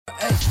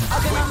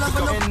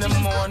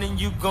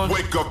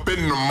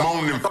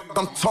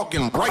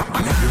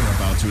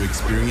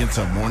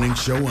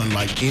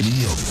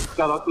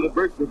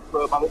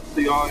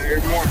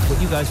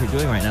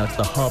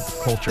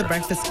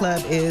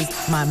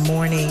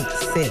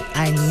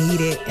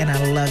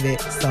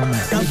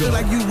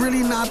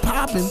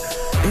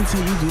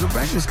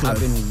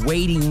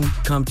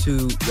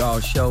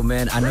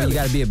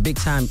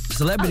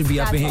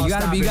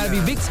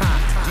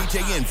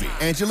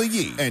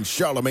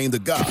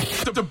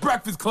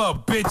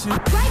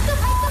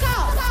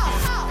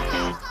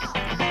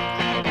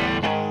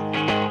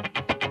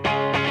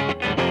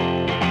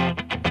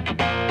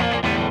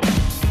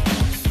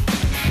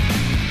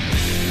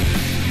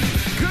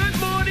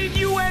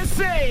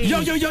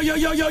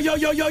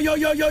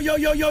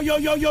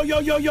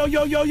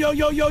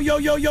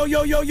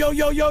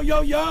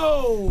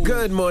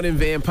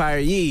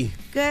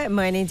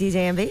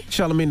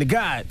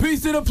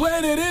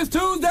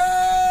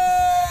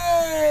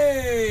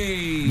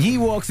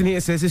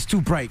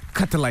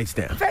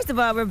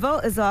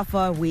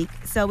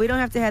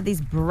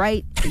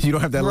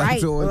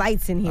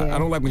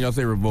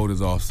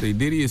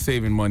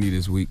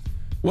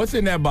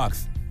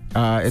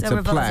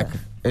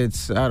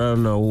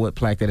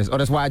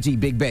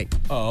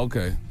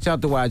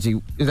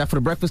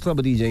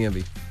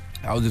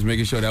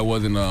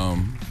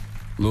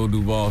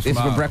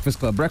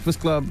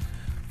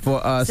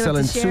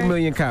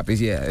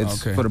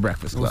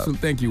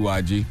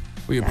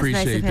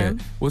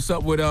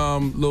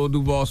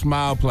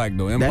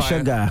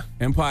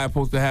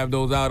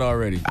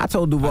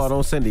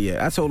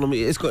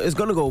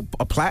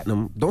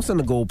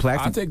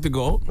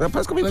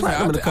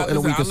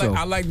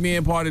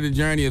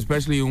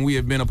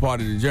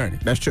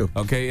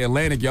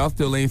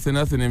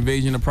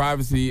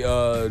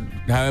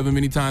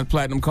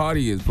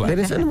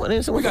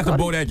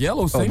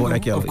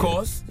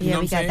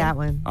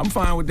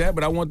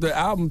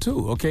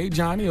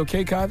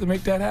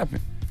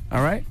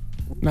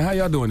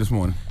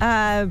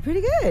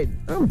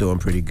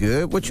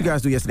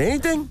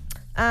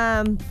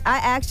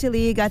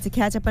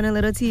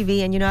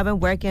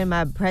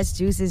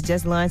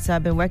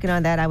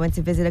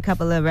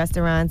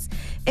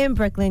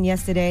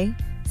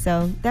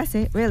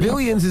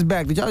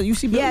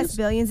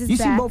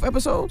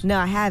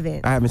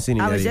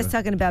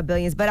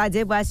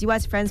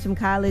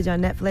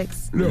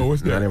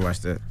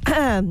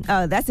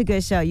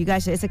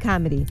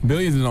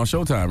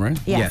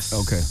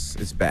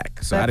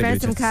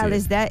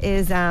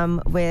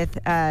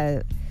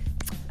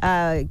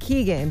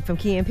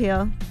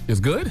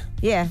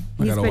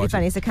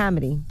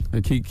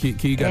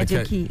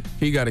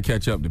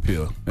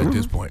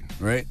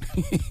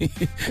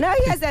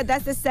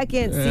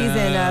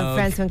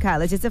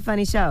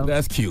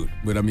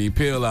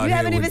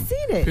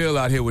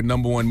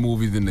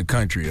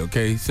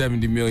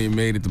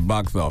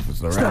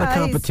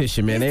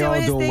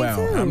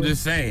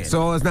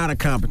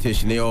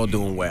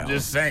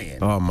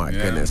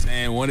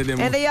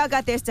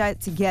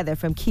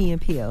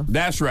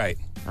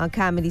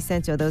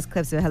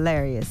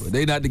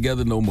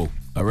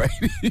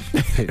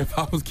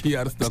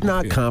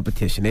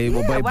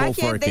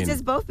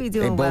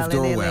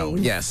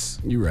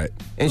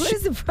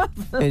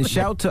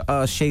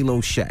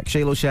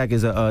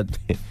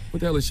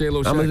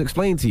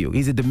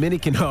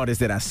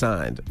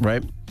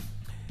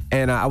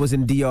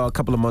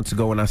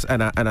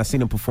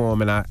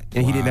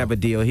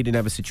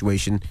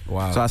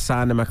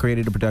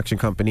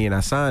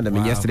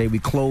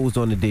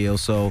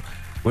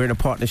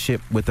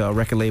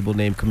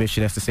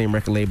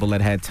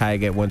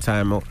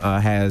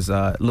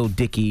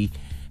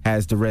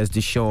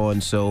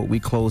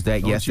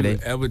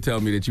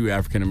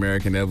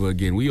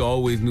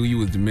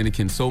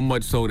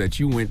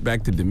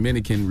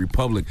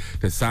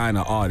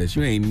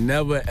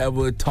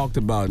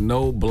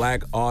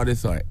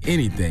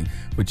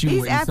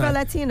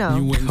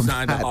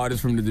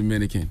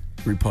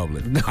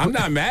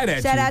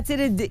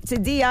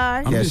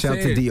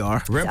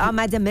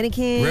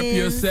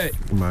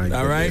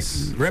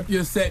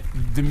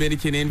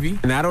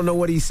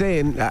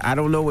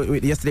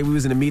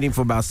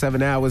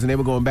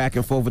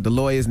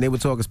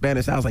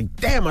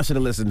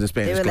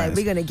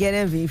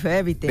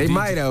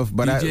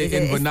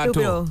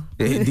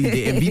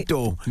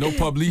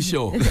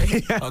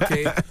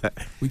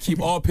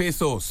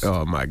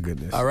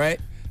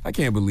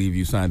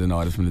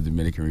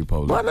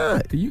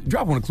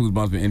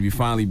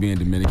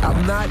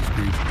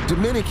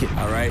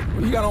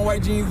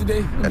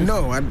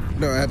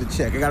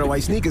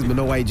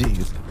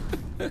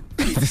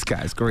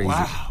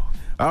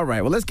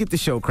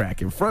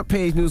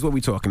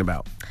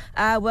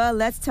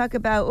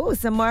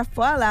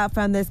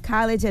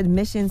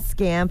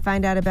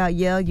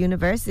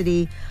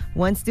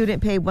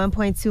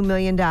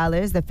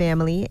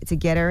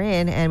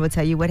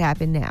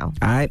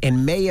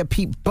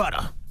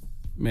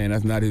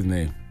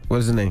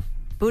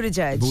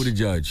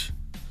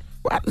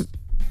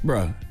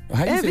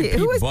How you say Envy, Pete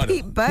who is Butter?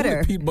 Pete Butter? Who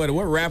is Pete Butter?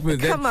 What rapper is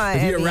that? Come on,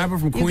 is he Envy. a rapper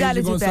from You Queens gotta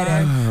you're do going to better.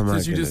 sign? Oh, my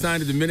Since you just goodness.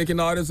 signed a Dominican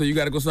artist, so you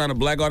got to go sign a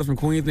black artist from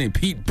Queens named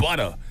Pete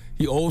Butter.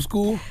 He old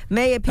school?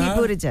 Mayor Pete Huh?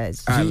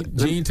 Buttigieg.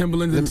 Jean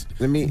Timberlands,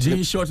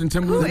 jean shorts and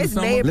Timberlands Who in the is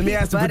summer? Mayor Let me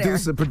Pete ask the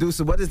Butter.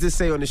 producer, what does this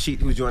say on the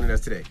sheet who's joining us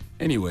today?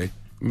 Anyway.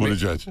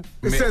 Buttigieg.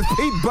 It says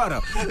Pete Butter.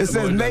 It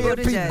says Mayor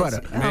Pete Buttigieg.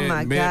 Butter. Oh,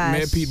 my Mayor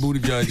gosh. Pete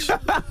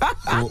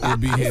Buttigieg will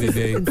be here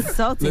today.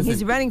 Insulting. Listen,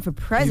 He's running for He's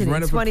president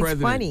running for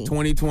 2020. president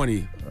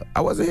 2020.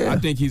 I wasn't here. I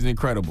think he's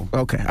incredible.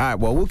 Okay. All right.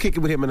 Well, we'll kick it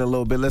with him in a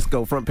little bit. Let's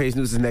go. Front page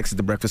news is next at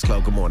The Breakfast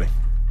Club. Good morning.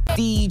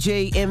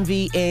 DJ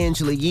MV,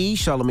 Angela Yee,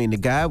 Charlamagne the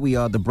Guy. We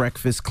are The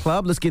Breakfast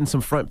Club. Let's get in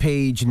some front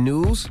page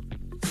news.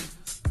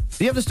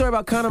 Do you have the story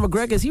about Conor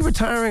McGregor? Is he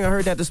retiring? I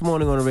heard that this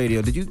morning on the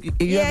radio. Did you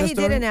have Yeah, that he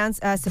story? did announce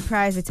a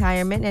surprise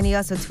retirement, and he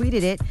also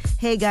tweeted it.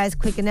 Hey guys,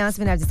 quick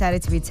announcement. I've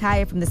decided to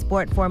retire from the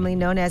sport formerly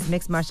known as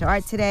mixed martial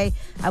art today.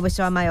 I wish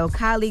all my old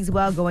colleagues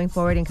well going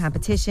forward in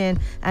competition.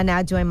 I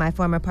now join my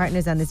former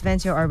partners on this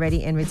venture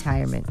already in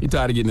retirement. He's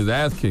tired of getting his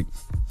ass kicked.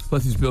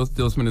 Plus, he's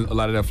still spending a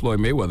lot of that Floyd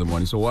Mayweather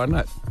money, so why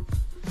not?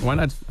 Why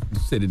not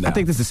sit it down? I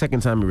think this is the second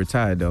time he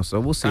retired, though,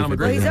 so we'll see. Conor if it McGregor.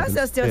 Well, he's really also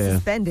happens. still Yeah.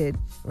 suspended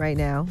right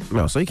now.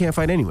 No, so he can't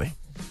fight anyway.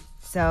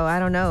 So I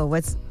don't know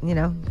what's,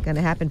 going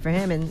to happen for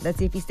him, and let's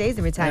see if he stays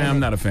in retirement.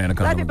 I'm not a fan of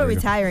A lot Conor of people McGregor.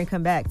 retire and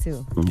come back,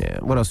 too. Yeah.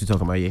 What else are you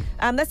talking about, Ye?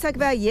 Let's talk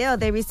about Yale.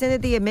 They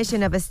rescinded the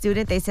admission of a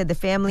student. They said the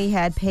family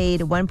had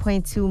paid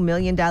 $1.2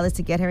 million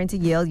to get her into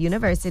Yale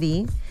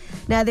University.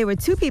 Now, there were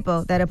two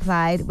people that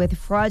applied with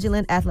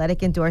fraudulent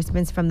athletic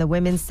endorsements from the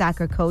women's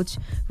soccer coach,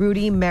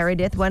 Rudy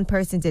Meredith. One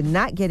person did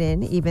not get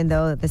in, even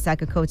though the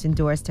soccer coach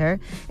endorsed her.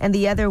 And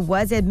the other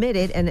was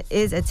admitted and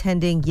is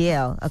attending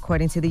Yale,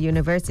 according to the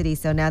university.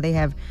 So now they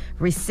have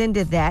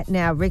rescinded that.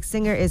 Now, Rick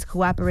Singer is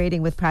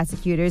cooperating with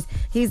prosecutors.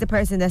 He's the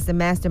person that's the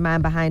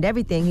mastermind behind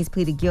everything. He's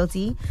pleaded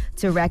guilty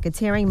to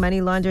racketeering,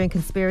 money laundering,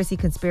 conspiracy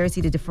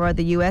to defraud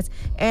the U.S.,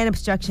 and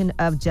obstruction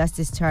of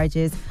justice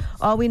charges.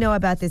 All we know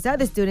about this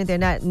other student, they're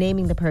not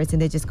naming the person,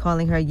 they're just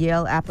calling her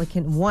Yale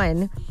applicant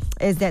 1,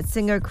 is that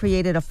Singer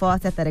created a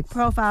false athletic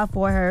profile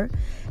for her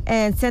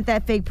and sent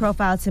that fake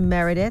profile to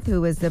Meredith,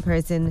 who was the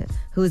person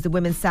who is the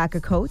women's soccer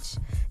coach.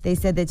 They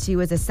said that she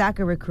was a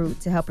soccer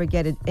recruit to help her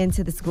get it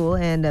into the school,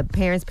 and the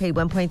parents paid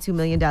 $1.2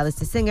 million to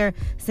Singer.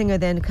 Singer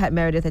then cut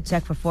Meredith a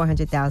check for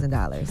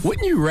 $400,000.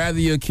 Wouldn't you rather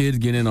your kids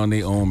get in on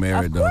their own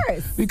merit, Of though?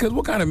 course. Because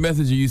what kind of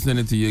message are you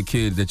sending to your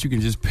kids that you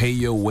can just pay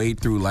your way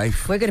through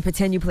life? We're going to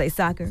pretend you play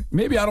soccer.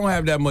 Maybe I don't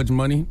have that much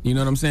money, you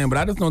know what I'm saying? But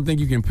I just don't think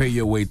you can pay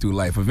your way through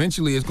life.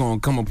 Eventually, it's going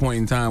to come a point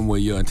in time where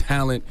your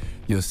talent,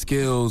 your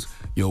skills,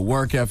 your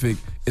work ethic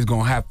is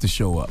going to have to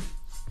show up.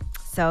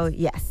 So,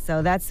 yes.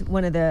 So that's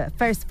one of the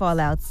first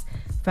fallouts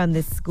from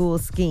this school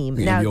scheme.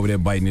 He'll be over there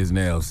biting his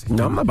nails.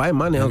 No, I'm not biting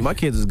my nails. My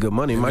kids is good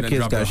money. My Maybe kids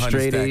dropped a got 100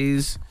 straight stack.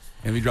 A's.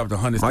 And we dropped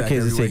 100 My stack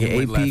kids is every week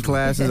taking and went AP last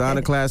classes,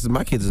 honor classes.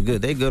 My kids is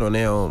good. They good on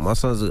their own. My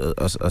son's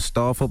a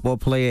star football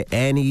player,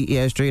 and he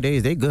has straight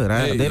A's. They good.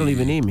 They don't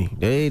even need me.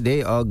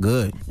 They are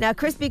good. Now,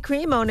 Krispy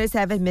Kreme owners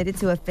have admitted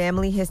to a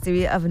family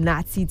history of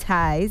Nazi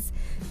ties.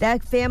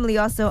 That family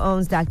also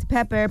owns Dr.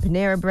 Pepper,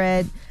 Panera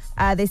Bread.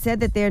 They said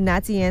that their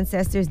Nazi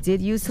ancestors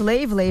did use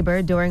slave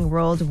labor during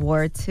World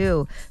War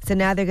II. So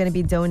now they're going to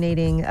be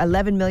donating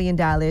 $11 million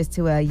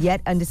to a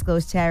yet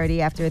undisclosed charity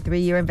after a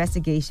 3-year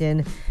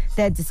investigation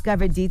that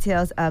discovered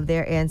details of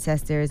their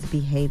ancestors'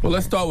 behavior. Well,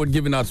 let's start with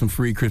giving out some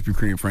free Krispy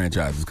Kreme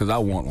franchises, because I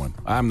want one.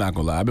 I'm not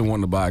going to lie. I've been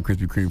wanting to buy a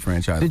Krispy Kreme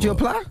franchise. Did you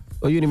apply?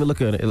 Or you didn't even look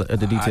at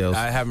the details?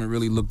 I haven't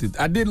really looked at.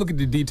 I did look at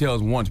the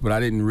details once, but I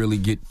didn't really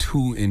get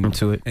too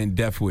into it in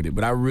depth with it.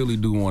 But I really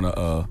do want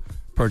to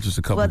purchase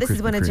a couple. Well, this Krispy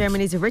is one of Kremes.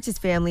 Germany's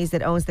richest families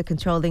that owns the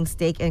controlling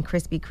stake in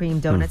Krispy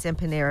Kreme donuts and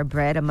Panera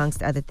Bread,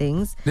 amongst other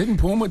things. Didn't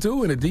Puma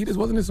too and Adidas?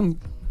 Wasn't there some?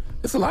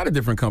 It's a lot of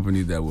different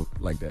companies that were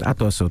like that. I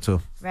thought so too.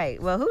 Right.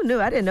 Well, who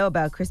knew? I didn't know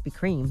about Krispy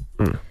Kreme.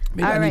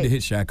 Maybe I need to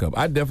hit Shaq up.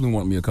 I definitely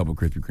want me a couple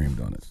Krispy Kreme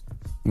donuts.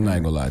 I'm not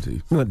even gonna lie to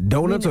you. You want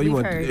donuts or you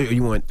want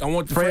I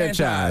want the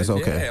franchise?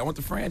 Okay. Yeah, I want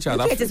the franchise.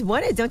 You can't just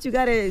want it. Don't you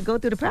got to go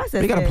through the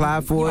process? You got to then?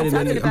 apply for it, You've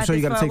and been then talking I'm sure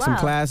you about got to this take for a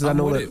some while. classes. I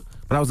know that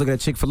when I was looking at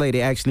Chick-fil-A,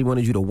 they actually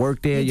wanted you to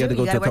work there. You had to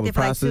go You through a gotta couple work there for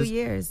like processes. 2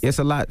 years. It's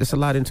a lot. It's a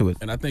lot into it.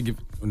 And I think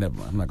never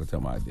mind. I'm not gonna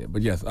tell my idea.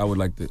 But yes, I would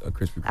like a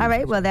Krispy Kreme. All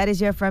right. Well, that is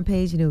your front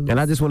page news.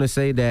 And I just want to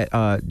say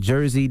that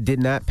Jersey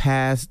did not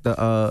pass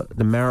the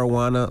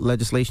marijuana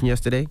legislation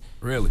yesterday.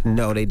 Really?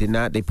 No, they did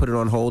not. They put it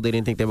on hold. They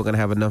didn't think they were going to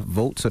have enough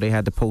votes, so they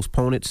had to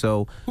postpone it.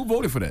 So Who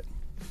voted for that?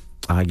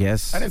 I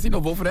guess I didn't see no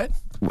vote for that.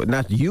 well,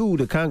 not you,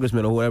 the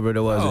congressman or whoever it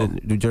was in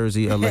New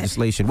Jersey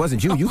legislation.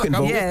 Wasn't you? You can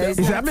vote. Yeah, He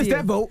said, I missed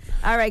that vote.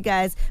 All right,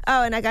 guys.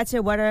 Oh, and I got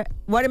your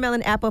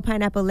watermelon, apple,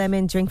 pineapple,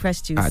 lemon, drink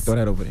fresh juice. All right, throw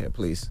that over there,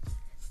 please.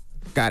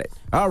 Got it.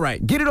 All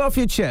right, get it off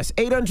your chest.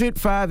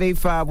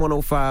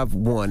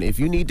 800-585-1051. If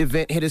you need to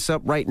vent, hit us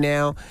up right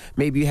now.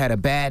 Maybe you had a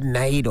bad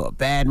night or a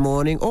bad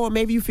morning, or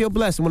maybe you feel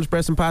blessed and want to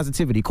spread some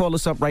positivity. Call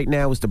us up right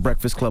now. It's The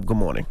Breakfast Club. Good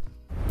morning.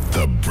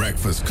 The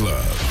Breakfast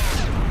Club.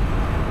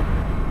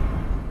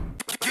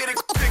 Get it,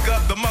 pick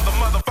up the mother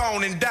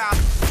phone and dial.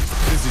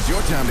 This is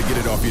your time to get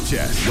it off your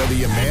chest, whether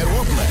you're mad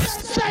or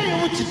blessed. Say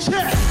it with your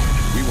chest.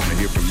 We want to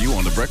hear from you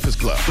on The Breakfast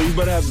Club. So you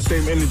better have the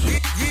same energy.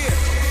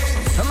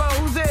 Hello,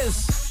 who's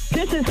this?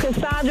 This is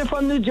Cassandra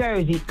from New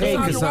Jersey. Hey,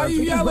 Cassandra, why are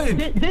you yelling?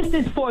 This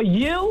is for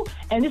you,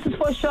 and this is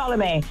for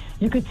Charlamagne.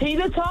 You continue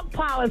to talk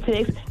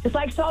politics, just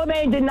like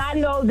Charlamagne did not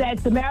know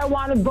that the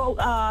marijuana vote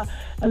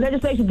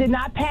legislation did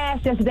not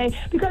pass yesterday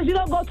because you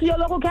don't go to your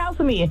local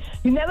council meeting.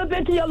 You've never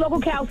been to your local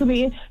council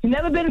meeting. You've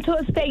never been to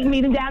a state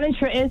meeting down in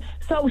Trenton.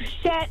 So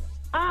shut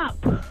up.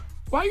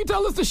 Why you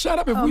tell us to shut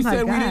up if Oh we my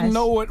said we didn't gosh.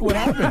 know what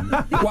happened?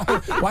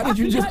 Why did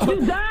you just... Because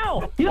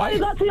you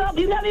don't.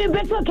 You never even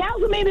been to a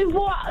council meeting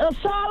before,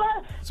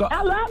 Charlotte. So-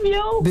 I love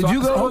you. Did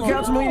you go hold to a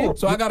council on. meeting?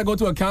 So I got to go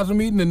to a council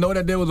meeting to know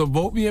that there was a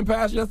vote being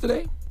passed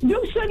yesterday?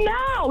 You should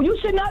know. You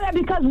should know that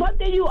because one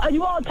thing you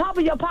on top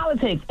of your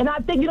politics, and I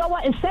think you know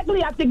what. And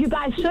secondly, I think you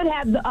guys should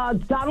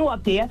have Donald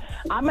up there.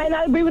 I may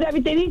not agree with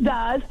everything he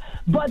does,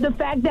 but the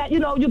fact that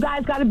you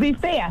guys got to be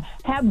fair.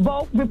 Have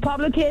both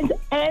Republicans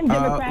and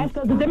Democrats,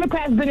 because the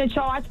Democrats been in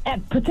charge,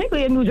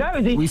 particularly in New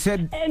Jersey. We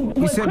said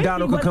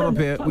Donald could come up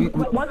here.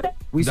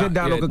 We said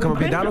Donald could come up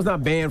here. Donald's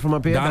not banned from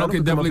up here. Donald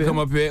can definitely come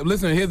up here.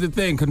 Listen, here's the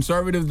thing.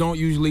 Conservatives don't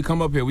usually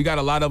come up here. We got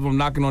a lot of them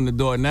knocking on the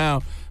door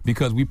now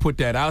because we put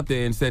that out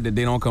there and said that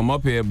they don't come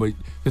up here. But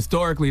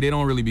historically, they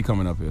don't really be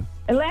coming up here.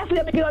 And lastly,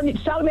 let me get on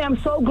Charlamagne. I'm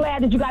so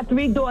glad that you got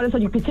 3 daughters, so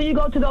you continue to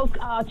go to those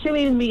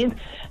cheerleading meetings.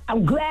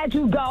 I'm glad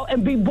you go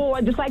and be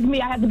bored, just like me.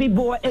 I have to be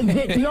bored. And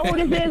you know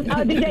who this is,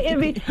 DJ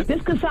Envy? This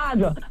is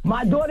Cassandra.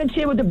 My daughter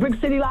cheered with the Brick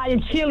City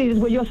Lion cheerleaders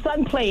where your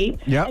son played,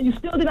 and you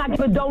still did not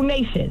give a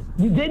donation.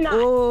 You did not.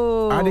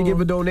 Ooh. I didn't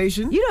give a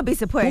donation. You don't be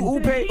supporting Who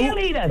paid?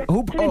 Cheerleaders.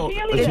 Who? To the Oh,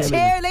 cheerleaders. the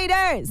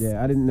cheerleaders.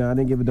 Yeah, I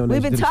didn't give a donation.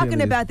 We've been to the talking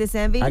cheerleaders. about this,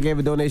 Envy. I gave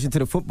a donation to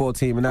the football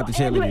team and not the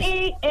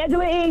cheerleaders.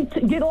 Angela E,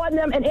 get on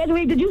them. And Angela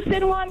E, did you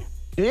send one?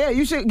 Yeah,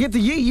 you should get the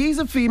Yee. Yee's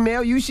a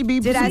female. You should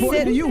be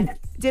supporting the youth.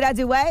 Did I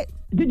do what?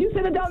 Did you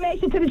send a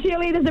donation to the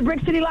cheerleaders, the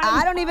Brick City Lions?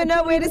 I don't even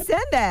know where to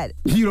send that.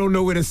 You don't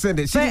know where to send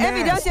it. She But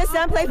Envy, don't your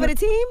son play for the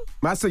team?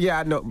 My son,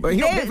 yeah, I know. But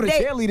he don't play for the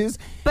cheerleaders.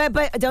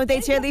 But don't they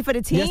cheerlead for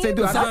the team? Yes, they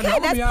do. Okay,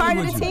 that's part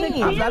of the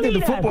team. I think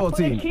the football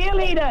team.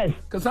 Cheerleaders.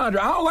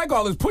 Cassandra, I don't like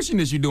all this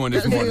pushiness you're doing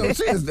this morning.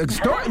 She is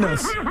extorting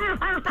us.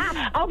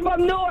 I'm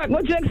from Newark.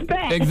 What you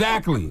expect?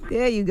 Exactly.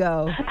 There you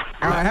go.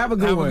 All right, have a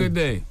good one. Have a good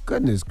day.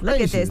 Goodness Look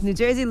gracious. at this. New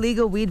Jersey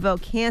legal weed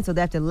vote canceled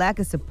after lack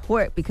of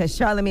support because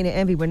Charlamagne and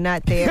Envy were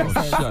not there.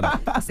 Shut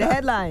up. It's the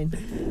headline.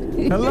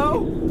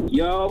 Hello?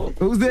 Yo,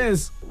 Who's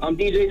this? I'm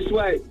DJ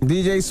Sweat.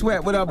 DJ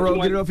Sweat. What up, bro?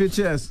 Get it off your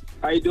chest.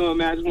 How you doing,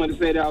 man? I just wanted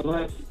to say that I was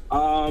blessed.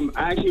 I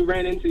actually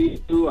ran into you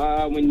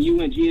when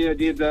you and Gia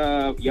did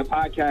your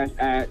podcast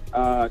at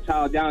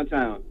Tyler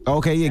Downtown.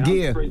 Okay, yeah, And I'm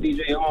the Gia. first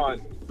DJ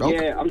on.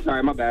 Okay. Yeah, I'm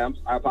sorry, my bad.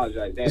 I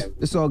apologize. Damn.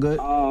 It's all good.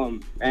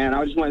 And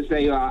I just want to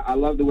say I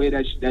love the way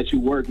that you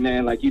work,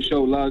 man. Like you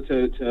show love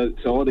to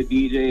all the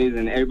DJs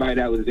and everybody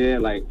that was there.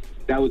 Like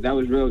that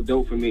was real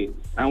dope for me.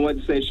 I want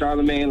to say,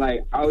 Charlamagne,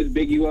 like I always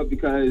big you up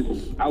because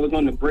I was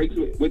on the breaks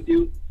with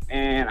you.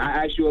 And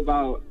I asked you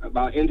about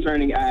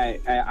interning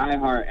at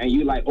iHeart, and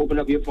you like opened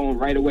up your phone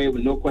right away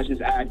with no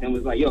questions asked, and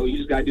was like, "Yo, you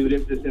just gotta do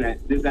this, and that,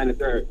 and the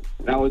third."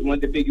 And I always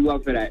wanted to pick you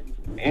up for that.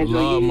 Angela,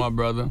 Love my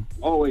brother.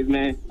 Always,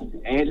 man.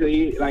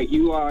 Angela, like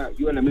you're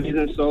an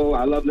amazing soul.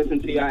 I love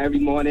listening to y'all every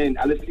morning.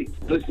 I listen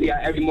to y'all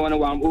every morning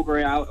while I'm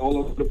Ubering out all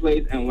over the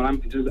place, and when I'm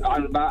just out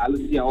and about, I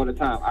listen to y'all all the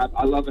time.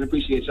 I love and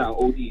appreciate y'all,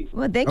 OD.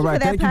 Well, thank All you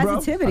right, for that thank you, bro.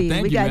 positivity.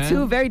 Thank We you, got man.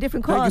 2 very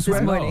different Thank you, calls this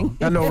Sweat. morning.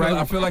 I know, right?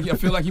 I feel like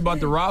you about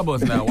to rob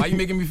us now. Why you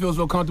making me feel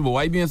so comfortable?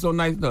 Why you being so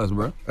nice to us,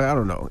 bro? I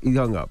don't know. He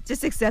hung up.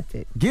 Just accept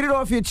it. Get it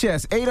off your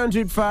chest.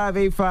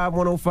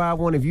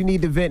 800-585-1051. If you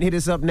need to vent, hit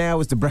us up now.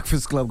 It's The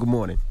Breakfast Club. Good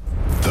morning.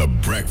 The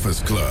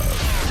Breakfast Club.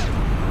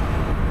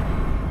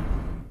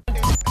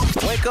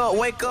 Wake up,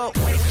 wake up.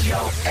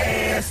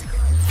 This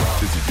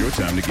is your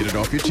time to get it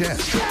off your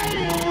chest.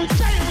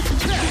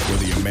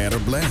 Whether you're mad or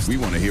blessed, we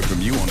want to hear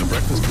from you on The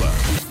Breakfast Club.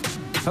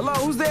 Hello,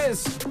 who's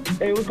this?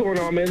 Hey, what's going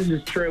on, man? This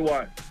is Trey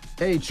Watt.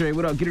 Hey, Trey,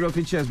 what up? Get it off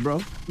your chest,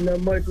 bro.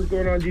 Not much. What's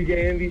going on,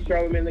 DJ Envy,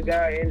 Charlamagne the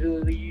Guy, Angela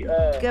Lee.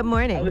 Good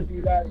morning. I listen to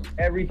you guys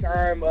every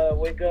time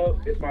wake up.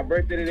 It's my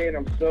birthday today, and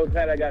I'm so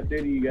glad I got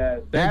through to you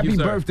guys. Thank you, Happy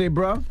sir. birthday,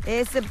 bro.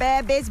 It's a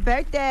bad bitch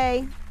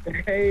birthday.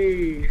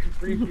 Hey,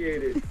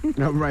 appreciate it.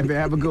 All right, man.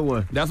 Have a good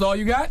one. That's all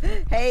you got?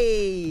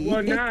 Hey.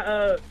 Well,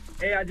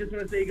 hey, I just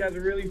want to say you guys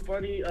are really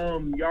funny.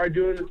 Y'all are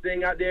doing this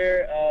thing out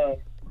there.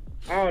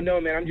 I don't know,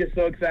 man. I'm just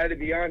so excited to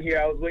be on here.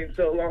 I was waiting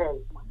so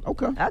long.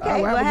 Okay.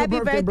 Okay, well, happy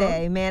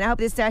birthday, man. I hope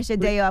this starts your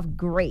day off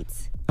great.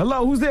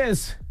 Hello, who's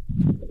this?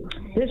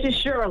 This is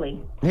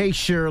Shirley. Hey,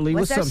 Shirley.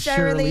 What's up,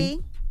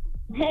 Shirley?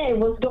 Hey,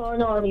 what's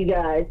going on, you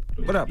guys?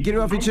 What up? Get it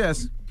off your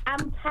chest.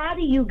 I'm tired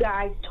of you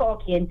guys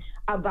talking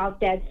about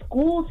that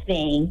school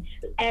thing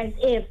as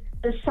if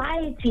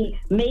society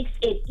makes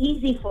it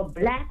easy for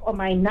black or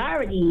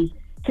minorities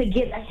to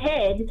get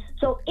ahead.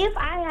 So if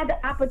I had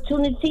the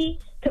opportunity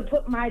to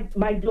put my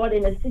daughter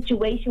in a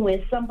situation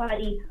where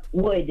somebody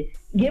would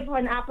give her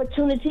an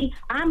opportunity,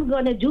 I'm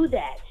going to do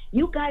that.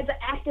 You guys are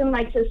acting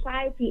like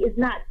society is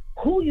not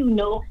who you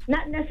know,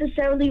 not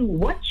necessarily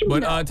what you know.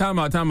 But time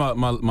out,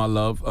 my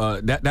love.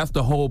 That's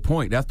the whole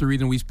point. That's the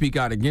reason we speak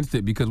out against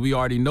it, because we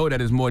already know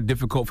that it's more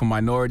difficult for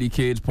minority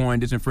kids, poor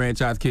and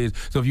disenfranchised kids.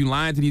 So if you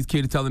lying to these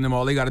kids, telling them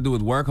all they got to do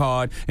is work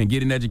hard and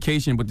get an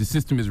education, but the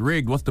system is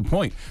rigged, what's the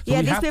point?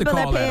 So these people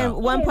are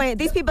paying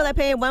These people are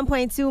paying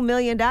 $1.2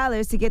 million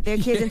to get their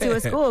kids into a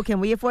school. Can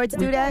we afford to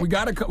do that? We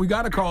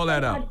gotta call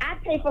that out. I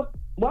pay for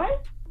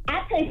what?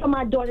 I pay for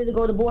my daughter to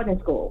go to boarding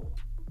school.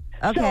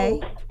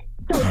 Okay.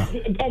 So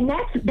and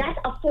that's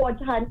affords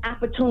her an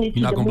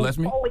opportunity to move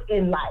forward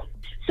in life.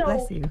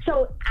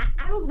 So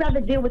I would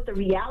rather deal with the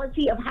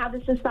reality of how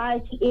the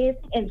society is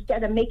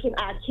instead of making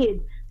our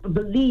kids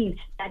believe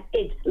that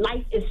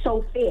life is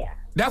so fair.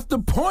 That's the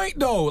point,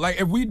 though. Like,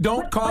 if we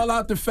don't call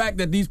out the fact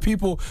that these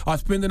people are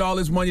spending all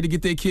this money to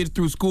get their kids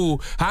through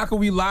school, how can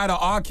we lie to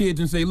our kids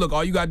and say, look,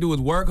 all you got to do is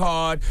work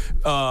hard,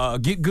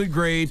 get good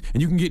grades,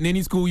 and you can get in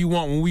any school you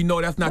want, when we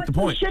know that's not the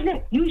point?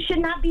 You should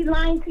not be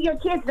lying to your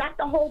kids. That's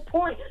the whole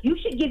point. You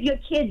should give your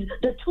kids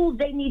the tools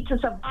they need to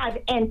survive,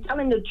 and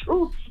telling the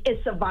truth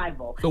is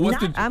survival. So what's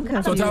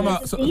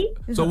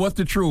so what's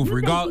the truth?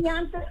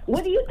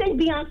 What do you think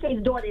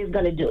Beyonce's daughter is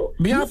going to do?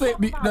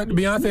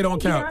 Beyonce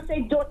don't count.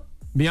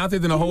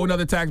 Beyonce's in a whole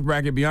other tax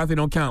bracket. Beyonce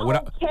don't count.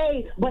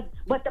 Okay, but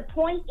the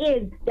point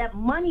is that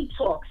money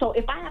talks. So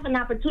if I have an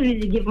opportunity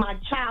to give my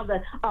child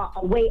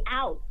a way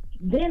out,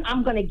 then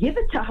I'm going to give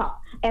it to her.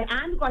 And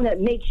I'm going to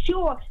make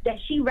sure that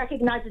she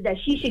recognizes that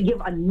she should give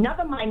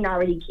another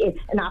minority kid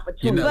an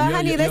opportunity. Well,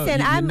 honey,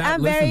 listen,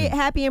 I'm very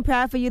happy and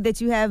proud for you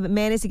that you have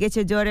managed to get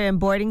your daughter in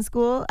boarding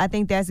school. I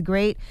think that's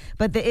great.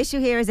 But the issue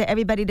here is that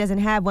everybody doesn't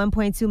have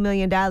 $1.2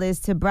 million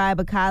to bribe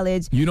a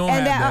college. You don't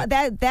have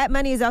that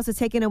money is also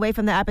taken away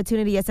from the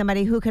opportunity of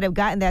somebody who could have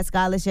gotten that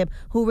scholarship,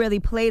 who really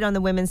played on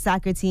the women's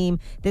soccer team.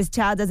 This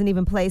child doesn't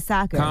even play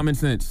soccer. Common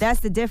sense.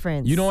 That's the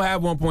difference. You don't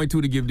have 1.2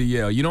 to give to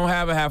Yale. You don't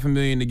have $500,000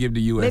 to give to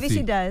USC. Maybe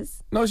she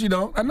does. No, she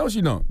don't. I know she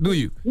don't. Do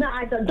you? No,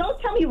 I don't.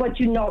 Don't tell me what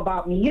you know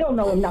about me. You don't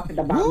know nothing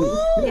about me.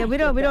 Yeah, we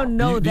don't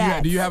know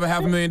that. Do you have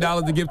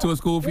 $500,000 to give to a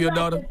school for your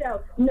daughter?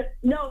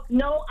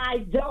 No, I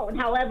don't.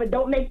 However,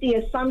 don't make the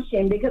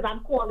assumption because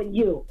I'm calling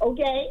you.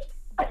 Okay?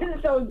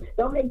 So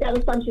don't make that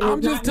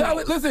assumption.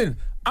 Listen,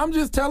 I'm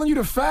just telling you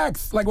the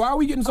facts. Like, why are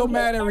we getting so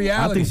mad at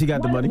reality? I think she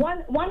got the money.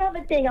 One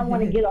other thing I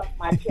want to get off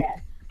my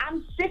chest.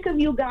 I'm sick of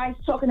you guys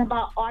talking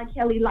about R.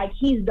 Kelly like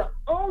he's the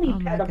only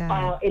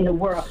pedophile in the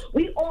world.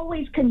 We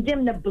always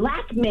condemn the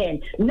black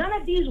men. None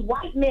of these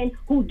white men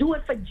who do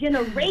it for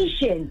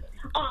generations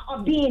are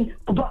being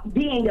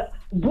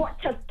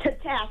brought to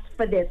task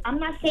for this. I'm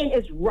not saying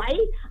it's right.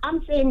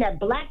 I'm saying that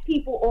black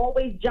people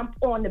always jump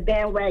on the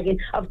bandwagon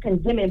of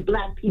condemning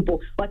black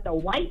people, but the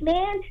white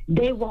man,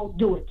 they won't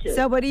do it too.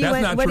 So what do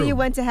you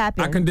want to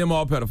happen? I condemn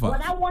all pedophiles.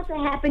 What I want to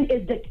happen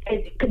is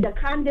the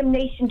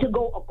condemnation to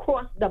go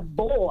across the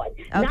board,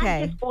 not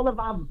just all of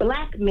our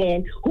black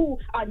men who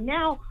are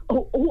now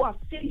who are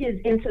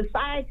figures in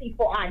society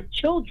for our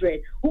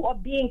children who are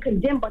being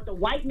condemned, but the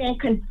white man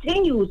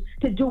continues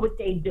to do what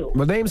they do.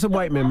 Well, name some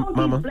white men,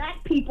 Mama. These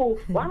black people,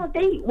 why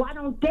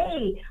don't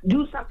they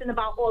do something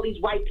about all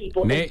these white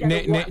people? Name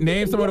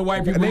some of the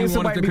white people. Name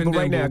some white people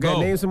right now.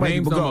 Name some white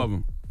people. Of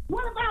them.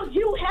 What about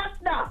you,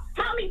 Hefner?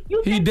 How many?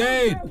 You he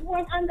dead.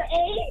 Weren't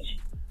underage.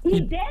 He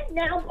dead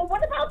now. But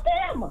what about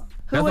them?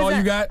 That's all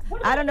you got?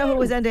 I don't know who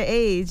was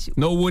underage.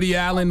 No Woody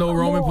Allen, no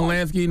Roman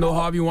Polanski, no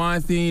Harvey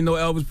Weinstein, no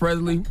Elvis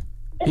Presley.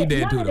 He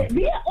dead too, though.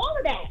 Yeah, all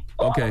of that.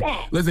 Okay.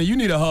 Listen, you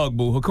need a hug,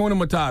 boo. Hakuna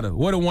Matata.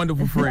 What a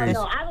wonderful phrase.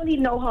 No, I don't need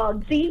no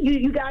hug. See,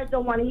 you guys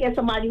don't want to hear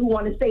somebody who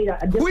want to say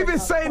that. We've been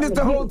saying this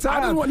the whole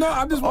time. I don't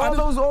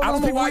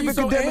know why you're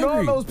so angry.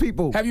 All those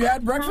people. Have you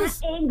had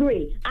breakfast? I'm not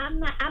angry.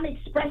 I'm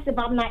expressive.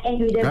 I'm not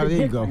angry. There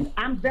you go.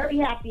 I'm very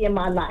happy in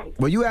my life.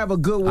 Well, you have a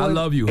good one. I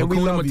love you.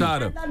 Hakuna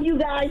Matata. I love you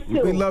guys,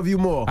 too. We love you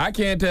more. I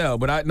can't tell,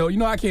 but I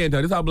can't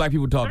tell. This is how black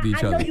people talk to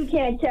each other. I know you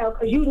can't tell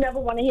because you never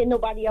want to hear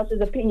nobody else's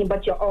opinion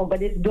but your own,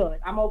 but it's good.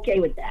 I'm okay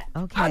with that.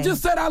 Okay. I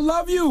just said I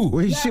love you.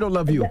 Well, she don't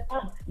love you.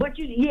 But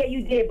you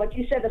did. But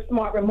you said a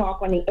smart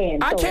remark on the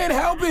end. I can't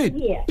help it.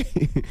 Yeah,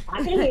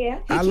 I can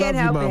hear. I love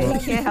you, Mama.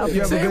 He can't help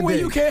it. Same way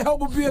you can't help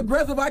but be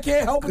aggressive, I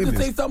can't help but to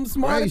say something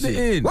smart at the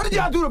end. What did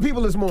y'all do to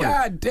people this morning?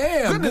 God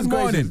damn. Good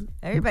morning.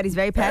 Everybody's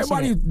very passionate.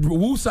 Everybody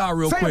woosah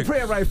real quick. Say a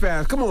prayer right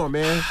fast. Come on,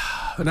 man.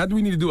 Now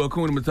we need to do a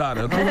Hakuna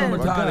Matata. Hakuna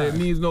Matata, it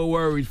means no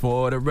worries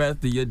for the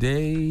rest of your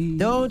day.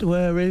 Don't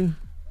worry.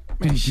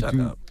 Man, shut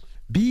up.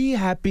 Be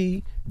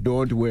happy.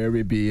 Don't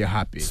worry, be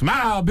happy.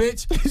 Smile,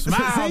 bitch.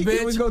 Smile,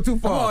 bitch. We go too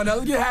far. Come on, now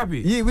let's get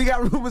happy. Yeah, we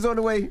got rumors on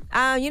the way.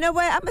 You know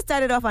what? I'm going to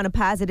start it off on a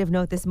positive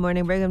note this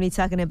morning. We're going to be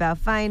talking about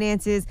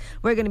finances.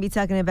 We're going to be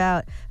talking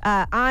about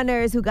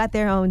honors, who got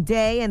their own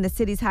day, and the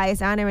city's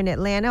highest honor in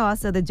Atlanta.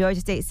 Also, the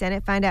Georgia State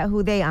Senate. Find out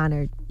who they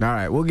honored. All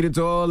right, we'll get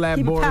into all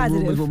that boring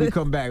rumors when we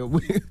come back.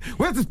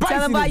 Where's the spiciness? Tell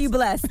them why you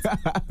blessed.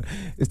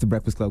 It's The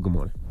Breakfast Club. Good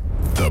morning.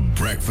 The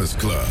Breakfast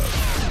Club.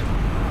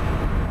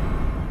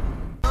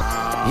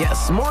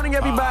 Yes, morning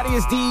everybody.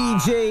 It's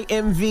DJ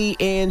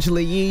MV, Angela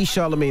Yee,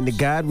 Charlamagne the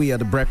God. We are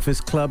The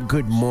Breakfast Club.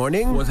 Good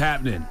morning. What's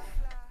happening?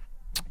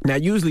 Now,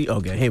 usually,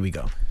 okay, here we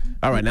go.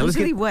 All right, now let's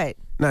Usually get. what?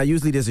 Now,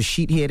 usually there's a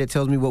sheet here that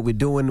tells me what we're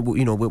doing,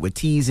 you know, what we're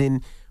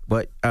teasing.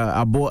 But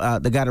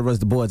the guy that runs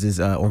the boards is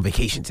on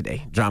vacation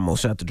today. Dramo,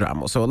 shout out to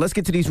Dramo. So let's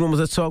get to these rumors.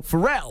 Let's talk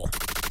Pharrell.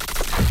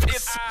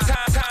 It's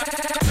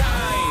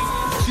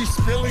time. She's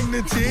spilling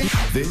the tea.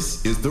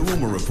 This is the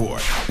Rumor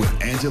Report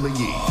with Angela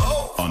Yee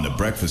on The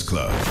Breakfast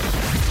Club.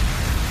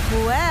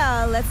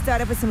 Well, let's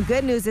start off with some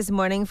good news this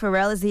morning.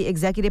 Pharrell is the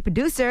executive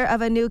producer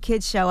of a new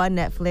kids show on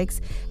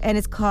Netflix, and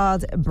it's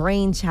called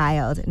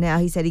Brainchild. Now,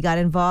 he said he got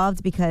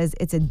involved because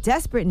it's a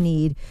desperate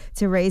need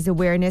to raise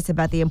awareness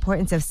about the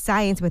importance of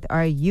science with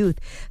our youth.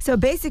 So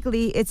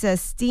basically, it's a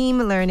STEAM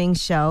learning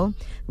show,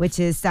 which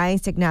is science,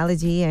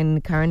 technology,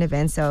 and current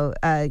events. So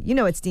you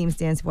know what STEAM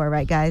stands for,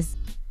 right, guys?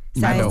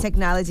 Science,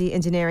 technology,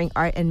 engineering,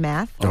 art, and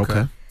math.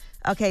 Okay.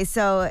 Okay,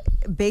 so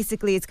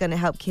basically it's going to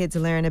help kids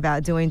learn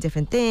about doing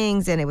different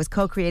things, and it was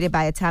co-created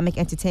by Atomic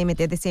Entertainment.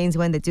 They're the same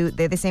ones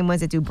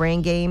that do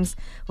Brain Games,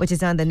 which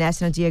is on the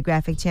National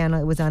Geographic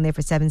Channel. It was on there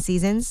for 7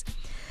 seasons.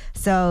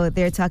 So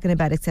they're talking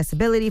about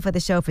accessibility for the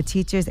show for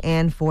teachers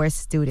and for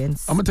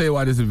students. I'm gonna tell you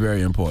why this is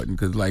very important,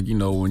 because, like, you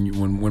know,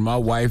 when my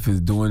wife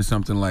is doing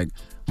something like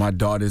my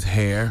daughter's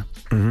hair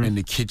in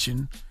the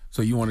kitchen.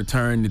 So you want to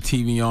turn the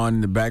TV on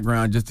in the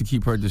background just to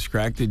keep her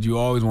distracted. You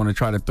always want to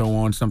try to throw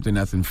on something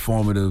that's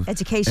informative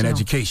Educational. and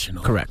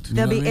educational. Correct. You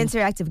There'll know be what I mean?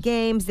 interactive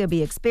games, there'll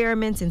be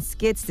experiments and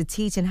skits to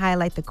teach and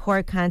highlight the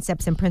core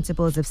concepts and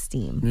principles of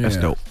STEAM. That's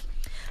dope.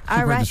 Keep All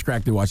her right.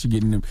 distracted while she's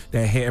getting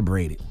that hair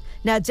braided.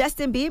 Now,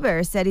 Justin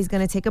Bieber said he's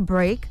going to take a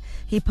break.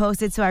 He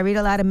posted, "So I read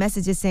a lot of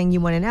messages saying you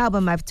want an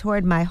album. I've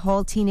toured my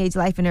whole teenage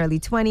life in early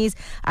 20s.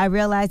 I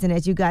realized, and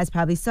as you guys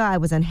probably saw, I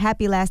was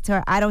unhappy last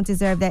tour. I don't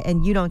deserve that,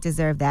 and you don't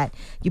deserve that.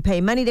 You pay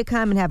money to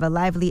come and have a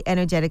lively,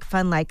 energetic,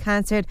 fun-like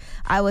concert.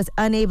 I was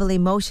unable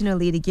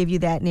emotionally to give you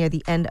that near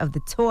the end of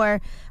the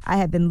tour. I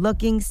have been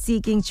looking,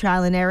 seeking,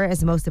 trial and error,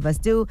 as most of us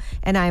do,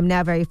 and I am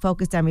now very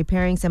focused on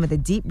repairing some of the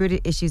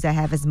deep-rooted issues I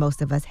have, as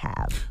most of us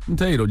have." I'm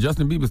tell you though,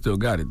 Justin Bieber still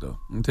got it though.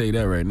 I'm gonna tell you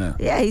that right now.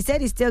 Yeah, he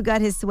said he still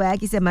got his swag.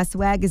 He said, "My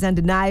swag is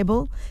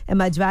undeniable, and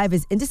my drive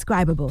is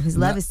indescribable. His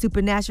love is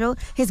supernatural.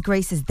 His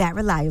grace is that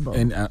reliable."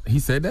 And he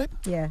said that?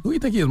 Yeah. Who do you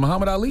think he is,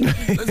 Muhammad Ali?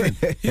 Listen,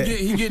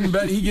 he getting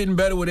better. He getting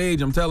better with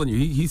age. I'm telling you,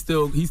 he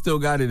still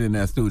got it in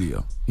that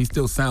studio. He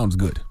still sounds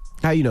good.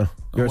 How you know?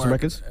 You heard some Or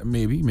records?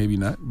 Maybe, maybe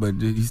not, but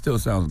he still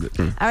sounds good.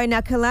 All right,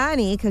 now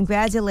Kalani,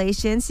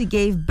 congratulations. She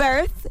gave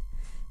birth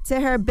to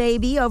her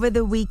baby over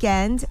the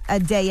weekend,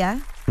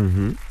 Adea.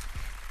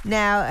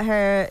 Now,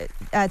 her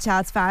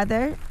child's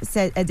father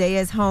said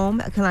Adea is home.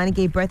 Kalani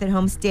gave birth at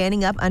home,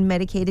 standing up,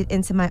 unmedicated,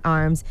 into my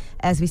arms.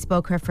 As we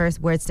spoke her first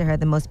words to her,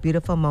 the most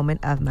beautiful moment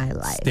of my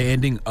life.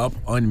 Standing up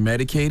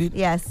unmedicated?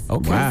 Yes.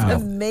 Okay. Wow.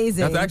 It's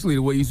amazing. That's actually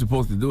the way you're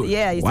supposed to do it.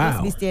 Yeah, you're supposed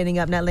to be standing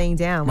up, not laying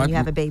down when you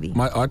have a baby.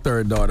 Our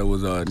third daughter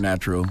was a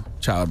natural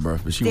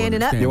childbirth, but she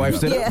Standing wasn't up? standing Your wife up.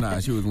 stood up? Yeah. Nah,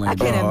 she was laying I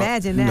down. can't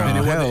imagine that.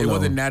 And hell it no.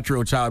 wasn't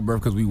natural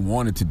childbirth because we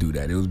wanted to do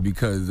that. It was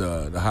because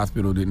the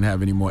hospital didn't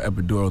have any more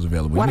epidurals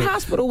available. What You know,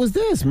 hospital was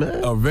this,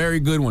 man? a very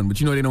good one, but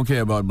you know they don't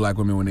care about black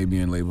women when they be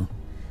in labor.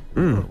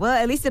 Well,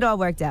 at least it all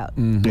worked out.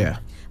 Yeah.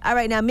 All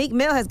right, now Meek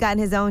Mill has gotten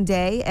his own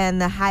day and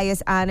the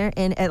highest honor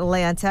in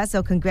Atlanta,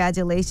 so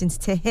congratulations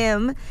to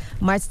him.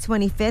 March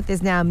 25th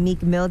is now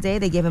Meek Mill Day.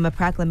 They gave him a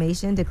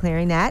proclamation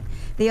declaring that.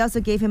 They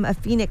also gave him a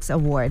Phoenix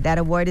Award. That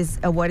award is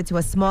awarded to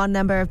a small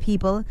number of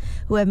people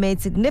who have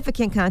made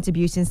significant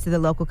contributions to the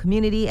local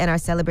community and are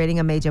celebrating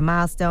a major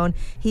milestone.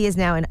 He is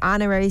now an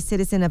honorary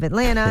citizen of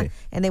Atlanta,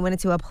 and they wanted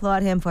to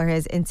applaud him for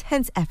his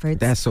intense efforts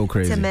That's so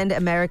crazy. to mend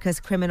America's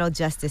criminal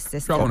justice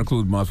system. I want to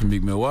include Moss from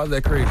Meek Mill. Why is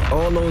that crazy?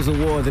 All those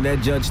awards and that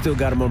judge still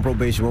got him on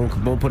probation.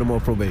 Won't put him on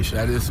probation.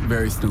 That is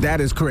very stupid. That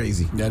is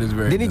crazy. That is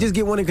very Didn't he dumb. just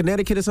get one in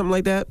Connecticut or something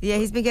like that? Yeah,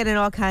 he's been getting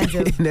all kinds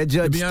of... And that To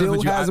judge be honest still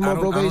with you, has him on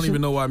I don't probation?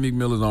 even know why Meek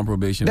Mill is on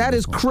probation. That at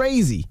is this point.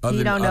 crazy. Other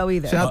You than- don't know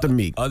either. Shout out to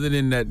Meek. Other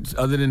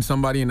than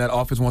somebody in that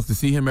office wants to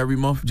see him every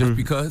month just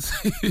because,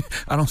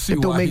 I don't see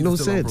It don't why make he's no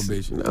still on sense.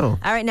 probation. No.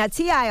 All right, now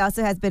T.I.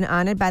 also has been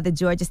honored by the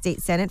Georgia State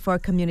Senate for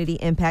community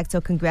impact, so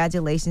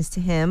congratulations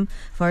to him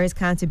for his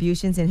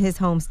contributions in his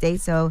home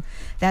state. So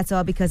that's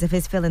all because of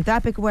his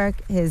philanthropic work,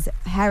 his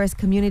Harris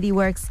Community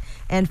Works,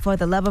 and for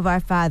the love of our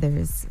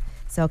fathers.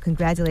 So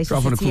congratulations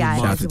Drop on to the T.I.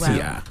 clues, as Monty.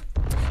 well. T.I.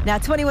 Now,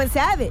 21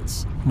 Savage.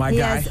 My he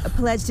guy. has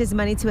pledged his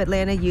money to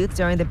Atlanta youth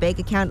during the bank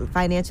account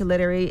financial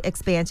literacy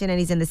expansion, and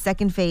he's in the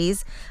second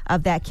phase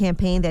of that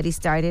campaign that he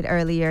started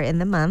earlier in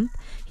the month.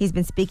 He's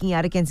been speaking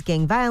out against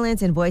gang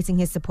violence and voicing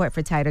his support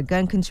for tighter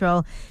gun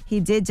control. He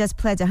did just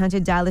pledge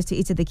 $100 to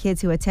each of the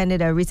kids who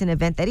attended a recent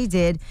event that he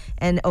did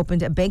and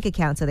opened a bank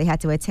account. So they had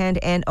to attend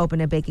and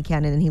open a bank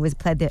account, and then he was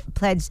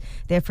pledged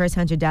their first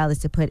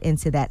 $100 to put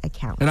into that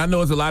account. And I know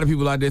there's a lot of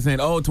people out there saying,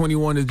 "Oh,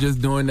 21 is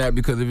just doing that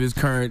because of his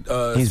current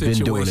He's been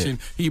situation." doing it.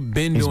 He's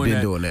been He's doing been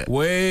that doing that.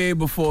 way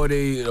before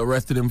they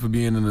arrested him for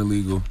being an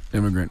illegal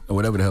immigrant or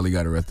whatever the hell he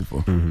got arrested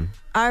for.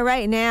 All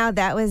right, now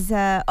that was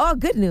all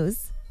good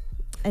news.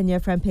 And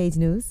your front page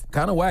news?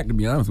 Kind of whack, to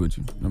be honest with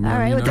you. I mean, All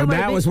right, well, don't worry.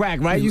 That was whack,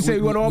 right? You say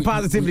you want all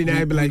positivity now.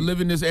 You'd be like, we live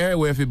in this area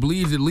where if it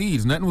bleeds, it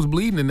leads. Nothing was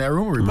bleeding in that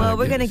room. Well,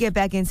 we're going to get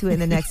back into it in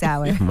the next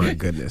hour. my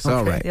goodness.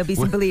 All right. There'll be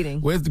some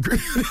bleeding. Where's the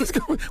grease?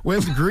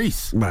 Where's the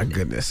grease? My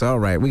goodness. All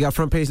right. We got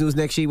front page news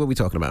next, She. What are we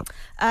talking about?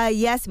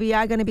 Yes, we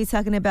are going to be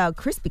talking about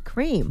Krispy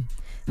Kreme.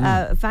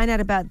 Find out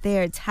about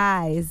their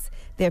ties,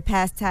 their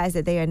past ties,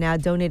 that they are now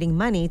donating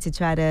money to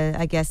try to,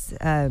 I guess,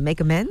 make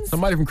amends.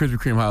 Somebody from Krispy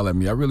Kreme holler at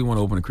me. I really want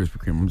to open a Krispy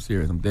Kreme. I'm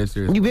serious. I'm dead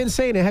serious. You've been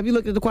saying it. Have you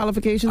looked at the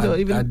qualifications?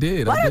 I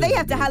did. Why do they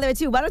have to holler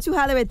at you? Why don't you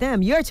holler at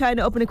them? You're trying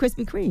to open a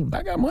Krispy Kreme.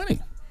 I got money.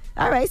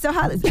 All right, so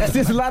holler.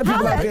 There's a lot of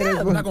people out there.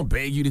 I'm not going to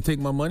beg you to take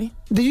my money.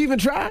 Did you even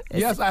try?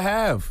 Yes, I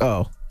have.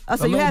 Oh,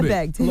 so you have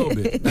begged. A little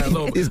bit.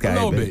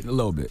 A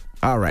little bit.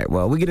 All right,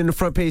 well, we get into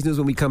front page news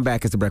when we come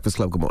back. It's The Breakfast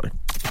Club. Good morning.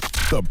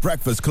 The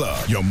Breakfast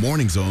Club. Your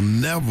mornings will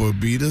never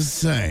be the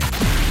same.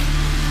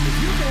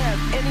 If you could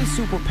have any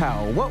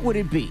superpower, what would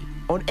it be?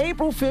 On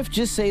April 5th,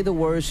 just say the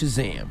word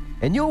Shazam,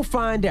 and you'll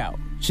find out.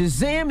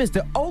 Shazam is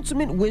the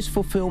ultimate wish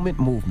fulfillment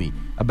movie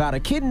about a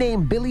kid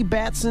named Billy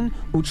Batson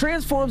who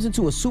transforms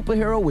into a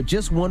superhero with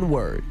just one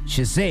word,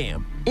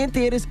 Shazam. In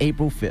theaters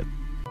April 5th.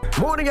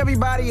 Morning,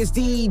 everybody. It's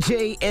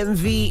DJ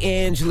MV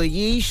Angela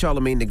Yee,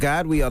 Charlamagne the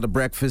God. We are The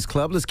Breakfast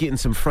Club. Let's get in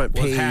some front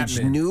page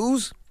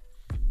news.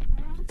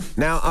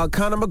 Now,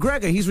 Conor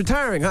McGregor, he's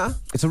retiring, huh?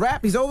 It's a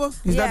wrap? He's over?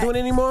 He's not doing it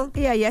anymore?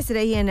 Yeah,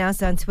 yesterday he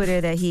announced on Twitter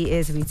that he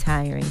is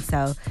retiring.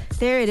 So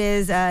there it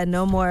is.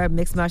 No more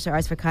mixed martial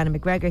arts for Conor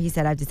McGregor. He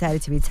said, I've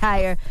decided to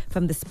retire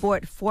from the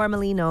sport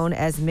formerly known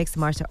as mixed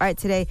martial art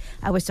today.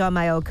 I wish all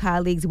my old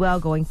colleagues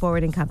well going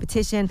forward in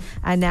competition.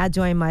 I now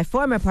join my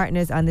former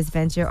partners on this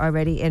venture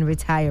already in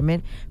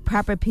retirement.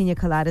 Proper pina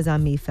coladas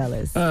on me,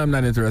 fellas. I'm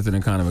not interested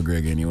in Conor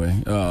McGregor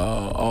anyway.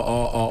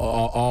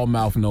 All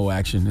mouth, no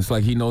action. It's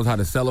like he knows how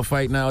to sell a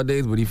fight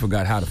nowadays, but he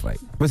forgot how to fight.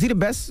 Was he the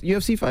best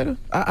UFC fighter?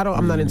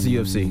 I'm not into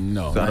UFC.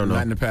 No, so I don't know.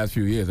 Not in the past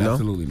few years. No?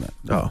 Absolutely not.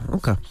 Oh,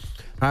 okay.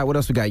 All right, what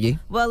else we got, Yee?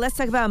 Well, let's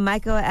talk about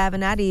Michael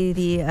Avenatti,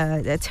 the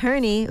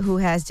attorney who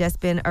has just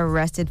been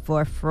arrested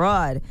for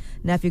fraud.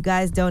 Now, if you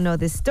guys don't know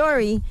this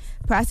story,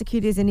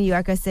 prosecutors in New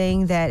York are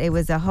saying that it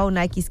was a whole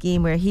Nike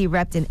scheme where he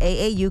repped an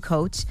AAU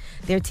coach.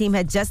 Their team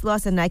had just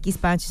lost a Nike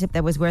sponsorship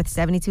that was worth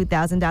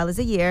 $72,000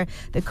 a year.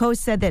 The coach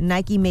said that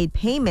Nike made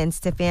payments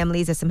to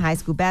families of some high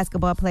school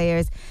basketball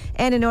players,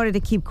 and in order to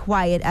keep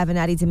quiet,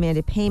 Avenatti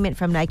demanded payment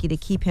from Nike to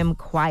keep him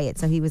quiet.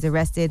 So he was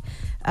arrested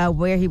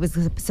where he was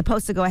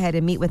supposed to go ahead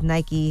and meet with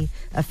Nike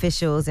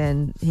officials,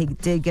 and he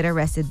did get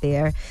arrested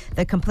there.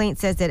 The complaint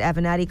says that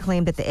Avenatti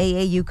claimed that the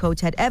AAU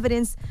coach had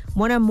evidence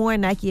one or more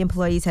Nike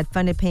employees had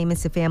funded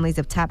payments to families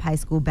of top high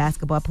school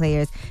basketball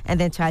players and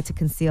then tried to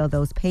conceal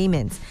those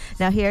payments.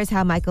 Now here's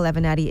how Michael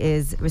Avenatti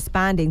is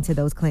responding to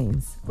those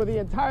claims. For the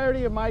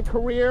entirety of my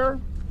career,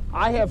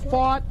 I have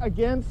fought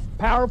against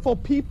powerful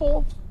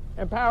people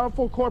and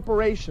powerful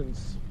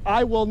corporations.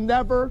 I will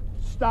never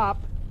stop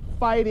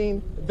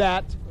fighting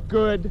that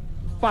good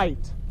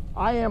fight.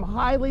 I am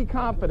highly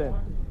confident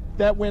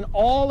that when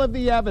all of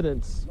the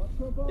evidence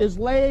is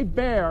laid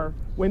bare,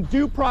 when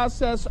due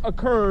process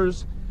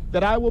occurs,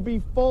 that I will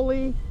be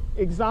fully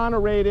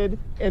exonerated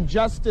and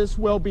justice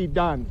will be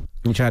done.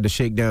 You tried to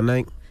shake down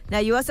Nike? Now,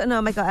 you also know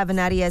Michael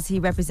Avenatti as he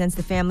represents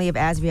the family of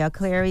Azriel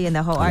Clary in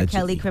the whole R.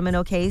 Kelly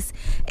criminal case.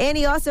 And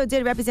he also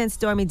did represent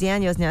Stormy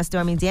Daniels. Now,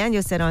 Stormy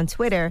Daniels said on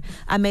Twitter,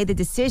 I made the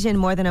decision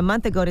more than a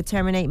month ago to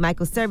terminate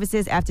Michael's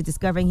services after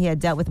discovering he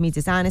had dealt with me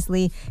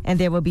dishonestly, and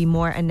there will be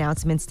more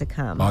announcements to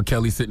come. R.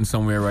 Kelly's sitting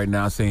somewhere right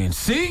now saying,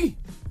 see?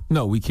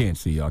 No, we can't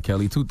see, R.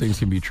 Kelly. Two things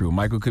can be true.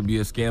 Michael could be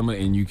a scammer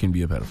and you can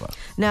be a pedophile.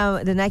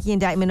 Now, the Nike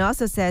indictment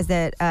also says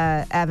that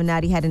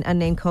Avenatti had an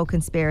unnamed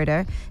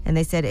co-conspirator, and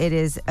they said it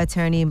is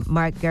attorney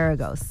Mark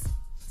Garagos.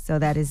 So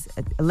that is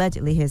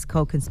allegedly his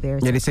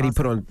co-conspirator. Yeah, they said he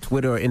put on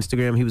Twitter or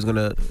Instagram he was going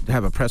to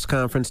have a press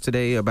conference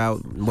today about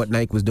what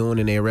Nike was doing,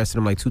 and they arrested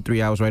him like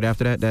 2-3 hours right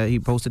after that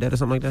he posted that or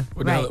something like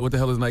that. What the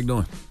hell is Nike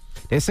doing?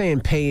 They're saying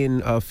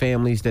paying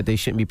families that they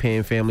shouldn't be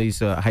paying families,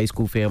 high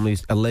school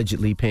families,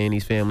 allegedly paying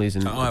these families.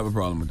 And I don't have a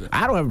problem with that.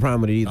 I don't have a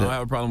problem with it either. I don't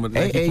have a problem with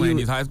Nike paying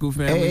these high school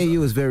families.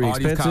 AAU is very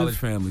expensive. These college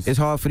families. It's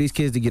hard for these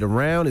kids to get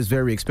around. It's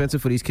very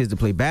expensive for these kids to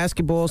play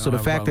basketball. So the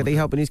fact that they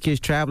helping these kids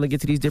travel and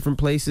get to these different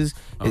places,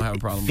 I don't have a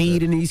problem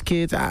feeding these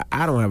kids, I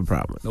don't have a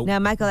problem with it. Nope. Now,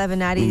 Michael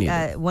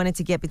Avenatti wanted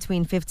to get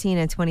between $15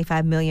 and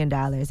 $25 million.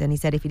 And he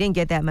said if he didn't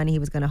get that money, he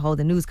was going to hold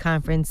a news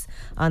conference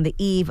on the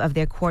eve of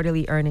their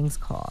quarterly earnings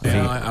call.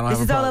 Yeah,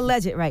 this is all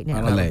alleged right now.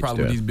 I don't have a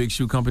problem with these big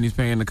shoe companies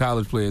paying the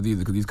college players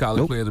either, because these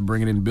college players are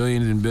bringing in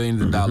billions and billions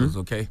of dollars,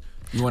 okay?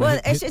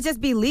 It should just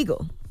be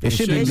legal. It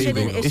should be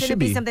legal. It shouldn't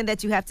be something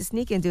that you have to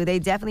sneak into. They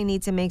definitely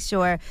need to make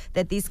sure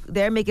that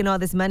they're making all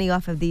this money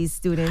off of these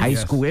students. High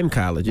school and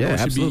college,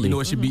 absolutely. You know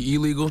what should be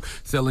illegal?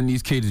 Selling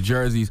these kids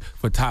jerseys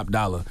for top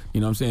dollar.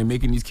 You know what I'm saying?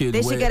 Making these kids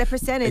They should get a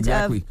percentage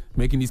of...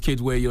 Making these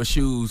kids wear your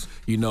shoes,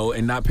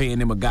 and not paying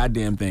them a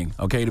goddamn thing,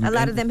 okay? A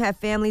lot of them have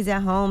families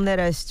at home that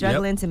are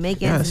struggling to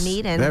make ends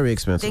meet, and very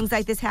expensive. Things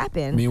like this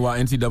happen. Meanwhile,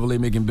 NCAA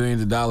making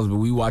billions of dollars, but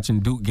we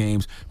watching Duke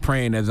games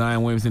praying that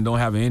Zion Williamson don't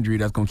have an injury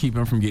that's going to keep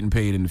him from getting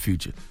paid in the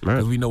future.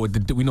 Because we know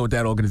what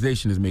that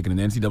organization is making and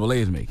the NCAA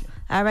is making.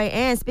 All right,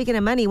 and speaking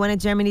of money, one of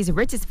Germany's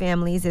richest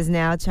families is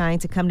now trying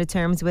to come to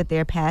terms with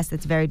their past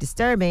that's very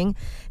disturbing.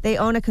 They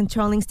own a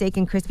controlling stake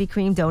in Krispy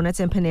Kreme donuts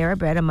and Panera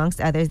Bread, amongst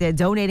others. They're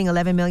donating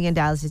 $11 million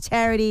to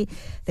charity.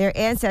 Their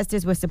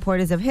ancestors were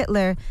supporters of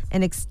Hitler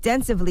and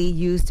extensively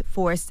used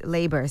forced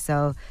labor.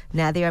 So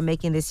now they are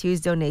making this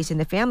huge donation.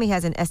 The family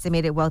has an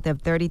estimated wealth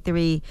of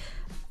 $37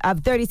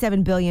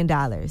 billion.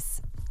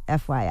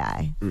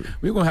 FYI.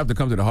 We're going to have to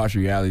come to the harsh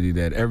reality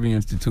that every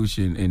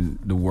institution in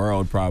the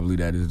world probably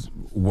that is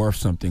worth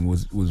something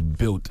was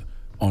built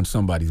on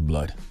somebody's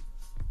blood.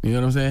 You know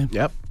what I'm saying?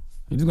 Yep.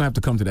 You're just going to have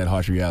to come to that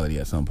harsh reality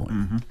at some point.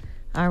 Mm-hmm.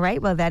 All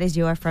right, well, that is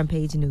your front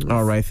page news.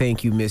 All right,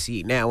 thank you,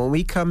 Missy. Now, when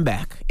we come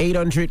back,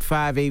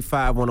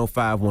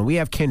 800-585-1051. We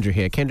have Kendra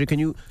here. Kendra, can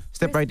you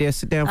step right there,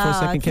 sit down for a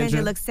second, Kendra?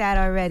 Kendra looks sad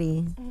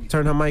already.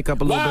 Turn her mic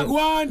up a little bit.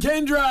 Wagwan,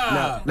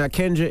 Kendra! Now,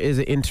 Kendra is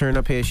an intern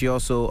up here. She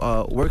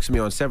also works with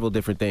me on several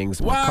different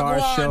things. My car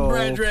show,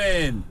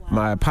 brethren!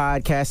 My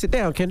podcast. Sit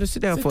down, Kendra.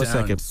 Sit down for a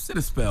second. Sit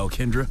a spell,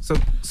 Kendra. So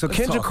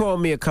Kendra talk. called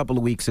me a couple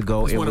of weeks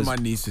ago. It's one of my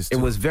nieces, too.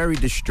 It was very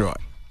distraught.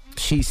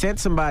 She sent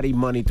somebody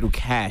money through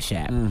Cash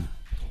App.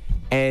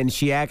 And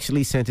she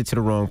actually sent it to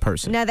the wrong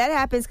person. Now, that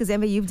happens because,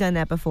 Emma, you've done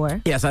that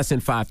before. Yes, I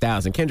sent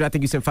 5,000. Kendra, I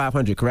think you sent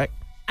 500, correct?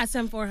 I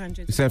sent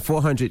 400. You sent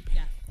 400.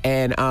 Yeah.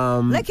 And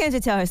let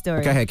Kendra tell her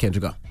story. Go ahead, Kendra,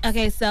 go.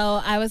 Okay,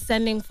 so I was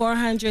sending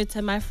 400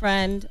 to my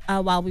friend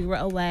while we were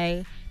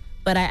away,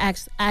 but I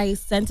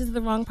sent it to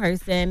the wrong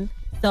person.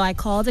 So I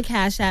called a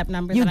Cash App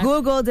number. You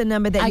Googled the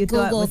number that you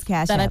thought was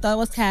Cash App. I thought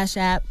was Cash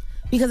App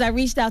because I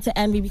reached out to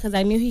Envy because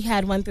I knew he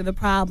had one through the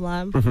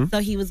problem. Mm-hmm. So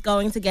he was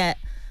going to get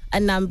a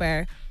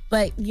number.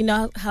 But you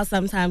know how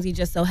sometimes you're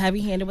just so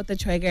heavy-handed with the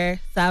trigger.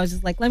 So I was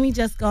just like, let me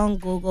just go on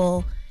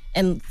Google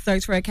and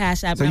search for a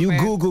Cash App number. So you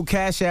Google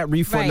Cash App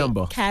refund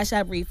number. Cash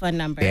App refund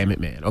number. Damn it,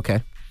 man.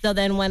 Okay. So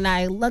then when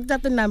I looked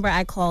up the number,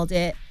 I called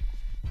it.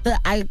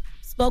 I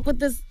spoke with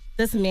this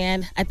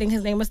man. I think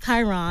his name was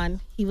Tyron.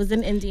 He was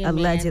an Indian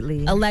Allegedly.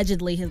 man.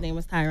 Allegedly, his name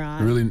was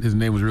Tyron. Really, his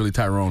name was really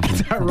Tyrone.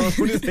 His name was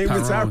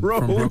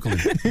Tyrone. From Brooklyn.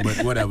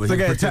 But whatever. He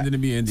pretended to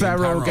be Indian.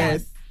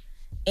 Tyrone.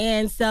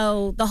 And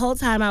so the whole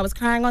time I was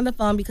crying on the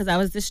phone because I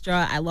was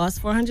distraught. I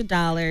lost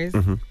 $400.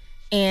 Mm-hmm.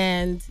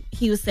 And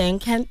he was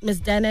saying, Miss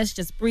Dennis,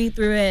 just breathe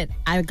through it.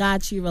 I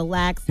got you.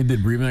 Relax. He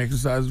did breathing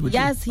exercises with you?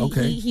 Yes.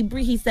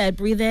 He said,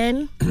 breathe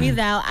in, breathe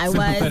out. I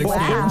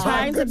was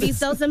trying to be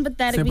so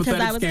sympathetic because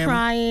I was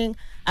crying.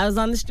 I was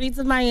on the streets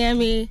of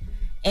Miami.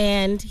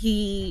 And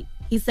he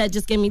said,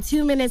 just give me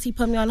 2 minutes. He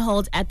put me on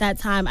hold. At that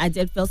time, I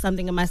did feel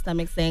something in my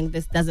stomach saying,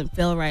 this doesn't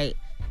feel right.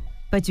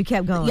 But you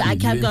kept going. Yeah, I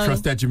kept going. You didn't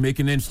trust that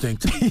Jamaican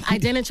instinct. I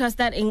didn't trust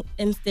that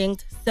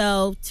instinct.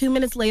 So 2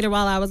 minutes later,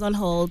 while I was on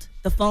hold,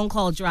 the phone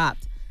call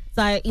dropped.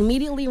 So I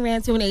immediately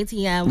ran to an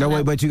ATM. No,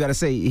 wait, but you got to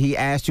say, he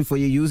asked you for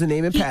your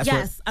username and password.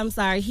 Yes, I'm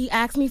sorry. He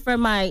asked me for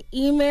my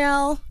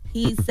email.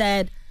 He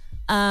said,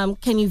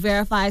 can you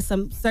verify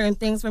some certain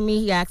things for me?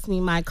 He asked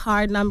me my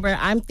card number.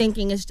 I'm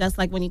thinking it's just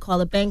like when you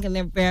call a bank and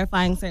they're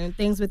verifying certain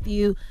things with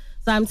you.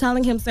 So I'm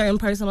telling him certain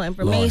personal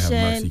information.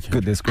 Lord have mercy,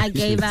 goodness gracious. I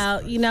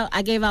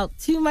gave out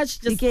too much.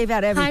 You gave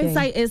out everything.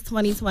 Hindsight is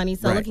 20/20.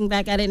 So looking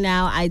back at it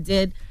now, I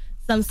did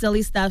some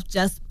silly stuff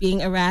just being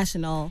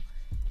irrational.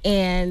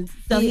 And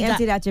so he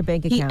emptied out your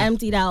bank account. He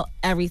emptied out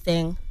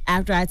everything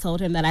after I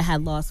told him that I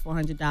had lost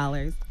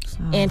 $400.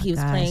 And he was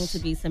playing to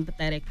be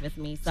sympathetic with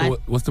me. So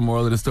what's the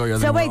moral of the story?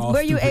 So wait,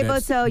 were you able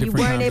to, you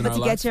weren't able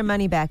to get your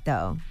money back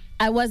though?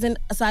 I wasn't,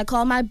 so I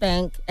called my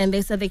bank and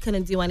they said they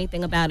couldn't do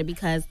anything about it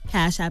because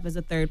Cash App is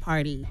a third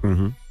party.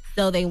 Mm-hmm.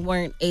 So they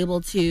weren't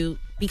able to,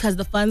 because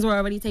the funds were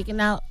already taken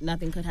out,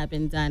 nothing could have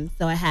been done.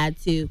 So it has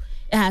to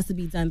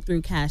be done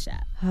through Cash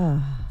App.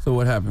 So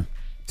what happened?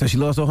 So she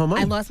lost all her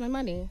money? I lost my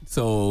money.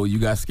 So you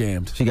got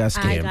scammed. She got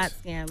scammed. I got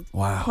scammed.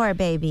 Wow. Poor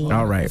baby.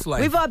 All right.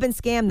 We've all been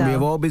scammed though. We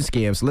have all been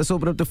scammed. So let's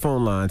open up the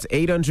phone lines.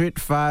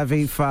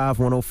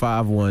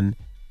 800-585-1051.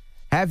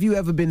 Have you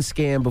ever been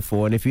scammed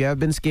before? And if you have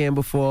been scammed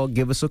before,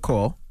 give us a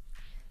call.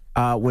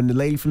 When the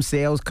lady from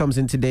sales comes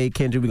in today,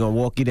 Kendra, we're going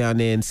to walk you down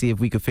there and see if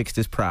we can fix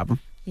this problem.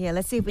 Yeah,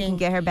 let's see if we can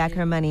get her back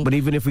her money. But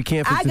even if we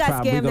can't fix the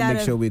problem, we're going to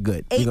make sure we're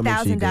good.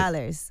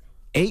 $8,000.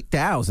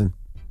 $8,000?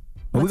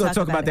 Well, we're going to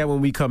talk about that when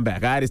we come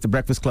back. All right, it's The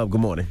Breakfast Club.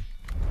 Good morning.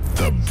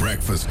 The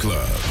Breakfast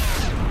Club.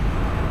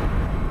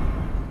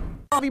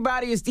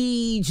 Everybody, it's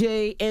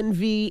DJ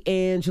Envy,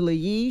 Angela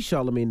Yee,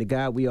 Charlamagne the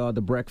God. We are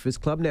The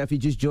Breakfast Club. Now, if you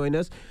just joined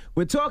us,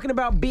 we're talking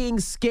about being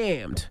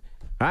scammed.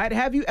 All right,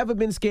 have you ever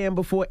been scammed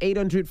before?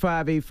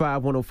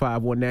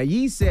 800-585-1051. Now,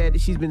 Yee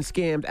said she's been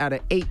scammed out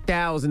of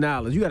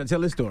 $8,000. You got to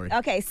tell this story.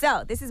 Okay,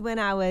 so this is when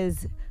I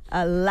was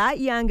a lot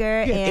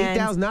younger. You had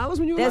 $8,000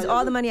 when you were That's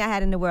all the money I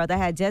had in the world. I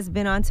had just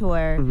been on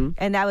tour,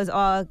 and that was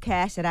all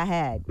cash that I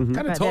had. What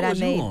kind of tour was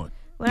you on?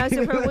 When I was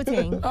tour for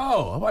Wu-Tang.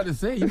 Oh, I'm about to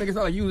say, you make it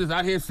sound like you was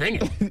out here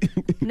singing.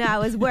 No, I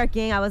was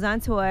working. I was on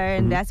tour,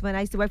 and that's when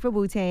I used to work for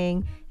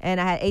Wu-Tang, and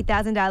I had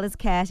 $8,000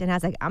 cash, and I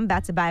was like, I'm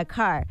about to buy a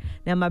car.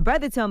 Now, my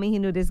brother told me he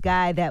knew this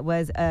guy that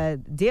was a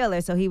dealer,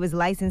 so he was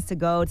licensed to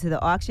go to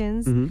the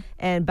auctions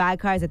and buy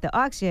cars at the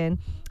auction.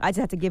 I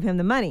just had to give him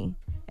the money.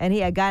 and he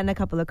had gotten a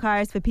couple of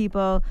cars for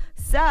people.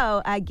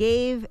 So I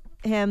gave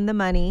him the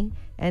money,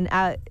 and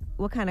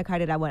what kind of car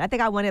did I want? I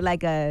think I wanted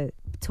like a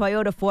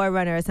Toyota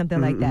 4Runner or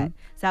something like that.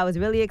 So I was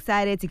really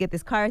excited to get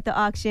this car at the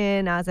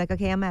auction. I was like,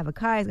 okay, I'm gonna have a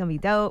car. It's gonna be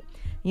dope.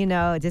 You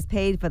know, just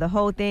paid for the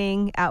whole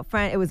thing out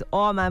front. It was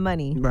all my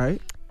money. Right.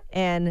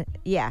 And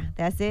yeah,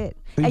 that's it.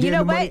 You And gave you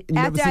know him what? money? You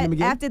never seen him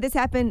again? After this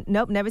happened,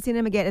 nope, never seen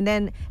him again. And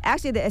then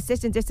actually the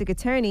assistant district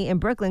attorney in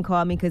Brooklyn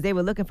called me because they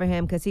were looking for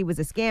him because he was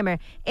a scammer.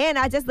 And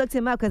I just looked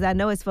him up because I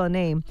know his full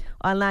name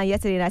online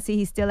yesterday, and I see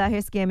he's still out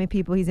here scamming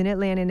people. He's in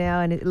Atlanta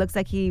now, and it looks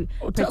like he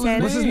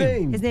pretends. What's his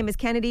name? His name is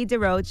Kennedy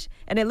DeRoche,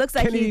 and it looks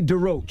like Kennedy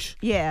DeRoche.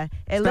 Yeah,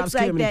 it Stop looks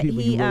like scamming that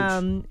people, he you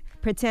roach.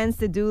 pretends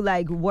to do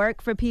like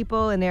work for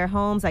people in their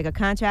homes, like a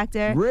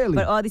contractor. Really?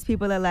 But all these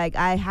people are like,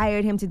 I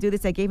hired him to do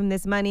this. I gave him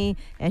this money,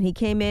 and he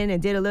came in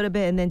and did a little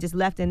bit, and then just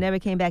left and never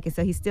came back. And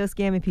so he's still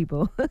scamming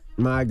people.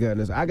 My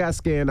goodness, I got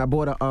scammed. I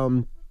bought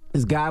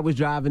this guy was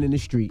driving in the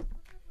street,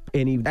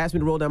 and he asked me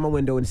to roll down my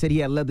window and said he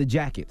had leather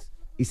jackets.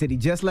 He said he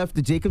just left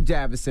the Jacob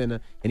Javits Center,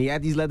 and he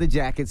had these leather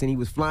jackets, and he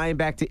was flying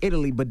back to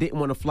Italy, but didn't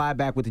want to fly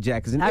back with the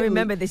jackets. I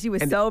remember that. She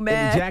was so mad.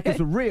 And the jackets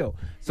were real.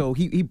 So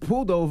he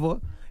pulled over,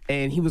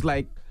 and he was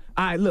like,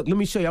 all right, look, let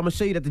me show you. I'm going to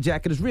show you that the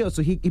jacket is real.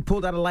 So he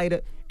pulled out a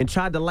lighter and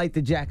tried to light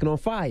the jacket on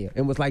fire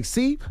and was like,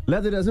 see,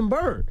 leather doesn't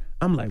burn.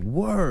 I'm like,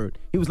 word.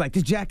 He was like,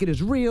 this jacket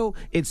is real.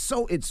 It's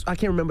I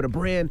can't remember the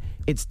brand.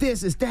 It's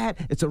this, it's that.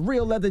 It's a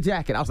real leather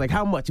jacket. I was like,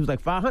 how much? He was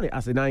like, 500.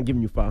 I said, no, I ain't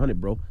giving you 500,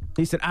 bro.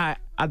 He said,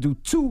 I'll do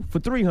 2 for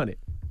 300.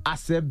 I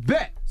said,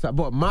 bet. So I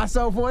bought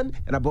myself one,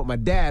 and I bought my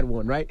dad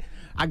one, right?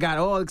 I got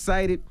all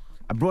excited.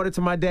 I brought it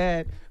to my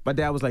dad. My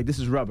dad was like, this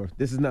is rubber.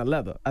 This is not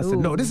leather. I said,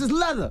 no, this is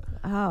leather.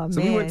 Oh, so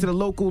man. we went to the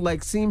local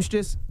like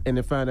seamstress, and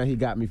then found out he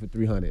got me for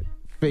 300.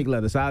 Fake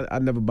leather. So I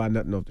never buy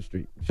nothing off the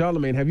street.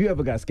 Charlamagne, have you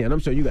ever got scammed? I'm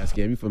sure you got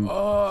scammed. You from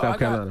South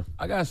Carolina.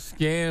 I got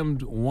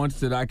scammed once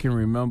that I can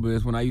remember.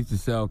 It's when I used to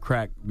sell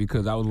crack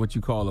because I was what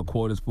you call a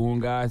quarter spoon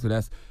guy. So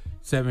that's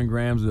 7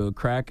 grams of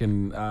crack,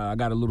 and I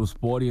got a little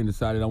sporty and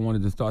decided I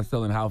wanted to start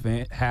selling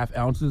half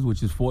ounces,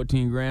 which is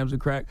 14 grams of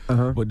crack.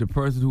 But the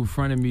person who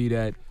fronted me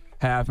that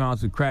half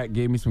ounce of crack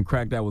gave me some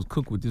crack that was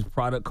cooked with this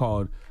product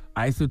called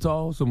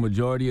isotol. So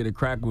majority of the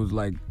crack was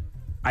like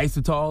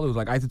isotol. It was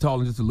like isotol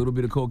and just a little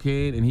bit of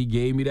cocaine, and he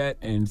gave me that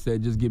and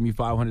said just give me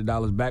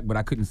 $500 back, but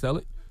I couldn't sell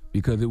it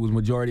because it was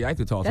majority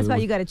isotol. That's so why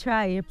you got to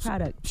try your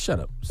product.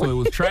 Shut up. So it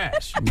was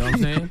trash. You know what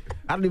I'm saying?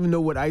 I don't even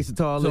know what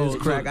isotol is,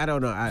 crack. I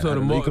don't know.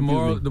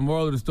 The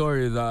moral of the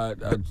story is I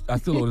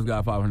still owe this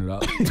guy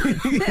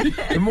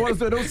 $500. The moral of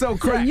the story, don't sell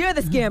crack. So you're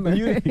the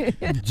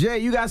scammer. Jay,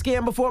 you got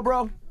scammed before,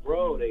 bro?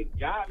 Bro, they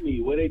got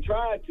me. Well, they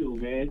tried to,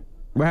 man.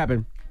 What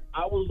happened?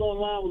 I was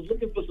online, was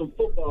looking for some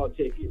football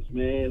tickets,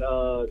 man.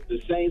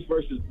 The Saints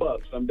versus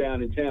Bucks. I'm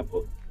down in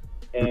Tampa.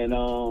 And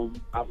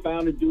I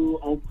found a dude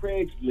on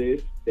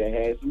Craigslist that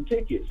had some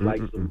tickets, like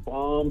some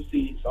bomb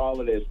seats, all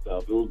of that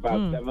stuff. It was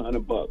about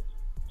 $700.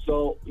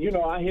 So,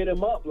 I hit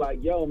him up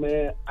like, yo,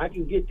 man, I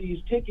can get these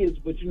tickets,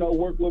 but,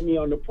 work with me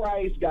on the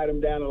price. Got him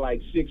down to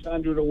like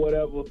 $600 or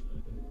whatever.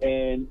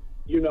 And,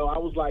 I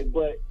was like,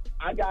 but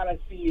I got to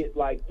see it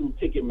like through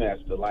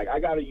Ticketmaster. Like, I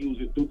got to use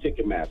it through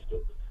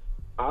Ticketmaster.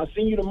 I'll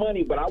send you the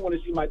money, but I want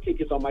to see my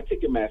tickets on my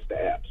Ticketmaster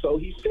app. So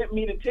he sent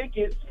me the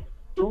tickets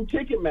through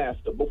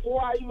Ticketmaster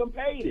before I even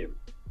paid him.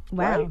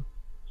 Wow. Right?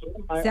 So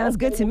like, sounds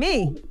good to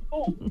me.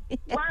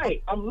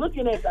 Right. I'm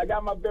looking at I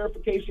got my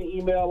verification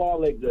email, all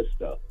that good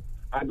stuff.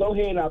 I go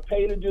ahead and I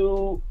pay the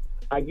dude.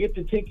 I get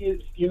the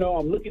tickets.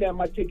 I'm looking at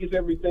my tickets,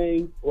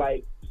 everything.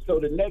 Like, so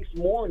the next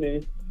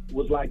morning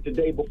was like the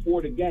day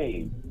before the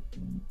game.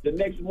 The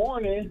next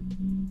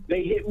morning,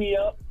 they hit me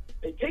up.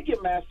 The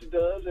Ticketmaster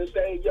does and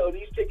say, yo,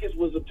 these tickets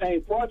was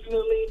obtained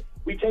fraudulently.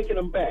 We taking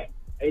them back.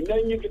 Ain't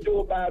nothing you can do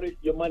about it.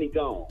 Your money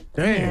gone.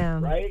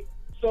 Damn. Right?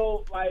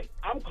 So, like,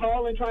 I'm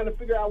calling, trying to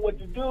figure out what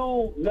to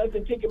do.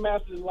 Nothing.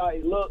 Ticketmaster's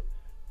like, look,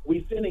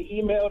 we send an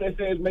email that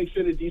says make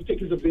sure that these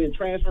tickets are being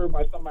transferred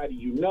by somebody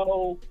you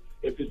know.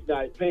 If it's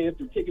not paying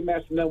through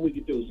Ticketmaster, nothing we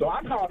can do. So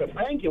I called the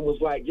bank and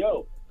was like,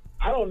 yo,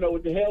 I don't know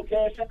what the hell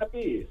Cash App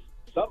is.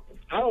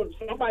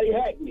 Somebody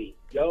hacked me.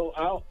 Yo,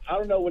 I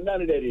don't know what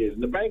none of that is.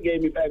 And the bank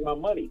gave me back my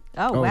money.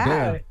 Oh, wow.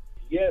 Damn.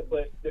 Yeah,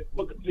 but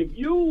if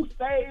you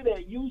say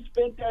that you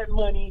spent that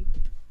money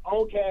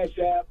on Cash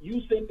App,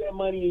 you sent that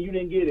money and you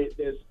didn't get it,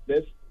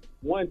 that's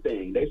one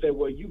thing. They say,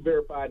 well, you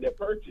verified that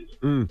purchase.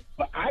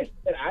 But I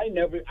said I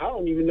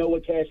don't even know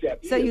what Cash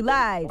App is. So you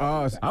lied.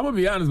 I'm going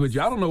to be honest with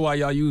you. I don't know why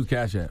y'all use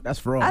Cash App. That's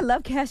fraud. I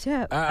love Cash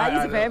App. I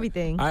use it for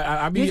everything.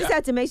 You just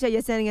have to make sure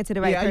you're sending it to the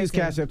right person. I use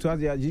Cash App too.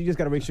 You just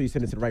got to make sure you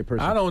send it to the right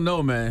person. I don't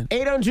know, man.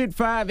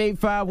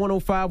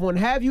 800-585-1051.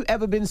 Have you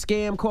ever been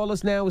scammed? Call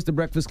us now. It's The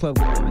Breakfast Club.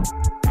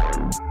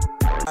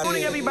 Good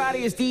morning, everybody.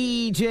 It's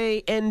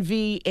DJ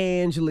NV,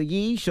 Angela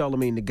Yee,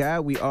 Charlamagne the Guy.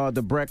 We are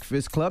The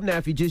Breakfast Club. Now,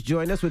 if you just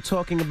joined us, we're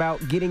talking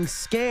about getting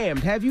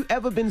scammed. Have you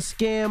ever been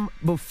scammed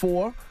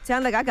before?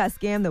 Sound like I got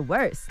scammed the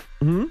worst.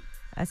 Hmm?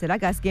 I said I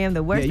got scammed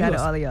the worst out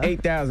of all of y'all.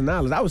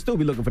 $8,000. I would still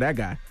be looking for that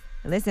guy.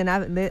 Listen,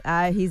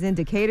 he's in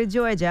Decatur,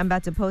 Georgia. I'm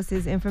about to post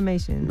his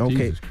information. Okay.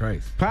 Jesus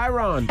Christ.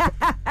 Pyron.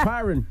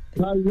 Kyron,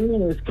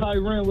 it's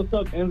Kyron. What's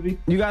up, Envy?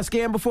 You got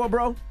scammed before,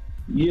 bro?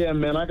 Yeah,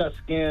 man, I got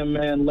scammed,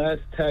 man.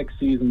 Last tax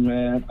season,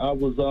 man. I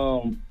was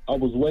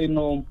waiting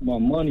on my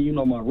money,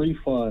 my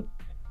refund,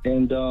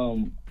 and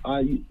I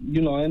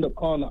ended up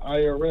calling the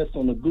IRS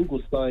on the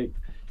Google site,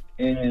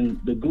 and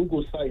the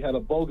Google site had a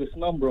bogus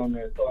number on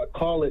there. So I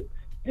call it,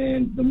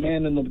 and the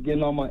man ended up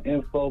getting all my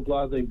info,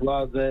 blase.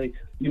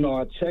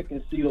 I check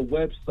and see the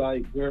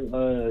website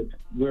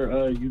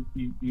where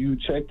you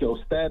check your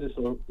status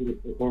or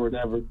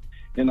whatever.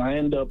 And I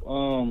end up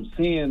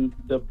seeing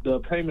the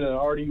payment that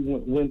already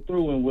went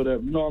through and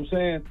whatever. You know what I'm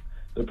saying?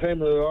 The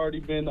payment had already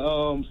been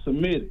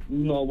submitted.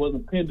 It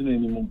wasn't pending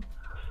anymore.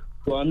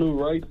 So I knew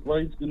right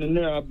in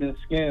there I've been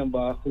scammed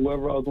by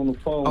whoever I was on the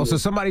phone with. So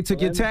somebody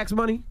took your tax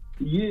money?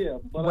 Yeah,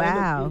 but I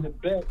ended up getting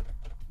it back.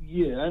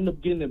 Yeah, I ended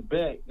up getting it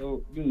back,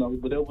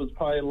 but it was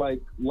probably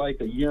like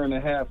a year and a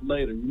half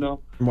later,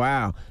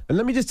 Wow. And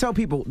let me just tell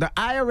people, the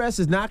IRS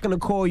is not going to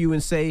call you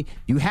and say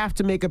you have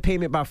to make a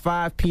payment by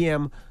 5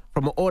 p.m.,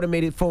 from an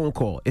automated phone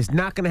call. It's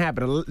not going to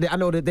happen. I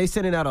know that they're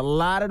sending out a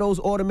lot of those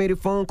automated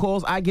phone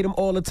calls. I get them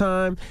all the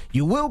time.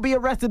 You will be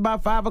arrested by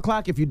 5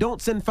 o'clock if you don't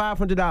send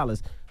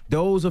 $500.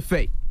 Those are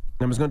fake.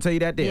 I'm just going to tell you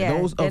that there. Yeah,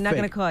 those are they're not fake.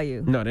 going to call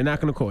you. No, they're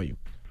not going to call you.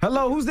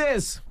 Hello, who's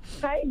this?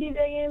 Hi,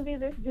 DJ Envy.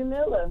 This is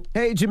Jamila.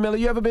 Hey, Jamila,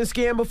 you ever been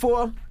scammed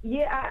before?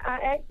 Yeah, I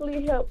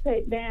actually helped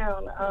take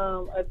down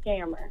a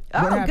scammer.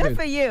 Oh, good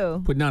for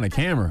you. Put down a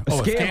camera. A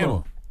a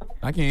scammer.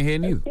 I can't hear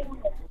neither.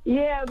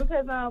 Yeah,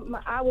 because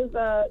I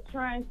was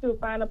trying to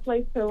find a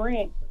place to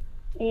rent,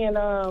 and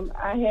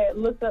I had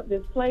looked up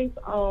this place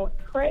on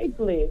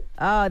Craigslist.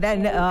 Oh,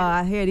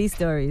 I hear these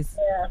stories.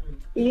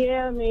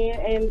 Yeah, man,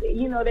 and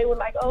they were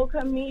like, "Oh,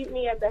 come meet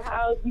me at the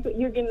house.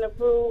 You're getting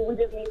approved. We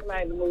just need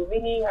somebody to move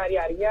in, yada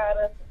yada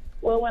yada."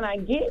 Well, when I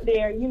get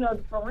there, the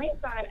for rent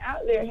sign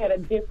out there had a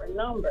different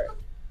number.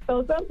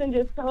 So something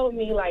just told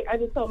me, I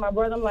just told my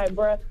brother, I'm like,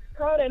 "Bruh,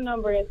 call that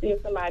number and see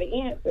if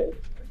somebody answers."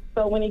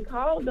 So when he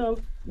called them,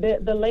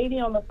 the lady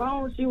on the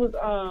phone, she was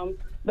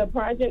the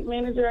project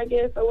manager, I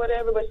guess, or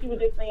whatever, but she was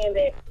just saying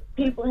that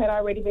people had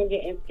already been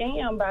getting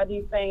scammed by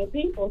these same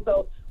people.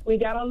 So we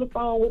got on the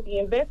phone with the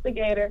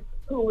investigator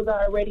who was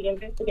already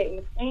investigating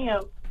the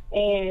scam,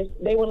 and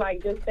they were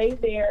like, just stay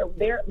there.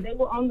 They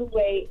were on the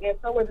way, and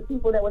so were the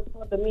people that were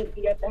supposed to meet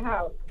me at the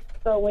house.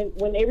 So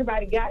when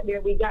everybody got there,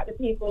 we got the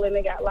people, and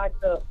they got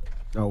locked up.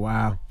 Oh,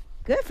 wow.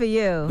 Good for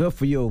you. Good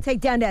for you.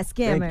 Take down that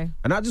scammer.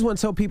 And I just want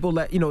to tell people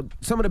that,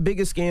 some of the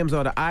biggest scams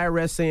are the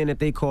IRS saying that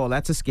they call.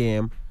 That's a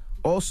scam.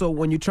 Also,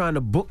 when you're trying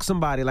to book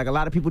somebody, like a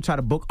lot of people try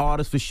to book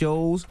artists for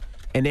shows,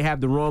 and they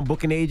have the wrong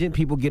booking agent,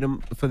 people get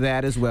them for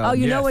that as well. Oh,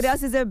 you know what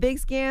else is a big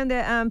scam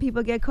that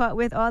people get caught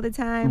with all the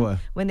time? What?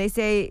 When they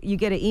say you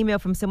get an email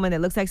from someone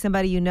that looks like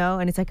somebody you know,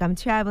 and it's like, I'm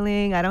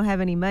traveling, I don't have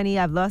any money,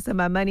 I've lost all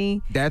my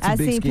money. That's a big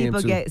scam, I've seen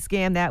people too. get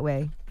scammed that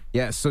way.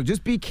 Yes, so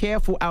just be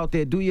careful out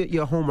there. Do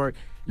your homework.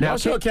 Now,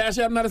 sure Cash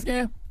App not a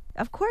scam?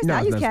 Of course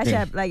not. I use Cash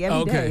App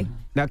every day.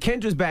 Now,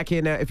 Kendra's back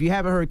here now. If you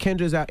haven't heard,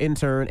 Kendra's our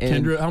intern.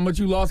 And Kendra, how much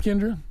you lost,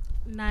 Kendra?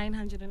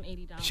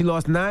 $980. She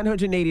lost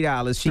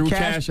 $980. Through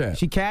Cash App.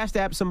 She cashed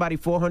app somebody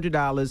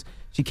 $400.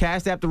 She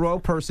cashed app the wrong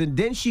person.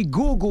 Then she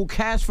Googled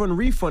Cash Fund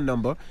refund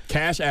number.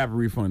 Cash App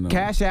refund number.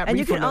 Cash App and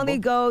refund you can only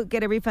number. go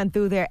get a refund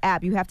through their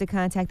app. You have to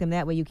contact them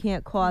that way. You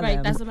can't call them.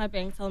 Right, that's what my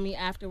bank told me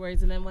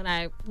afterwards. And then when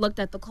I looked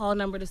at the call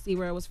number to see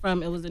where it was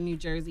from, it was a New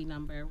Jersey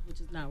number, which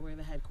is not where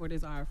the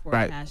headquarters are for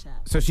Cash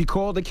App. So she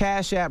called the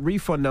Cash App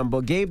refund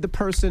number, gave the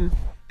person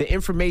the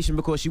information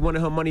because she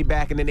wanted her money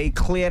back, and then they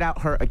cleared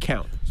out her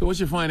account. So what's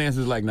your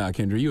finances like now,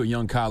 Kendra? You a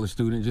young college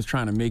student just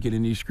trying to make it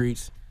in these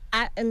streets?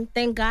 And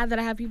thank God that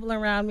I have people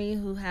around me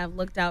who have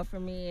looked out for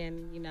me,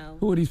 and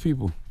Who are these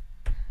people?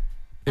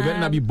 They better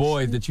not be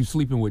boys that you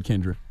sleeping with,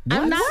 Kendra.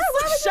 I'm not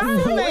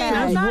Charlamagne.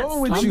 I'm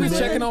not. I'm just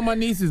checking on my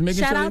nieces,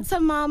 making Shout sure. out to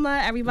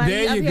Mama. Everybody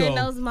There up you here go.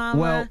 knows Mama.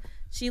 Well,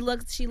 she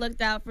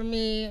looked out for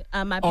me.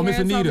 My Miss parents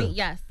told Anita. me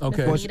yes.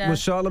 Okay. Miss Anita. With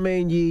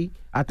Charlamagne Yee,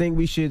 I think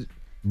we should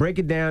break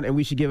it down and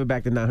we should give her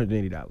back the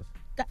 $980.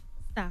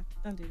 Stop!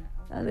 Don't do that.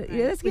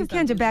 Let's give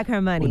Kendra back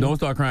her money. Well, don't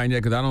start crying yet,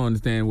 because I don't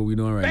understand what we're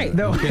doing right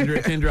now. No.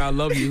 Kendra, I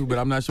love you, but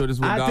I'm not sure this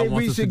is what I God think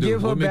wants we us to should do.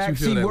 give her What makes back. you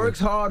feel She that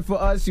works way? hard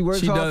for us. She works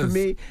She hard does. for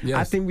me. Yes.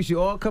 I think we should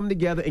all come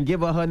together and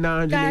give her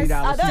 $980. Guys,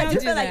 I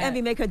just feel like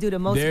Envy make her do the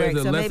most There's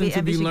work, a so lesson maybe to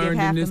Envy be should give learned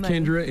half in this, the money.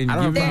 Kendra, and I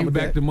don't have a giving problem you with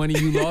back that. the money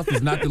you lost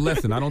is not the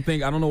lesson. I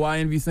don't know why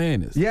Envy's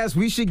saying this. Yes,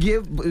 we should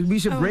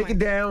break it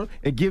down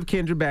and give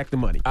Kendra back the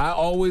money. I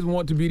always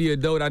want to be the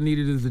adult I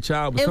needed as a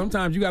child, but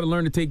sometimes you got to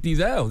learn to take these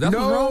L's. That's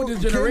what's wrong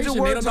with this generation.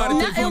 They don't know how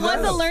to take No, it these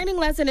was a L's. learning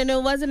lesson, and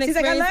it was an She's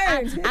like, I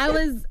experience.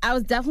 learned. I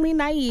was definitely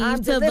naive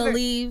to delivered.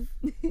 believe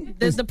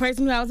the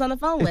person who I was on the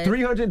phone It's with.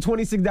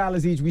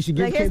 $326 each. We should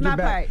give Like, here's Kendra my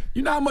back. part.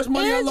 You know how much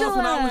money I lost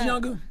when I was Angela.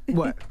 younger?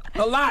 What?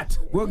 A lot.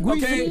 Well, we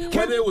Okay, should-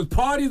 whether it was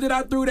parties that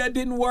I threw that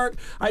didn't work,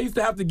 I used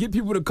to have to get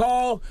people to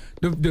call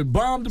the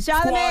bomb the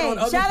squad on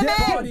other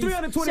parties.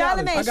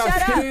 Charlamagne, I got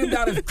shut up. scammed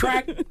out of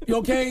crack.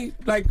 Okay,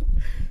 like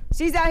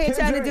She's out here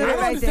trying to do the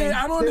right thing.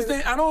 I don't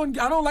understand. I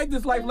don't like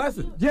this life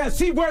lesson. Yes,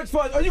 she works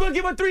for us. Are you gonna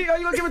give her 3? Are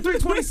you gonna give her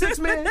 326,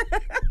 man?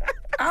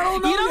 I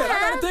don't know You don't yet. I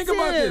gotta have think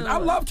about this. I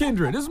love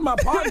Kendra. This is my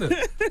partner.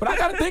 But I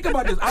gotta think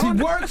about this. She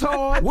works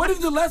hard. What is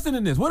the lesson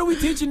in this? What are we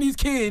teaching these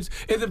kids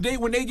is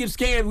when they get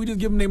scammed, we just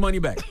give them their money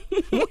back?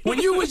 When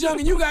you was young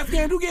and you got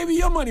scammed, who gave you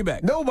your money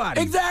back?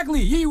 Nobody.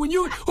 Exactly. Who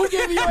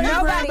gave you your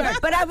Nobody.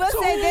 back? But I will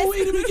say this.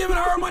 Who to be giving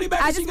her money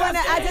back? I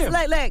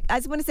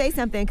just want to say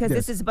something because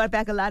this has brought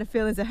back a lot of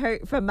feelings of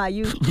hurt from my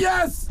youth.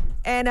 Yes.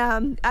 And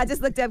I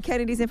just looked up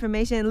Kennedy's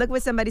information. Look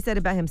what somebody said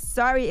about him.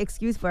 Sorry,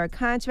 excuse for a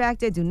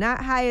contractor. Do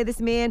not hire this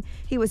man.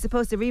 He was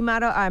supposed to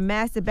remodel our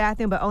master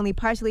bathroom, but only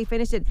partially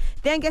finished it.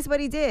 Then guess what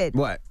he did?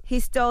 What?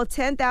 He stole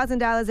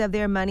 $10,000 of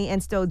their money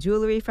and stole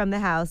jewelry from the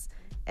house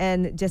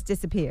and just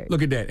disappeared.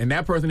 Look at that. And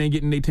that person ain't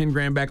getting their 10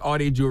 grand back or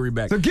their jewelry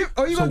back. So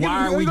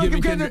why are we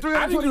giving Kendra?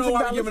 I need to know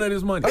why we're giving her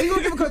this money. Are you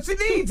gonna give her because she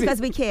needs it?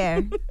 Because we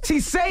care. She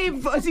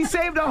saved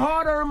her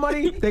hard-earned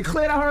money. They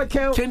cleared out her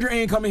account. Kendra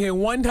ain't coming here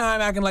one time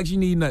acting like she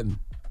need nothing.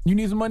 You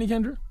need some money,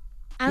 Kendra?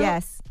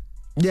 Yes.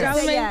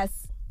 Yes.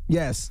 Yes.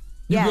 Yes.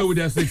 You Yes. good with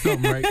that 6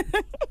 something, right?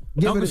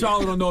 Uncle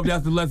Charlotte don't know if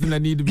that's the lesson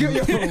that need to be.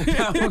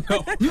 I don't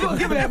know. You gonna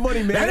give her that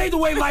money, man? That ain't the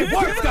way life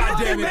works,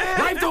 goddammit.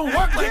 Life don't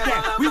work like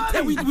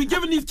that. We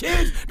giving these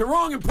kids the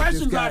wrong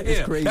impressions out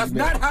here. Crazy, that's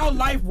man. not how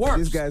life works.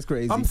 This guy's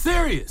crazy. I'm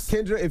serious.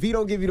 Kendra, if he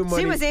don't give you the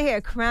money, She was in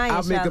here crying,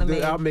 I'll make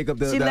up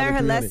the. She learned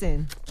her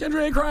lesson.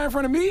 Kendra ain't crying in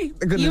front of me.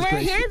 You weren't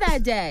here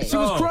that day. She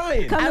was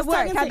crying. Come I to was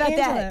work. talking How to about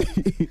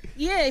Angela. that?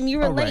 Yeah, and you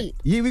were All right. late.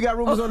 Yeah, we got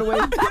rumors on the way.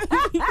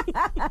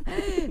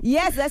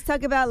 Yes, let's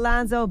talk about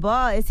Lonzo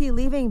Ball. Is he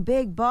leaving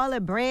Big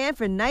Baller Brand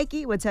for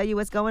Nike? We'll tell you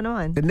what's going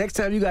on. The next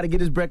time you got to get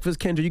his breakfast,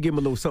 Kendra, you give him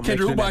a little something. Kendra,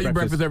 extra who in buy that you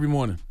breakfast every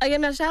morning?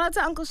 Again, now shout out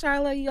to Uncle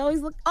Charlotte. You always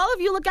look. All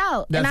of you look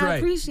out, That's and I right.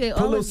 appreciate Put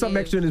a all little of something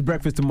you. extra in his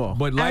breakfast tomorrow.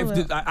 But life,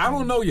 I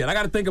don't know yet. I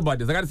got to think about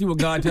this. I got to see what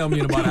God tell me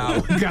in about an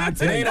hour.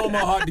 It ain't on my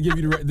heart to give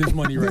you this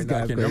money right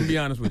now, Kendra. I'm gonna be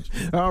honest with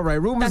you. All right,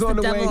 rumors That's on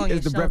the the devil way. on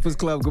It's your the Breakfast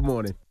Club. Good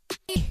morning.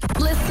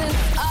 Listen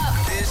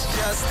up. This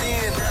just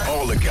in.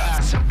 All the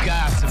gossip.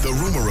 The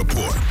Rumor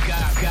Report.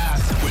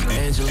 With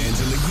Angela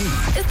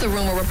Yee. It's the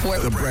Rumor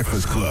Report. The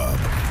Breakfast Club.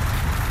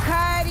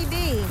 Cardi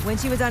B, when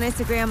she was on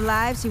Instagram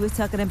Live, she was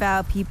talking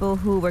about people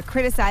who were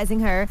criticizing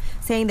her,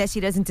 saying that she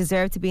doesn't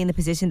deserve to be in the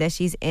position that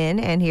she's in.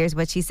 And here's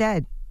what she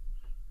said.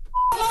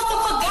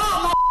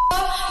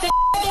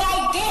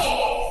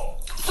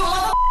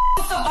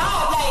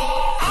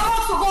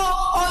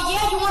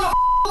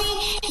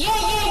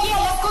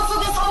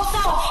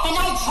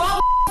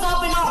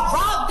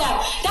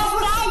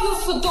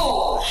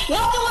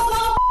 Nothing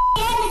was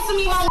handed to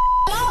me, my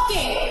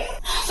nothing.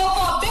 So for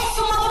a bitch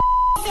to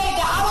say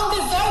that I don't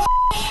deserve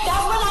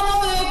that's when I know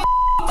they're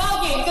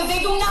bugging, because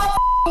they do not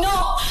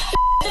know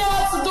they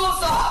have to do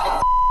so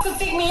to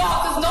take me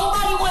out, because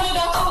nobody wanted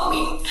to help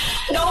me.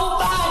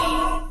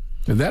 Nobody.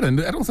 Is that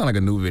don't sound like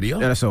a new video.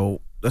 Yeah, that's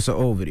an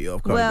old video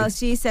of Cardi Well, B.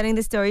 she's setting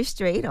the story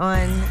straight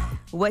on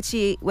what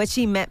she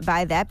meant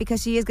by that,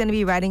 because she is going to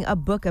be writing a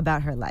book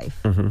about her life.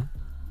 Mm-hmm.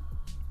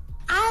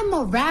 I'm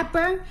a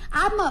rapper.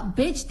 I'm a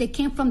bitch that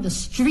came from the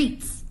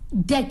streets,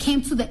 that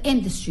came to the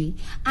industry.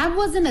 I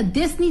wasn't a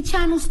Disney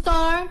Channel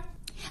star.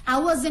 I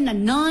wasn't a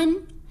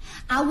nun.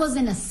 I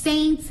wasn't a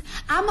saint.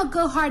 I'm a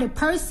good-hearted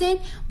person,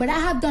 but I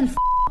have done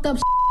up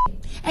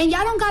shit. And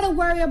y'all don't gotta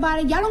worry about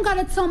it. Y'all don't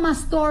gotta tell my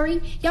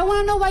story. Y'all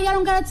wanna know why y'all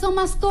don't gotta tell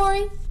my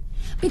story?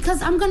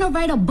 Because I'm gonna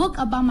write a book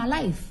about my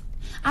life.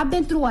 I've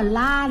been through a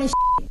lot of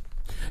shit.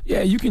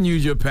 Yeah, you can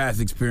use your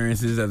past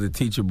experiences as a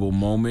teachable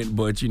moment,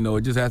 but,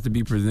 it just has to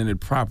be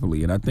presented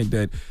properly. And I think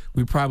that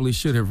we probably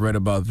should have read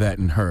about that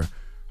in her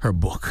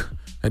book.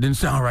 That didn't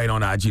sound right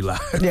on IG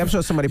Live. Yeah, I'm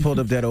sure somebody pulled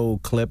up that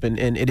old clip, and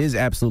it is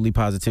absolutely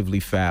positively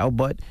foul.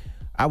 But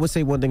I would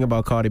say one thing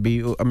about Cardi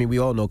B. I mean, we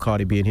all know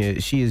Cardi B in here.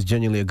 She is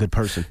genuinely a good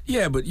person.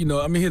 Yeah, but,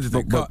 here's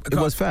the thing. But it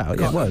was foul.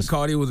 Yeah, it was.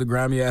 Cardi was a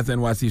grimy-ass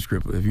NYC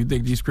stripper. If you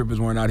think these strippers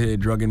weren't out here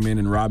drugging men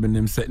and robbing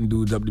them, setting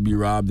dudes up to be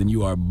robbed, then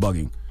you are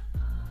bugging.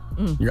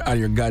 You're out of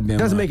your goddamn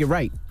Doesn't mind. make it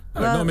right.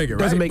 Don't make it right.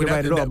 Doesn't make it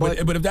right at all.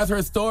 But if that's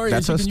her story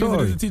and she can use it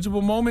as a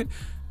teachable moment,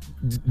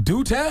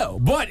 do tell.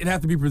 But it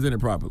has to be presented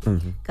properly.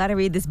 Mm-hmm. Gotta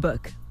read this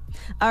book.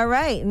 All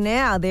right,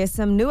 now there's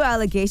some new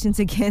allegations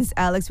against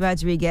Alex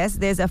Rodriguez.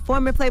 There's a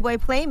former Playboy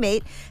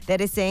playmate that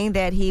is saying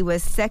that he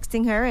was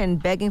sexting her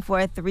and begging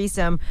for a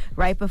threesome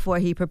right before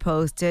he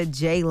proposed to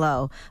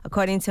J-Lo.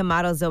 According to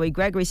model Zoe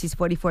Gregory, she's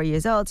 44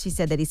 years old. She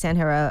said that he sent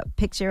her a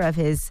picture of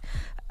his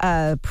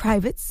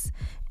privates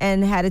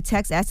and had a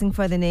text asking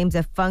for the names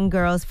of fun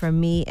girls for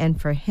me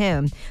and for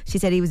him. She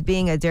said he was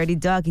being a dirty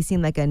dog. He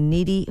seemed like a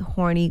needy,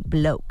 horny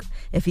bloke.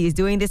 If he is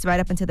doing this right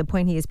up until the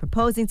point he is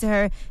proposing to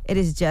her, it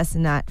is just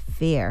not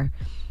fair.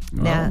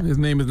 Well, his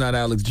name is not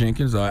Alex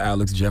Jenkins or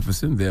Alex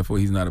Jefferson. Therefore,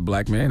 he's not a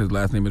black man. His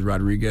last name is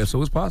Rodriguez,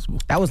 so it's possible.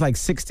 That was like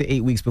 6 to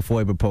 8 weeks before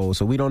he proposed,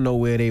 so we don't know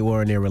where they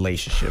were in their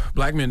relationship.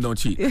 Black men don't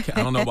cheat.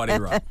 I don't know about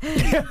A-Rod.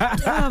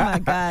 Oh, my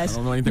gosh. I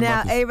don't know anything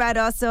now, about this. A-Rod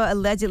also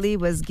allegedly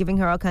was giving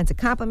her all kinds of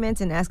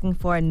compliments and asking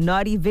for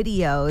naughty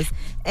videos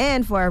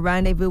and for a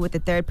rendezvous with the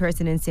third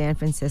person in San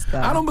Francisco.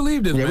 I don't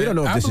believe this, man. We don't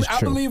know if this is I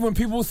true. believe when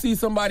people see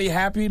somebody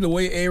happy, the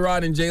way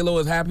A-Rod and J-Lo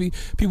is happy,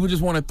 people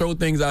just want to throw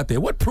things out there.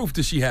 What proof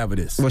does she have of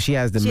this? Well, she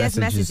has the She has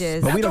messages.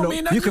 messages. But we That don't don't know.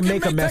 mean nothing. You can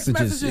make her text messages.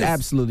 messages.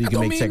 Absolutely, you That can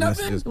don't make mean text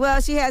nothing. messages.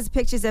 Well, she has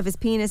pictures of his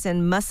penis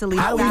and muscly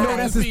How do thigh. you know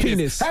that's his Penis.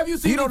 penis? Have you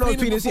seen You don't his know his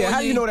penis penis? Yeah, before, how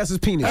do you Yee? know that's his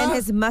penis? And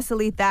his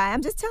muscly thigh.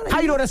 I'm just telling you.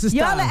 How you know that's his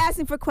Y'all thigh? are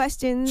asking for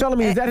questions.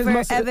 Charlamagne, is that his for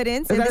muscle?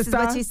 evidence, Is and that this his is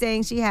what thigh? she's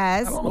saying she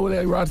has. I don't know what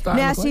A-Rod's thigh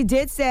Now, looks she like.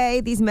 did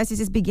say these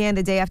messages began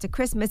the day after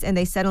Christmas, and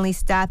they suddenly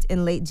stopped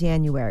in late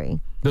January.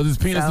 Does his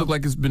penis So- look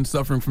like it's been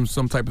suffering from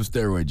some type of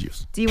steroid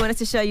use? Do you want us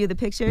to show you the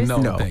pictures?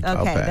 No, thank you.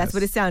 Okay, that's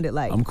what it sounded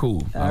like. I'm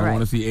cool. I All don't right.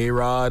 want to see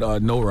A-Rod or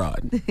no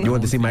Rod. You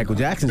want to see Michael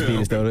Jackson's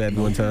penis, though, at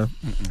one time?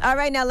 All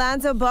right, now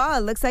Lonzo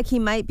Ball looks like he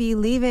might be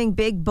leaving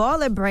Big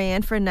Baller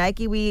brand for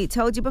Nike. We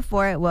told you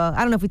before, well, I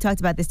don't know if we talked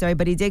about this story,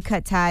 but he did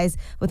cut ties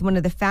with one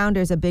of the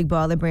founders of Big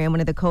Baller brand, one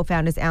of the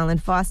co-founders, Alan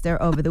Foster,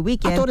 over the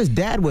weekend. I thought his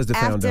dad was the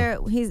founder.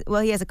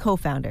 He has a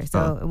co-founder,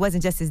 so it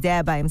wasn't just his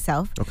dad by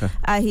himself. Okay.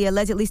 He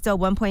allegedly stole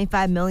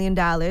 $1.5 million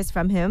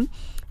from him.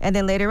 And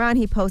then later on,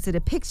 he posted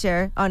a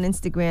picture on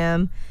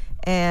Instagram,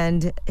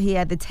 and he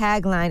had the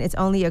tagline, "It's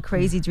only a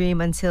crazy dream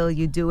until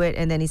you do it."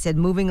 And then he said,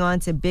 "Moving on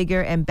to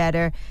bigger and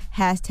better,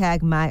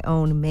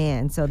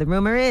 #MyOwnMan." So the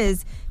rumor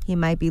is he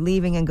might be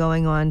leaving and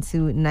going on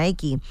to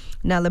Nike.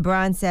 Now,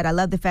 LeBron said, "I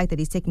love the fact that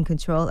he's taking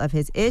control of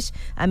his ish."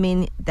 I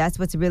mean, that's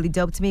what's really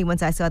dope to me.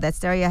 Once I saw that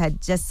story, I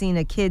had just seen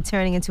a kid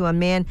turning into a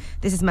man.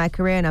 This is my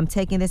career, and I'm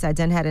taking this. I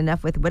done had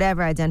enough with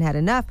whatever. I done had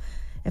enough.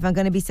 If I'm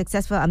going to be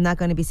successful, I'm not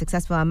going to be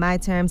successful on my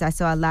terms. I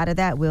saw a lot of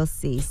that. We'll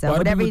see. So Why do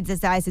whatever he people-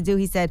 decides to do,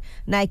 he said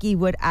Nike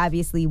would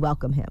obviously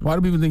welcome him. Why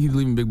do people think he's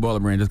leaving Big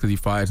Baller brand just because he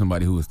fired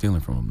somebody who was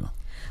stealing from him, though?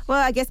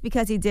 Well, I guess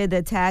because he did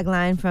the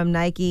tagline from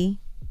Nike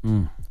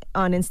on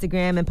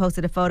Instagram and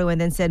posted a photo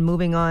and then said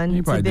moving on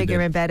to probably did bigger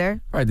that. and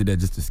better. Probably did that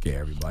just to scare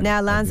everybody.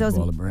 Now, That Big Lonzo's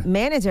Baller brand.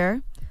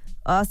 manager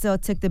also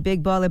took the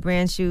Big Baller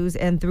brand shoes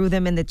and threw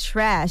them in the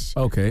trash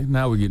Okay,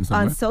 now we're getting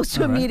somewhere. on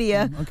social All right.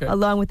 media, Okay.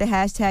 along with the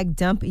hashtag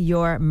dump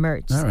your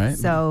merch. All right.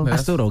 So I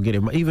still don't get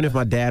it. Even if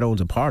my dad owns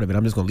a part of it,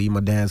 I'm just going to leave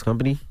my dad's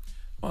company.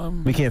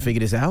 We can't figure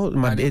this out.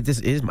 My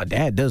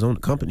dad does own the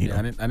company. Yeah,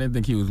 I didn't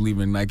think he was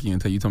leaving Nike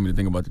until you told me to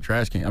think about the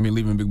trash can. I mean,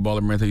 leaving Big Baller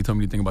brand until you told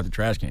me to think about the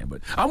trash can.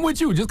 But I'm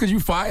with you. Just because you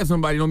fire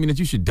somebody don't mean that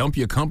you should dump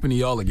your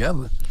company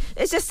altogether.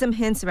 it's just some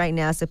hints right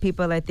now. So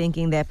people are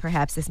thinking that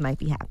perhaps this might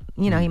be happening.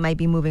 You know, he might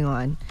be moving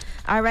on.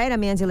 All right,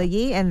 I'm Angela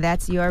Yee, and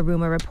that's your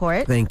rumor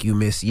report. Thank you,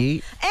 Miss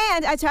Yee.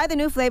 And I tried the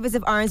new flavors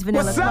of Orange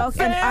Vanilla What's up, Coke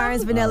and fam?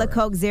 Orange Vanilla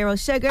Coke Zero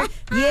Sugar.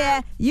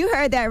 Yeah, you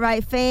heard that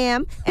right,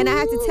 fam. And I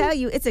have to tell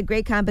you, it's a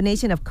great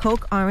combination of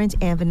Coke, orange,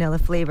 and vanilla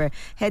flavor.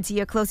 Head to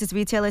your closest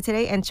retailer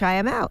today and try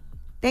them out.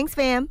 Thanks,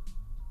 fam.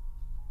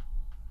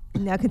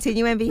 Now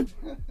continue, Envy.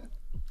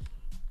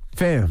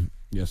 Fam.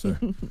 Yes, sir.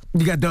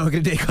 You got Dog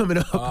of the Day coming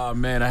up. Oh,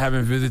 man, I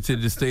haven't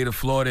visited the state of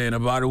Florida in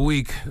about a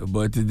week,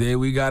 but today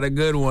we got a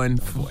good one.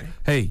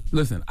 Hey,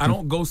 listen, I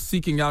don't go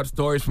seeking out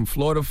stories from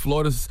Florida.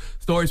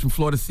 Stories from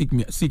Florida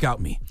seek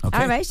out me,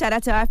 okay? All right, shout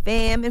out to our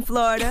fam in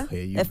Florida. There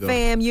you At go.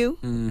 FAMU.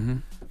 Mm-hmm.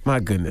 My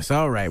goodness.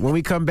 All right. When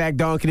we come back,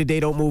 Dog of the Day,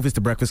 don't move. It's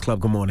the Breakfast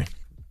Club. Good morning.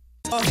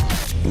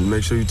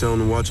 Make sure you tell them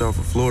to watch out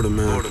for Florida,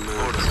 man.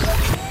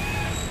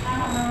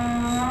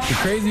 The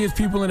craziest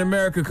people in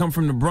America come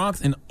from the Bronx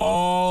and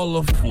all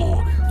of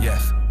Florida.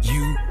 Yes,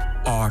 you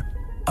are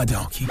a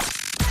donkey.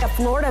 A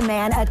Florida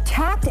man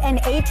attacked an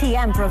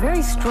ATM for a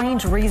very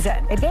strange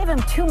reason. It gave him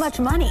too much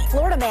money.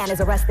 Florida man is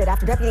arrested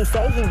after deputies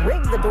say he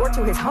rigged the door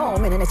to his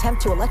home in an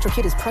attempt to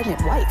electrocute his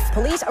pregnant wife.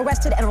 Police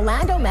arrested an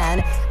Orlando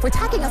man for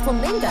attacking a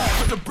flamingo.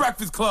 It's the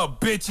Breakfast Club,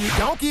 bitches.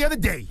 Donkey of the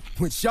day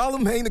with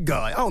Charlamagne the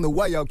God. I don't know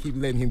why y'all keep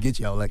letting him get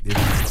y'all like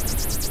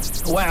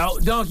this. Well,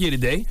 donkey of the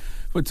day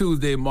for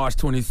Tuesday, March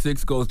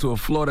 26th goes to a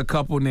Florida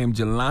couple named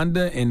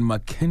Jolanda and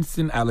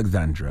Mackinson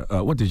Alexandra.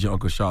 What did your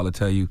Uncle Charlotte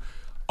tell you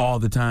all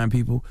the time,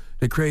 people?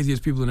 The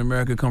craziest people in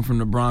America come from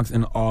the Bronx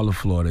and all of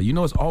Florida. You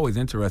know, it's always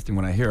interesting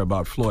when I hear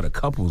about Florida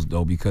couples,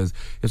 though, because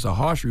it's a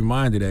harsh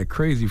reminder that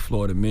crazy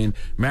Florida men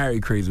marry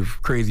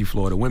crazy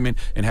Florida women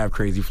and have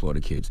crazy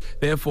Florida kids.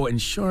 Therefore,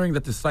 ensuring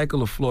that the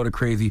cycle of Florida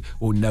crazy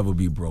will never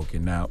be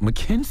broken. Now,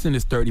 Mackinson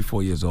is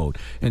 34 years old,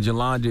 and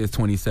Jolanda is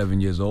 27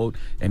 years old,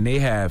 and they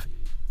have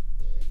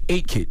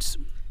 8 kids.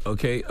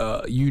 Okay,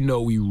 you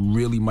know we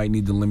really might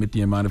need to limit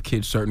the amount of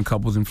kids certain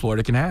couples in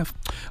Florida can have.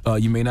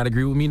 You may not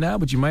agree with me now,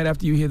 but you might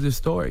after you hear this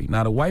story.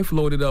 Now, the wife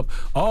loaded up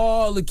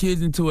all the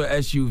kids into an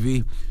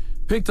SUV,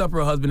 picked up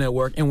her husband at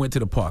work and went to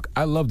the park.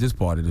 I love this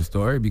part of the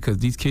story because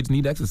these kids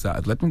need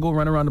exercise. Let them go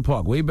run around the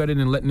park. Way better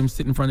than letting them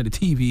sit in front of the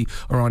TV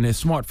or on their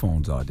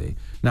smartphones all day.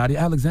 Now, the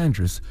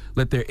Alexandras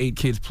let their 8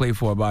 kids play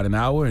for about an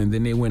hour, and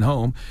then they went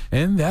home,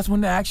 and that's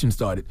when the action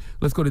started.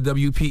 Let's go to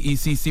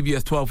WPEC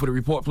CBS 12 for the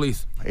report,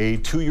 please. A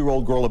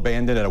 2-year-old girl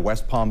abandoned at a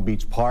West Palm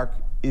Beach park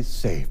is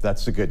safe.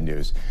 That's the good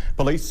news.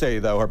 Police say,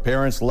 though, her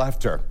parents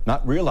left her,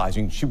 not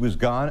realizing she was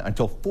gone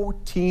until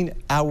 14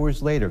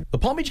 hours later. The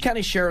Palm Beach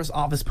County Sheriff's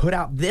Office put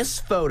out this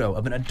photo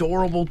of an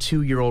adorable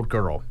 2-year-old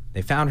girl.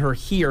 They found her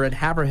here at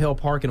Haverhill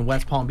Park in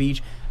West Palm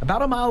Beach,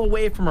 about a mile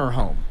away from her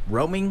home,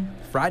 roaming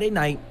Friday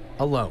night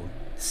alone.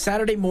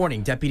 Saturday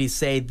morning, deputies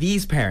say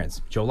these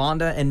parents,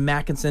 Jolanda and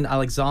Mackinson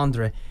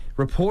Alexandra,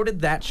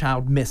 reported that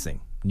child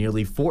missing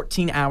nearly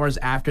 14 hours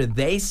after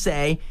they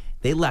say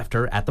they left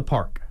her at the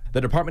park. The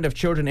Department of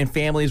Children and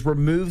Families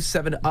removed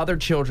 7 other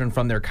children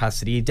from their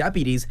custody.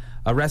 Deputies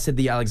arrested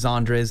the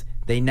Alexandras.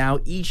 They now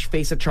each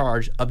face a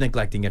charge of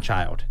neglecting a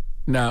child.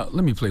 Now,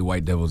 let me play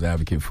white devil's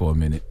advocate for a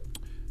minute.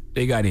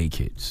 They got 8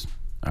 kids,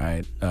 all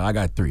right? I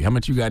got 3. How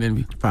much you got,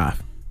 Envy?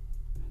 5.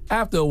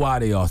 After a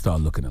while, they all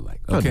start looking alike,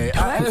 okay?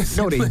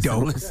 No, they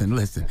don't.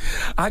 Listen.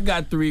 I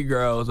got 3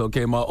 girls,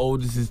 okay? My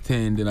oldest is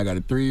 10, then I got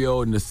a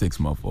 3-year-old and a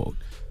 6-month-old.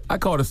 I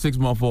call the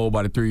 6-month-old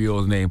by the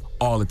 3-year-old's name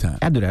all the time.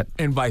 I do that.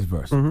 And vice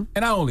versa. Mm-hmm.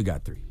 And I only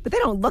got 3. But they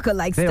don't look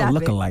alike. They don't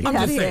look alike. I'm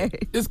just saying,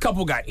 this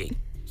couple got 8.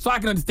 So I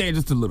can understand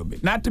just a little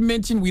bit. Not to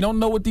mention, we don't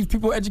know what these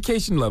people's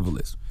education level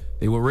is.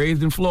 They were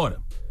raised in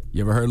Florida.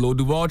 You ever heard Lil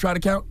Duval try to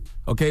count?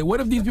 Okay, what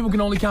if these people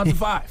can only count to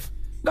 5?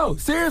 No,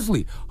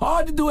 seriously.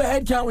 Hard to do a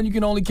head count when you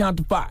can only count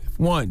to 5.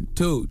 1,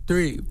 2,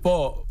 3,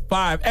 4,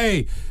 5.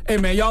 Hey,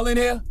 man, y'all in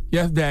here?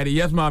 Yes, daddy.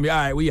 Yes, mommy. All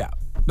right, we out.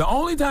 The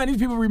only time these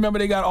people remember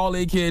they got all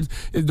 8 kids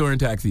is during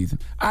tax season.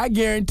 I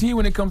guarantee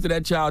when it comes to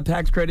that child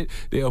tax credit,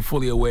 they are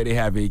fully aware they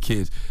have 8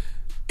 kids.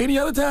 Any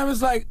other time,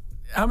 it's like,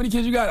 how many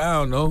kids you got? I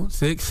don't know,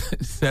 6,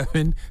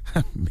 7.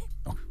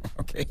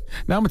 Okay,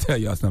 now I'm going to tell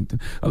y'all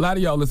something. A lot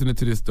of y'all listening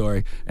to this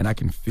story, and I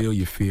can feel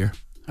your fear.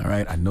 All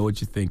right, I know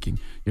what you're thinking.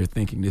 You're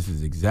thinking this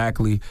is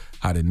exactly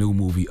how the new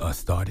movie Us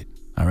started.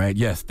 All right,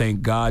 yes,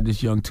 thank God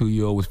this young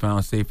 2-year-old was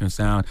found safe and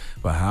sound,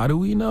 but how do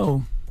we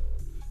know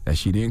that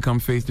she didn't come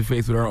face to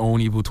face with her own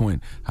evil twin?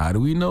 How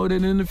do we know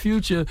that in the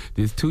future,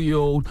 this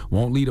 2-year-old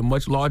won't lead a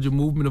much larger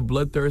movement of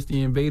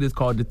bloodthirsty invaders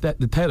called the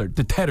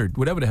tethered,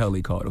 whatever the hell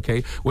they call it,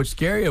 okay? What's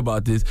scary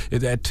about this is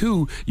that,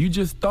 2, you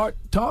just start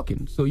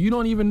talking. So you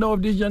don't even know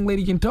if this young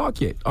lady can talk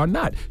yet or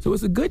not. So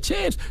it's a good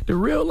chance the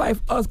real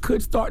life Us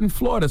could start in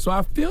Florida. So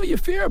I feel your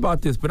fear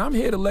about this, but I'm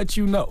here to let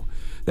you know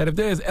that if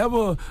there's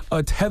ever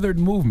a tethered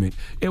movement,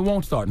 it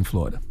won't start in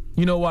Florida.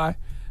 You know why?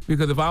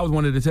 Because if I was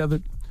one of the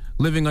tethered,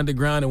 living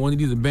underground in one of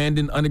these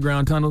abandoned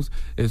underground tunnels,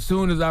 as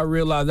soon as I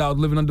realized I was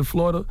living under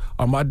Florida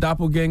or my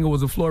doppelganger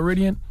was a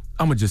Floridian,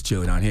 I'm going to just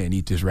chill down here and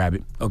eat this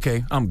rabbit,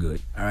 okay? I'm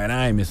good, all right?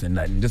 I ain't missing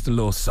nothing. Just a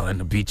little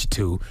sun, a beach or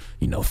 2,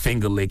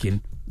 finger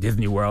licking,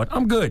 Disney World.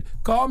 I'm good.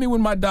 Call me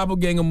when my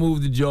doppelganger moves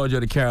to Georgia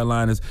or the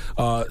Carolinas,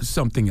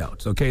 something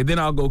else, okay? Then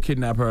I'll go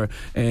kidnap her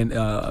and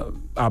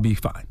I'll be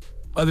fine.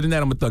 Other than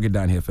that, I'm going to thug it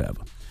down here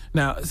forever.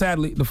 Now,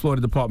 sadly, the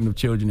Florida Department of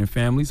Children and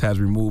Families has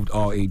removed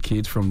all 8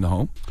 kids from the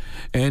home,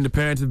 and the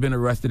parents have been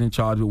arrested and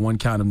charged with 1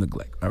 count of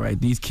neglect. All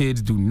right, these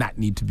kids do not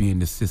need to be in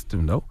the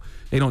system, though.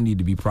 They don't need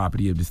to be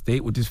property of the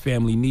state. What this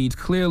family needs,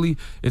 clearly,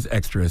 is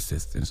extra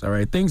assistance. All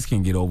right, things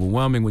can get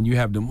overwhelming when you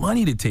have the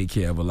money to take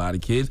care of a lot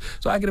of kids,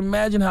 so I can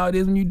imagine how it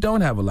is when you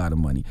don't have a lot of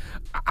money.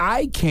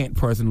 I can't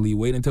personally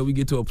wait until we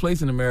get to a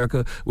place in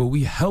America where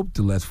we help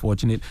the less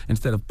fortunate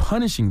instead of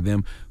punishing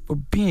them for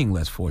being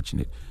less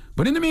fortunate.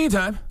 But in the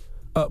meantime,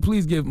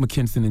 please give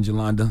McKinson and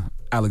Jolanda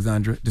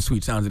Alexandra the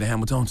sweet sounds of the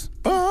Hamiltons.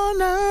 Oh,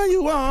 now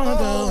you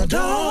are the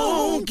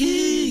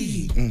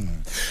donkey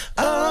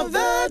of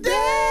the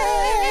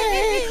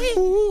day.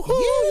 Ooh,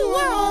 you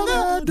are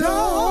the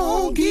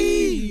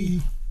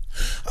donkey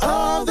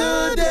of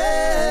the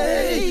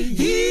day.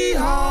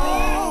 Yee-haw.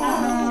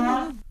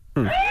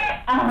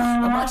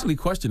 I'm actually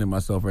questioning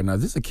myself right now.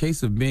 Is this a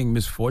case of being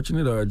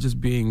misfortunate or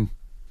just being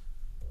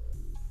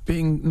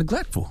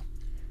neglectful?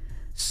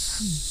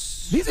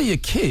 These are your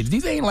kids.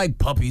 These ain't like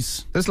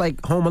puppies. It's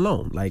like Home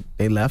Alone. Like,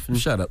 they left and...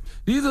 Shut up.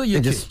 These are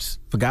your kids. Just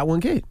forgot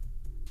 1 kid.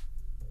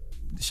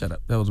 Shut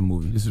up. That was a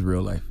movie. This is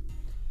real life.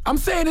 I'm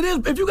saying it is.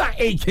 If you got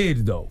 8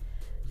 kids, though.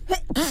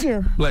 Bless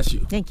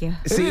you. Thank you.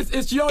 See,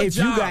 it's your if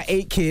job. You got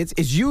 8 kids,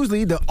 it's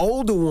usually the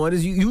older one.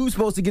 Is you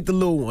supposed to get the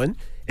little one.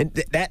 And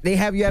that they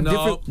have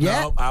different...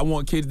 No, I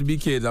want kids to be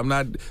kids. I'm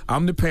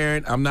the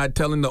parent. I'm not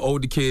telling the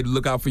older kid,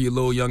 look out for your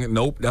little young...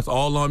 Nope, that's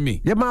all on me.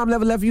 Your mom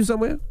never left you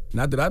somewhere?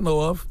 Not that I know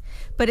of.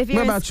 But if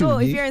you're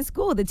in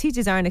school, the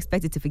teachers aren't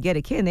expected to forget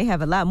a kid, and they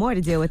have a lot more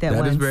to deal with at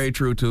once. That is very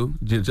true, too.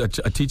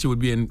 A teacher would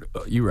be in...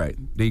 you're right.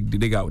 They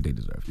got what they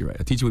deserve. You're right.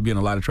 A teacher would be in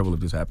a lot of trouble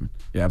if this happened.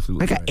 Yeah,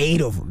 absolutely. I got 8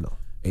 of them, though.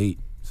 8.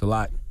 It's a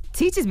lot.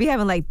 Teachers be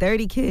having like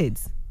 30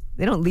 kids.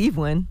 They don't leave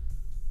one.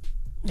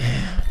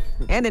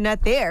 And they're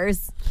not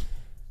theirs.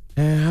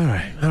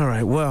 Yeah, all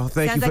right. Well,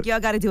 thank you. Sounds like y'all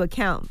got to do a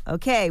count.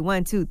 Okay,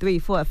 1, 2, 3,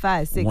 4,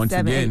 5, 6, Once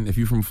 7, again, 8. if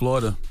you're from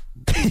Florida,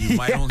 You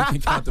might only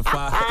can count to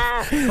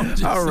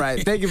 5. All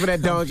right. Thank you for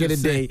that dog of the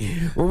day.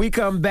 When we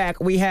come back,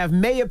 we have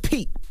Mayor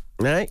Pete.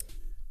 All right?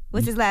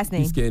 What's his last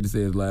name? He's scared to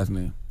say his last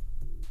name.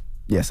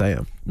 Yes, I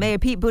am. Mayor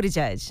Pete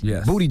Buttigieg.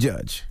 Yes. Booty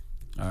Judge.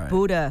 All right.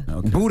 Buddha.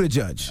 Okay. Buddha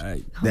Judge. All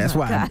right. That's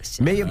why. gosh.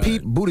 Mayor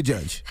Pete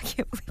Buttigieg.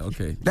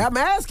 Okay. I'm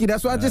asking.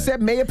 That's why I just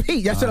said Mayor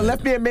Pete. Y'all should have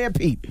left me at Mayor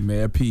Pete.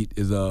 Mayor Pete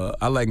is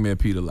I like Mayor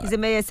Pete a lot. He's a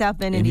mayor of South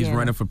Bend, and Indiana. he's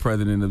running for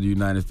president of the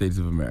United States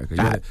of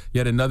America.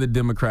 Yet another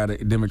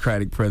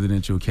Democratic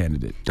presidential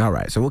candidate. All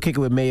right. So we'll kick it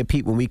with Mayor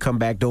Pete when we come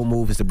back. Don't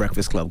move. It's the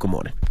Breakfast Club. Good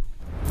morning.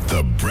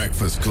 The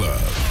Breakfast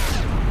Club.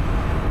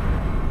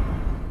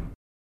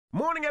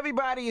 Morning,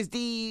 everybody. It's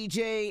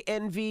DJ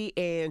Envy,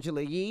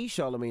 Angela Yee,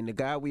 Charlamagne the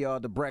Guy. We are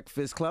the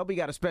Breakfast Club. We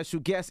got a special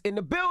guest in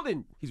the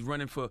building. He's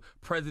running for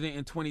president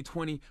in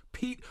 2020,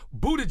 Pete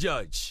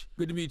Buttigieg.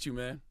 Good to meet you,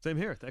 man. Same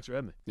here. Thanks for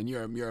having me. And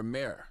you're a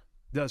mayor.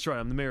 That's right.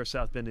 I'm the mayor of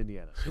South Bend,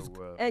 Indiana.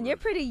 So, And you're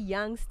pretty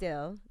young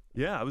still.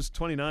 yeah, I was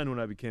 29 when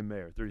I became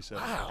mayor,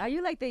 37. Are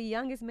you like the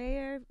youngest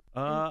mayor?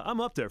 I'm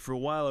up there. For a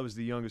while, I was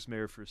the youngest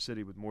mayor for a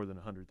city with more than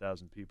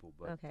 100,000 people.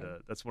 But Okay.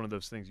 That's one of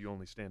those things you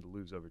only stand to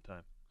lose over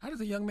time. How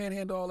does a young man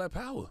handle all that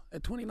power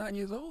at 29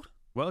 years old?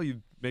 Well,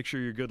 you make sure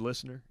you're a good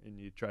listener and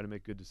you try to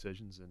make good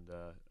decisions. And,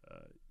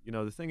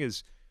 the thing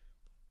is,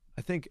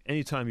 I think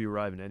anytime you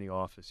arrive in any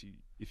office,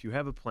 if you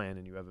have a plan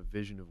and you have a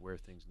vision of where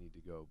things need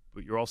to go,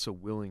 but you're also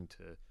willing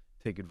to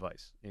take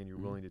advice and you're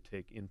willing to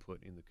take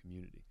input in the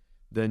community,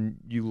 then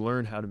you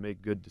learn how to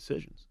make good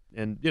decisions.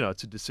 And,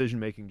 it's a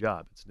decision-making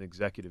job. It's an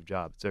executive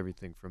job. It's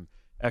everything from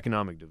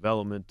economic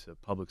development to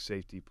public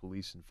safety,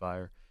 police, and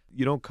fire.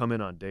 You don't come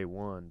in on day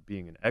one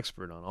being an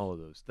expert on all of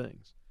those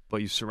things,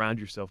 but you surround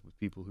yourself with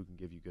people who can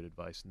give you good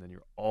advice, and then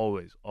you're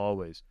always,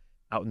 always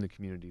out in the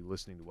community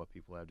listening to what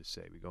people have to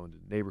say. We go into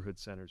the neighborhood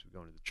centers, we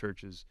go into the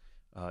churches,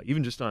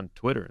 even just on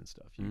Twitter and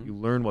stuff. You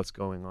learn what's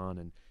going on,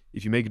 and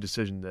if you make a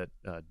decision that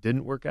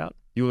didn't work out,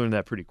 you learn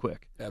that pretty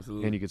quick.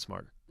 Absolutely. And you get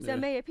smarter. So,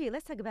 Mayor Pete,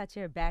 let's talk about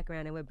your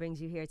background and what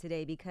brings you here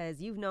today,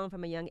 because you've known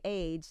from a young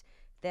age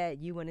that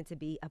you wanted to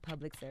be a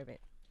public servant.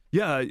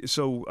 Yeah,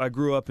 so I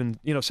grew up in,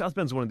 South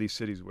Bend's one of these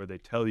cities where they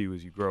tell you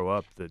as you grow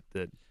up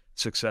that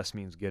success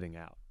means getting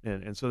out.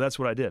 And so that's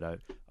what I did.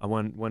 I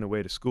went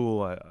away to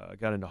school. I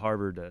got into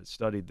Harvard,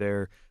 studied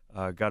there,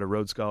 got a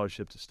Rhodes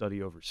Scholarship to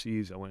study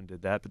overseas. I went and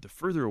did that. But the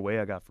further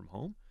away I got from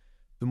home,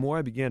 the more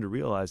I began to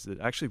realize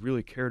that I actually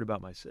really cared about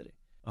my city.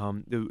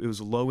 It was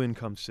a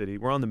low-income city.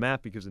 We're on the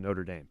map because of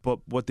Notre Dame.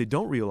 But what they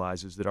don't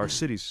realize is that our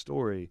city's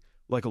story,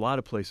 like a lot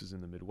of places in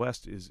the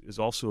Midwest, is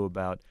also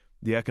about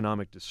the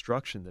economic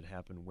destruction that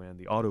happened when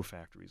the auto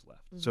factories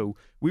left. Mm-hmm. So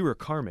we were a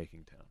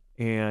car-making town.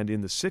 And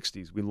in the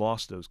 60s, we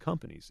lost those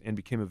companies and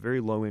became a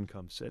very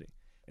low-income city.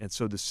 And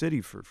so the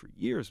city for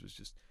years was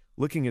just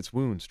licking its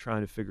wounds, trying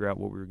to figure out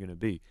what we were going to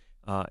be.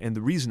 And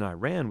the reason I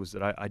ran was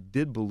that I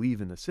did believe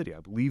in the city. I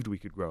believed we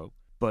could grow.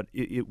 But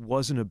it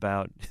wasn't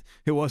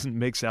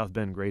make South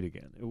Bend great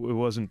again. It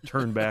wasn't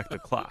turn back the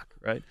clock,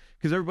 right?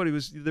 Because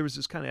there was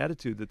this kind of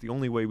attitude that the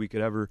only way we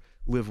could ever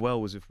live well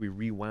was if we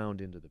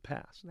rewound into the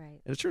past. Right.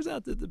 And it turns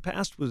out that the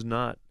past was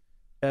not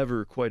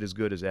ever quite as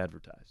good as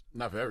advertised.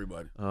 Not for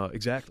everybody.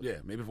 Exactly. Yeah,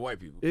 maybe for white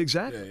people.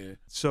 Exactly. Yeah.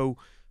 So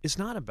it's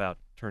not about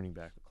turning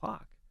back the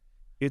clock.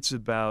 It's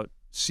about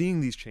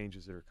seeing these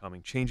changes that are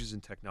coming, changes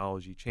in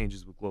technology,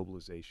 changes with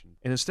globalization.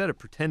 And instead of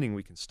pretending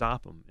we can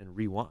stop them and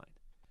rewind,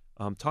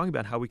 talking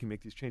about how we can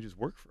make these changes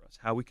work for us,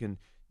 how we can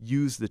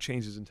use the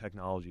changes in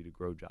technology to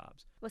grow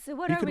jobs. Well, so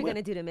what are we going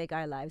to do to make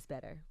our lives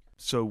better?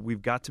 So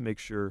we've got to make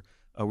sure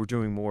we're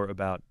doing more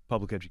about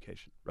public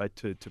education, right,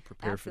 to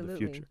prepare Absolutely. for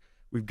the future.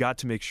 We've got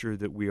to make sure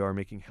that we are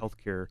making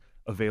healthcare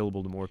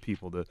available to more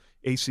people. The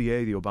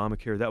ACA, the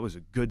Obamacare, that was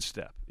a good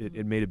step.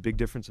 It made a big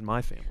difference in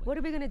my family. What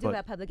are we going to do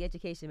about public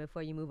education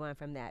before you move on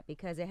from that?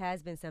 Because it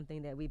has been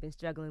something that we've been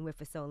struggling with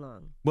for so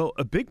long. Well,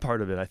 a big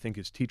part of it, I think,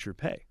 is teacher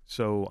pay.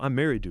 So I'm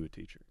married to a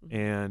teacher.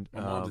 And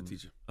my mom's a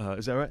teacher.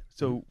 Is that right?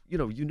 So,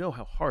 you know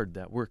how hard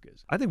that work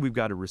is. I think we've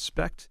got to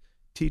respect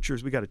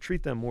teachers. We got to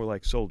treat them more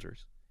like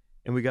soldiers.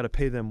 And we got to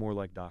pay them more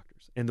like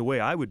doctors. And the way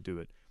I would do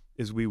it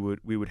is we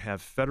would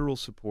have federal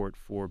support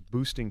for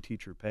boosting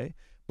teacher pay,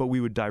 but we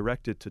would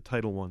direct it to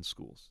Title I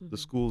schools, the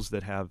schools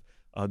that have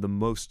the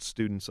most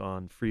students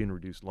on free and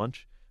reduced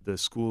lunch, the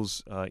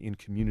schools in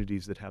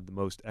communities that have the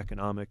most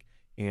economic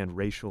and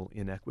racial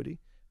inequity,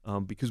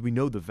 because we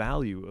know the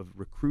value of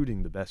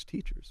recruiting the best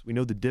teachers. We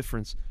know the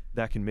difference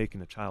that can make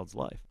in a child's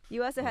life.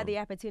 You also had the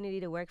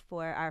opportunity to work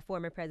for our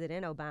former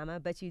president,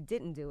 Obama, but you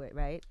didn't do it,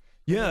 right?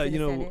 Yeah,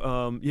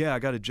 I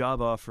got a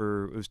job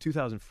offer. It was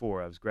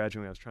 2004. I was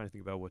graduating. I was trying to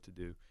think about what to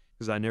do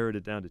because I narrowed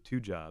it down to 2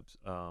 jobs.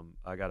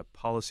 I got a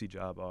policy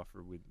job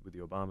offer with the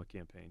Obama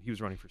campaign. He was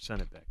running for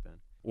Senate back then,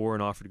 or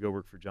an offer to go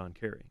work for John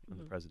Kerry in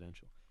the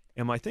presidential.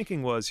 And my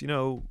thinking was,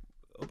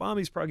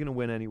 Obama's probably going to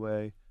win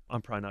anyway.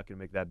 I'm probably not going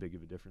to make that big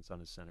of a difference on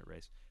his Senate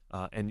race.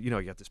 And you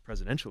got this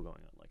presidential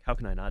going on. Like, how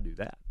can I not do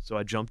that? So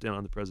I jumped in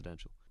on the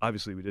presidential.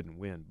 Obviously, we didn't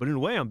win. But in a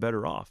way, I'm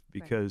better off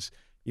because,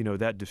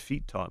 that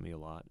defeat taught me a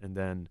lot. And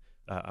then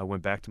I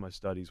went back to my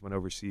studies, went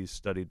overseas,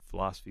 studied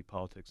philosophy,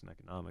 politics, and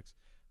economics.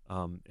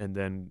 and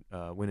then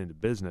went into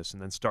business,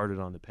 and then started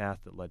on the path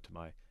that led to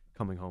my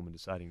coming home and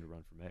deciding to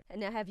run for mayor.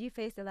 Now, have you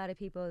faced a lot of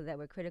people that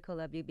were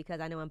critical of you? Because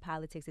I know in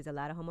politics there's a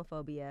lot of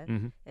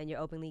homophobia, and you're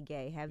openly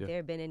gay. Have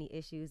there been any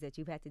issues that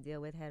you've had to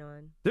deal with head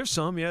on? There's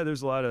some, yeah.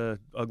 There's a lot of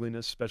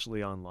ugliness,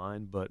 especially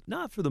online, but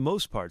not for the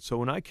most part. So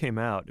when I came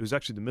out, it was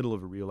actually the middle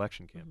of a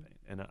re-election campaign,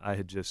 and I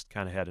had just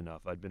kind of had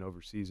enough. I'd been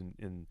overseas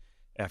in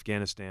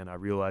Afghanistan. I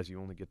realized you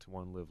only get to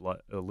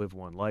live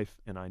one life,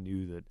 and I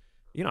knew that,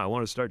 I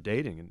wanted to start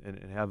dating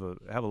and have a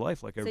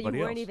life like everybody else. So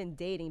you weren't even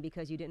dating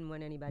because you didn't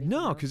want anybody to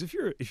No, know? because if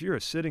you're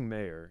a sitting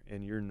mayor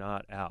and you're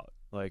not out,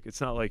 like,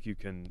 it's not like you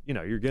can,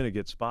 you're going to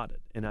get spotted.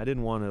 And I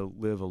didn't want to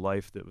live a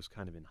life that was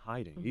kind of in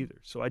hiding either.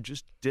 So I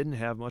just didn't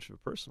have much of a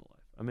personal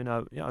life. I mean,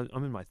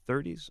 I'm in my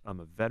 30s. I'm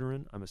a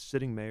veteran. I'm a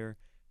sitting mayor,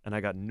 and I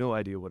got no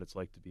idea what it's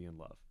like to be in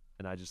love.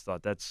 And I just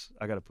thought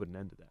I got to put an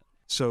end to that.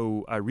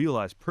 So I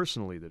realized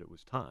personally that it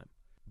was time.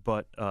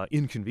 But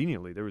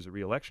inconveniently, there was a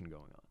re-election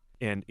going on.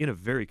 And in a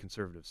very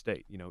conservative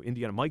state,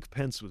 Indiana. Mike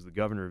Pence was the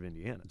governor of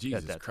Indiana.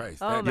 Jesus at that Christ!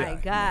 Oh my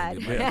God!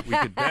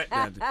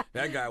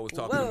 That guy was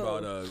talking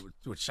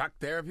about shock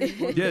therapy.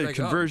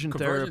 Conversion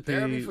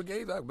therapy for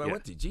gays.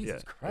 What?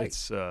 Jesus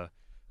Christ!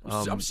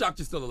 I'm shocked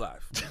you're still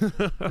alive.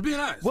 Being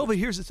honest. Well, but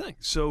here's the thing.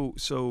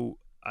 So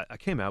I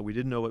came out. We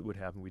didn't know what would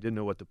happen. We didn't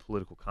know what the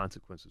political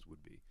consequences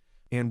would be.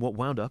 And what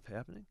wound up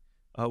happening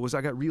was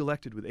I got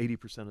reelected with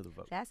 80% of the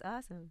vote. That's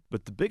awesome.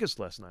 But the biggest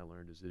lesson I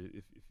learned is that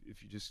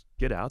if you just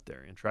get out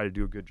there and try to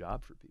do a good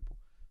job for people,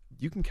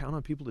 you can count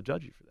on people to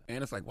judge you for that.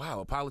 And it's like,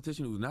 wow, a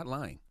politician who's not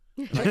lying.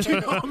 Like,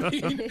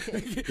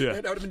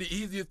 That would have been the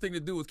easiest thing to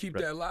do was keep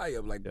that lie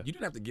up. Like, you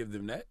didn't have to give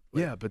them that.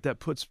 Like, but that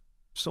puts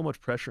so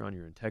much pressure on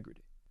your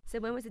integrity. So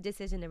when was the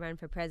decision to run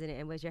for president,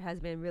 and was your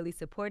husband really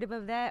supportive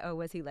of that, or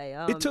was he like,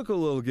 It took a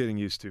little getting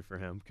used to for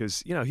him,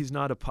 because he's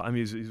not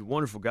he's a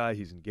wonderful guy.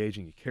 He's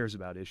engaging. He cares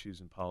about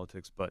issues in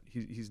politics, but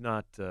he's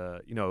not.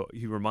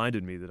 He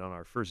reminded me that on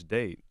our first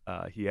date,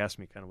 he asked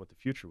me kind of what the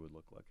future would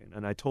look like,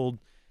 and I told.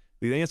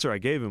 The answer I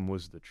gave him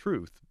was the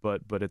truth,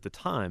 but at the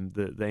time,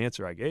 the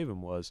answer I gave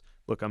him was,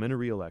 look, I'm in a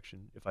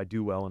re-election. If I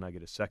do well and I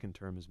get a second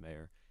term as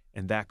mayor,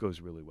 and that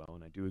goes really well,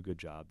 and I do a good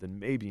job, then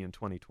maybe in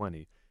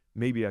 2020.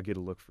 Maybe I'll get a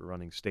look for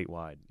running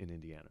statewide in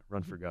Indiana,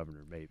 run for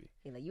governor, maybe.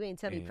 You're like, you ain't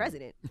tell me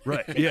president.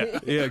 Right, yeah,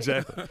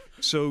 exactly.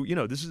 So,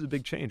 this is a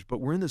big change, but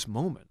we're in this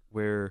moment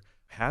where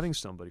having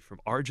somebody from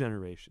our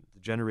generation, the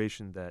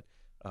generation that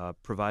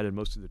provided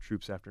most of the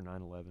troops after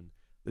 9/11,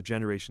 the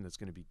generation that's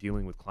going to be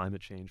dealing with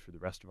climate change for the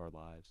rest of our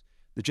lives,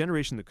 the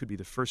generation that could be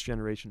the first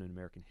generation in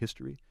American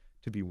history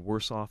to be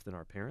worse off than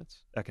our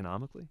parents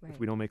economically if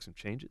we don't make some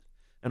changes.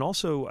 And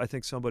also, I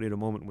think somebody at a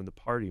moment when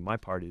my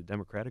party, the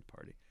Democratic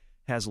Party,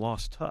 has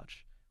lost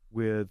touch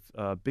with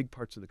big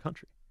parts of the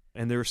country.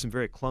 And there are some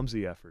very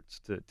clumsy efforts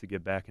to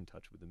get back in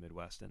touch with the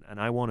Midwest. And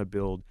I want to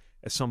build,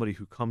 as somebody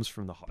who comes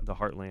from the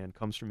heartland,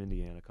 comes from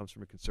Indiana, comes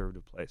from a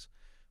conservative place,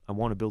 I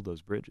want to build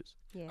those bridges.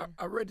 Yeah.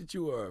 I read that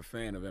you are a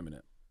fan of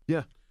Eminem.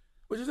 Yeah.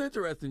 Which is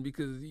interesting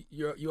because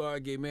you are a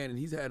gay man and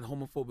he's had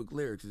homophobic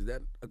lyrics. Is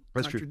that a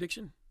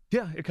contradiction?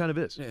 True. Yeah, it kind of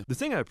is. Yeah. The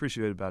thing I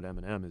appreciate about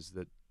Eminem is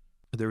that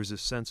there was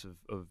this sense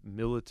of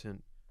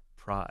militant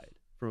pride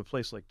from a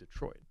place like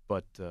Detroit.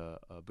 But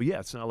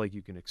yeah, it's not like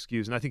you can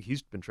excuse, and I think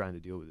he's been trying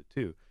to deal with it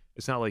too.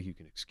 It's not like you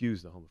can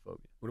excuse the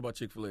homophobia. What about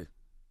Chick-fil-A?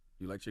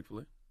 You like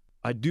Chick-fil-A?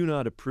 I do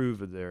not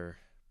approve of their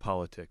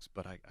politics,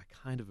 but I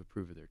kind of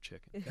approve of their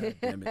chicken. God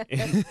damn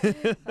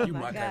it.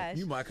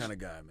 You my kind of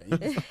guy,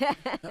 man.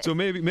 So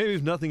maybe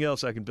if nothing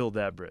else, I can build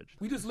that bridge.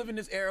 We just live in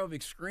this era of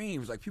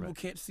extremes. Like, people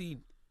can't see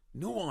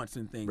nuance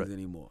in things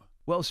anymore.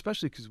 Well,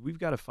 especially because we've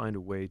got to find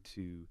a way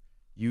to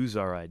use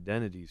our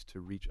identities to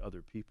reach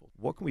other people.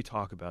 What can we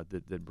talk about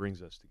that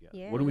brings us together?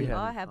 Yeah, what do we have?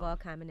 all have all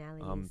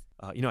commonalities.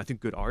 I think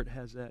good art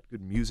has that.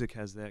 Good music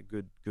has that.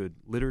 Good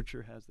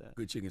literature has that.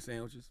 Good chicken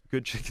sandwiches.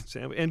 Good chicken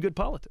sandwich and good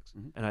politics.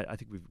 Mm-hmm. And I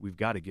think we've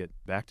got to get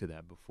back to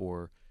that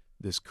before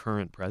this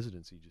current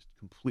presidency just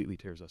completely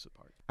tears us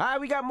apart. All right,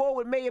 we got more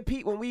with Mayor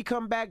Pete. When we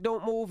come back,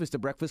 don't move. It's the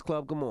Breakfast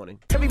Club. Good morning.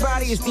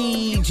 Everybody, it's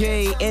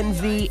DJ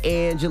Envy,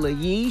 Angela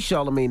Yee,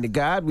 Charlamagne the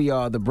God. We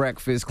are the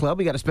Breakfast Club.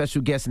 We got a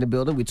special guest in the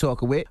building. We're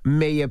talking with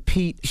Mayor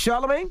Pete.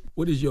 Charlamagne?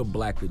 What is your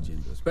black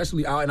agenda?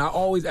 Especially, and I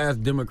always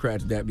ask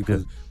Democrats that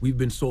because we've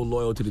been so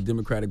loyal to the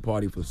Democratic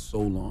Party for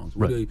so long. So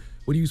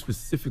what do you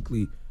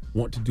specifically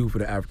want to do for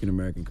the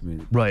African-American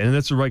community? Right, and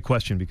that's the right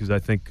question because I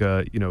think,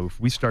 if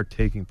we start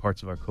taking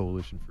parts of our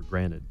coalition for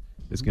granted,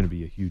 it's going to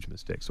be a huge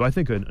mistake. So I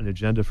think an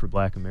agenda for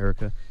Black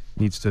America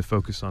needs to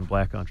focus on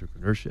Black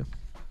entrepreneurship,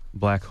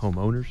 Black home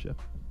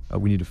ownership.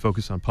 We need to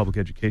focus on public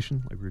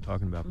education, like we were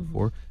talking about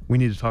before. We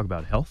need to talk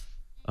about health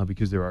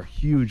because there are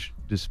huge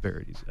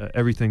disparities,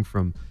 everything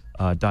from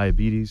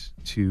diabetes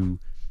to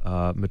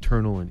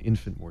maternal and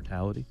infant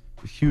mortality.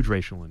 There's huge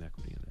racial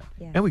inequity in that.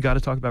 Yeah. And we got to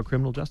talk about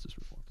criminal justice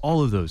reform.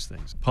 All of those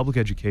things. Public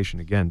education,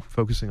 again,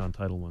 focusing on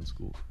Title I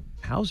schools.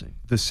 Housing.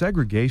 The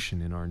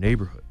segregation in our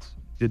neighborhoods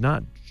did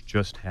not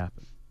just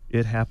happen.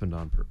 It happened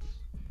on purpose.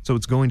 So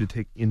it's going to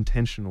take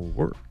intentional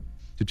work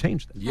to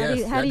change that.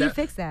 Yes, how do you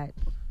fix that?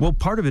 Well,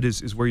 part of it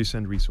is where you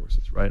send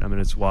resources, right? I mean,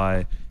 it's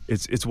why,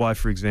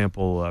 for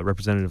example,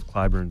 Representative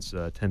Clyburn's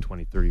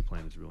 10-20-30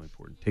 plan is really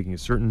important. Taking a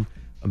certain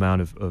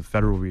amount of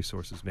federal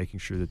resources, making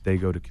sure that they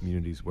go to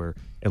communities where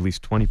at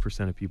least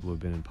 20% of people have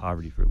been in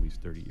poverty for at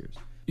least 30 years.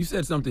 You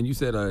said something. You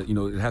said,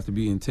 it has to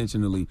be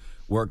intentionally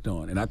worked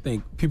on. And I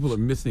think people are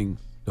missing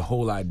the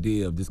whole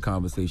idea of this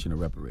conversation of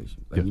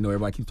reparations. Like,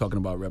 everybody keeps talking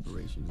about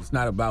reparations. It's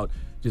not about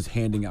just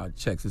handing out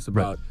checks. It's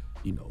about,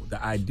 the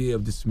idea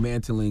of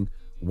dismantling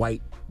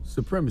white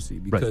supremacy,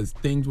 because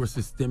things were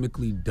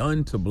systemically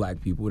done to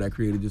black people that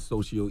created this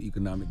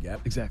socioeconomic gap.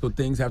 Exactly. So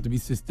things have to be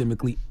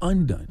systemically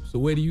undone. So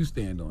where do you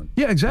stand on?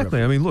 Yeah,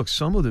 exactly. I mean, look,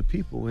 some of the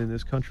people in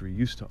this country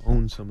used to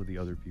own some of the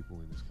other people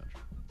in this country.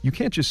 You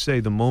can't just say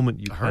the moment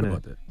you heard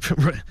about that.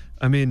 Right.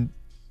 I mean,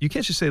 you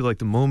can't just say like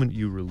the moment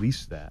you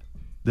release that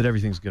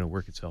everything's going to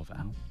work itself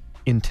out.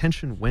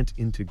 Intention went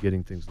into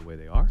getting things the way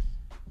they are,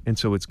 and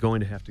so it's going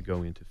to have to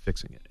go into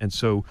fixing it. And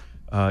so,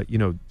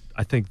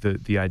 I think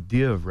the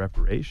idea of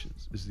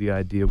reparations is the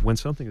idea of when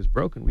something is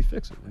broken, we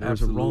fix it. When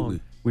there's a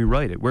wrong, we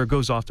right it. Where it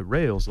goes off the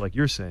rails, like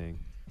you're saying,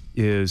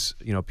 is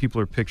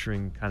people are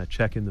picturing kind of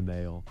check in the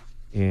mail,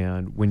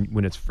 and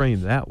when it's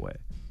framed that way,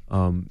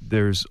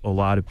 there's a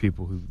lot of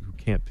people who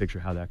can't picture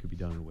how that could be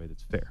done in a way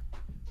that's fair.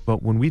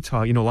 But when we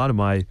talk, a lot of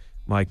my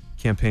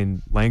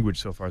campaign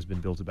language so far has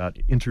been built about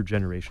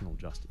intergenerational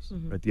justice,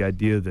 right? The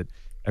idea that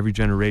every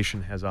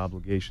generation has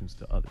obligations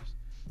to others.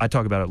 I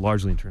talk about it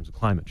largely in terms of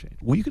climate change.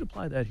 Well, you could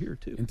apply that here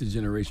too.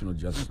 Intergenerational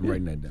justice. I'm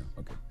writing that down.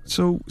 Okay.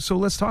 So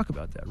let's talk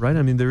about that, right?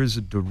 I mean, there is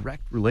a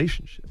direct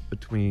relationship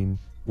between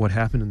what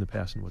happened in the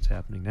past and what's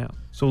happening now.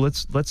 So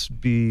let's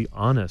be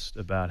honest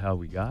about how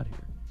we got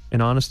here,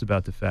 and honest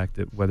about the fact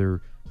that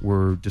whether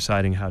we're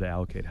deciding how to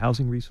allocate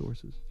housing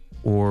resources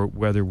or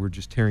whether we're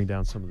just tearing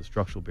down some of the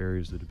structural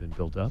barriers that have been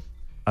built up.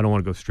 I don't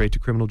want to go straight to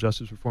criminal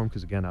justice reform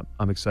because, again,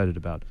 I'm excited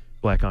about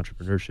black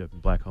entrepreneurship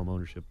and black home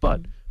ownership.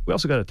 But we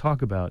also got to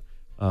talk about,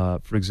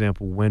 for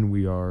example, when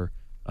we are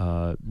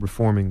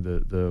reforming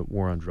the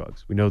war on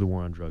drugs. We know the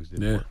war on drugs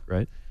didn't work,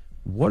 right?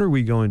 What are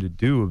we going to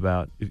do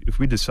about, if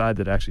we decide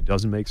that it actually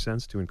doesn't make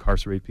sense to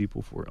incarcerate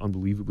people for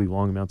unbelievably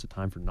long amounts of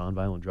time for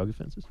nonviolent drug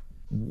offenses?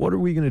 What are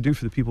we going to do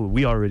for the people that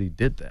we already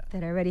did that?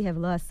 That already have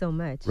lost so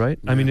much. Right?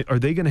 Yeah. I mean, are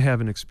they going to have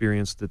an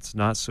experience that's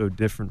not so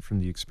different from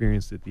the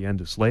experience at the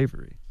end of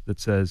slavery that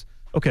says,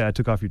 okay, I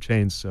took off your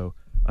chains, so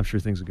I'm sure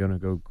things are going to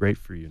go great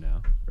for you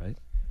now, right?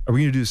 Are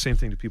we going to do the same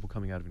thing to people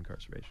coming out of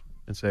incarceration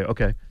and say,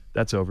 okay,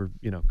 that's over,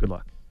 good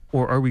luck?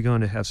 Or are we going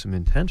to have some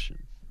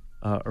intention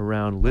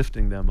around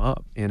lifting them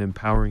up and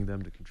empowering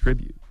them to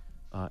contribute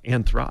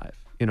and thrive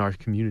in our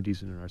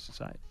communities and in our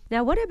society?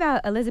 Now, what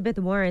about Elizabeth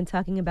Warren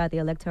talking about the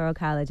Electoral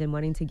College and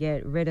wanting to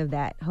get rid of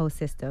that whole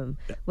system?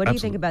 What do you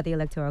think about the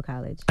Electoral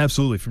College?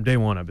 Absolutely. From day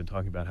one, I've been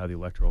talking about how the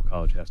Electoral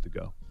College has to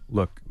go.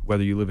 Look,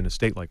 whether you live in a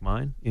state like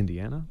mine,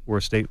 Indiana, or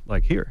a state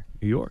like here,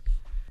 New York,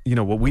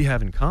 what we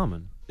have in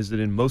common is that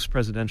in most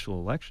presidential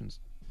elections,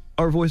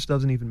 our voice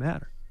doesn't even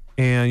matter.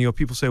 And,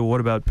 people say, well,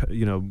 what about,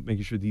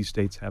 making sure these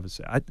states have a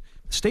say?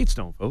 States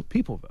don't vote,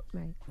 people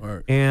vote.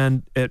 Right.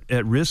 And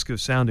at risk of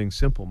sounding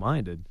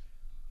simple-minded,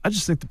 I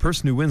just think the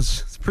person who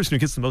wins, the person who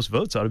gets the most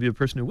votes ought to be the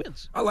person who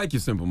wins. I like your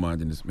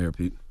simple-mindedness, Mayor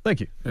Pete.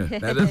 Thank you. Yeah,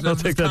 I'll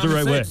take that the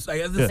right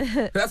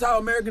way. That's how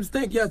Americans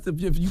think. Yes,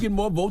 if you get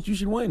more votes, you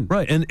should win.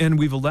 Right, and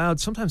we've allowed,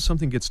 sometimes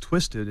something gets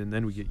twisted and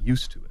then we get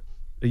used to it.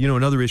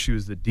 Another issue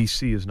is that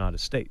D.C. is not a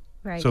state.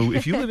 Right. So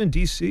if you live in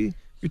D.C.,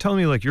 you're telling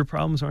me like your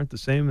problems aren't the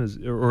same as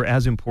or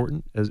as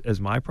important as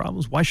my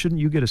problems? Why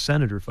shouldn't you get a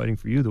senator fighting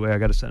for you the way I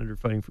got a senator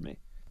fighting for me?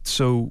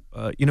 So,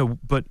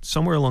 but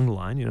somewhere along the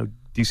line,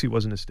 D.C.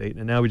 wasn't a state,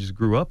 and now we just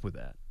grew up with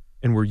that,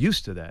 and we're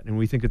used to that, and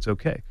we think it's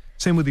okay.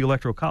 Same with the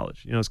Electoral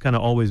College. It's kind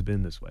of always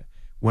been this way.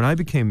 When I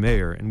became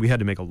mayor, and we had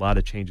to make a lot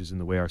of changes in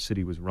the way our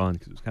city was run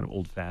because it was kind of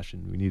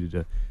old-fashioned, we needed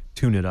to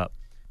tune it up.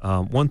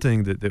 One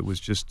thing that was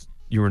just,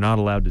 you were not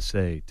allowed to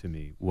say to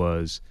me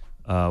was,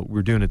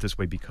 we're doing it this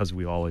way because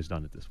we've always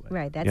done it this way.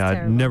 Right, that's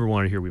terrible. I never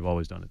want to hear we've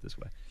always done it this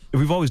way. If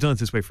we've always done it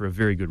this way for a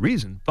very good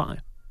reason,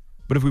 fine.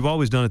 But if we've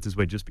always done it this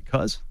way just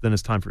because, then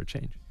it's time for a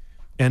change.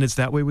 And it's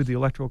that way with the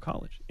Electoral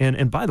College.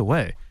 And by the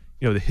way,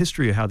 the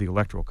history of how the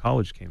Electoral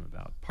College came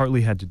about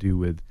partly had to do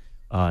with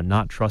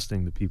not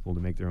trusting the people to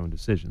make their own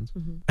decisions.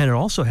 Mm-hmm. And it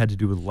also had to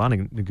do with a lot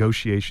of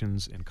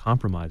negotiations and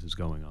compromises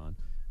going on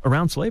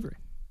around slavery,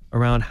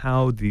 around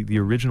how the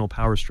original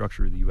power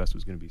structure of the U.S.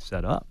 was going to be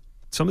set up.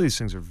 Some of these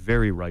things are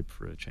very ripe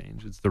for a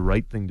change. It's the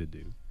right thing to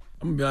do.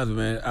 I'm going to be honest with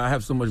you, man. I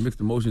have so much mixed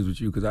emotions with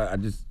you because I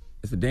just,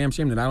 it's a damn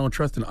shame that I don't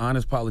trust an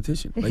honest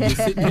politician. Like, you're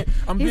sitting here,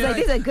 He's like,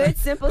 these are good,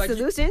 simple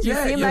solutions. You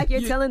seem like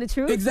you're telling the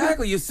truth.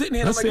 Exactly. You're sitting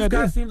here and I'm like, this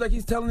guy seems like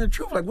he's telling the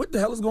truth. Like, what the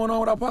hell is going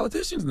on with our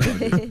politicians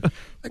now?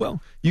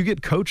 Well, you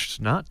get coached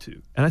not to.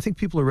 And I think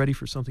people are ready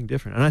for something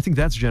different. And I think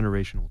that's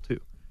generational too.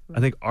 I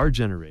think our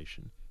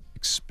generation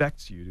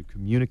expects you to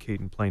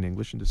communicate in plain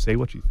English and to say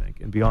what you think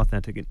and be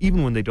authentic. And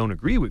even when they don't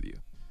agree with you,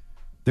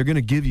 they're going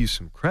to give you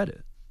some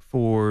credit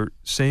for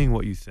saying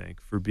what you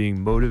think, for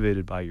being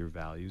motivated by your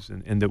values,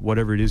 and that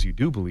whatever it is you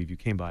do believe, you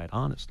came by it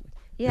honestly.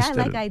 Yeah, I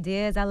like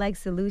ideas. I like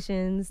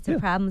solutions to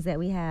problems that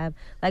we have.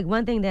 Like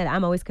one thing that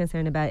I'm always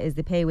concerned about is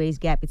the pay wage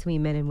gap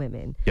between men and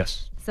women.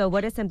 Yes. So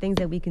what are some things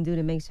that we can do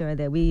to make sure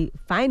that we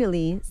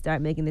finally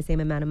start making the same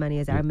amount of money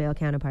as our male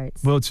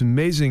counterparts? Well, it's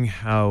amazing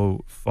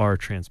how far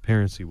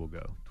transparency will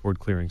go toward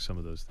clearing some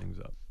of those things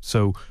up.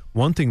 So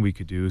one thing we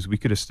could do is we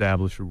could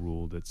establish a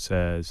rule that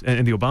says,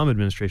 and the Obama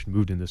administration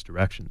moved in this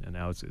direction, and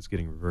now it's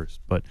getting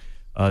reversed, but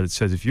it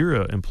says if you're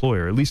an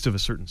employer, at least of a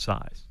certain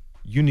size,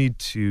 you need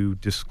to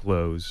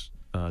disclose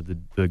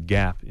the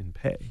gap in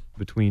pay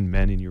between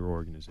men in your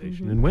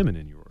organization and women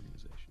in your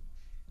organization.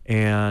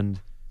 And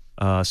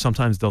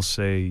sometimes they'll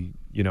say,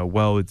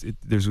 well,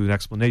 there's an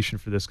explanation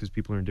for this because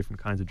people are in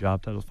different kinds of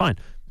job titles. Fine.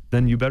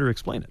 Then you better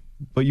explain it.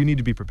 But you need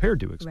to be prepared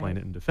to explain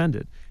it and defend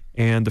it.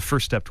 And the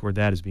first step toward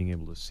that is being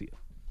able to see it.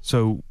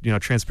 So,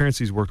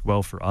 transparency has worked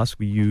well for us.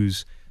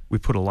 We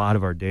put a lot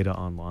of our data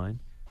online,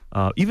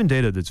 even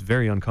data that's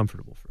very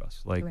uncomfortable for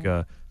us, like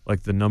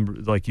the number,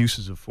 like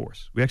uses of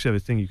force. We actually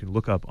have a thing you can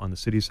look up on the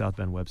City of South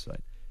Bend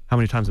website, how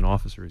many times an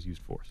officer has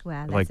used force.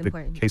 Wow, that's like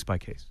important. The case by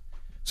case.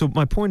 So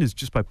my point is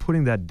just by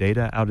putting that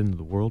data out into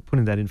the world,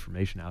 putting that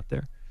information out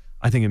there,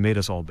 I think it made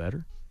us all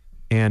better.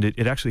 And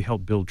it actually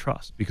helped build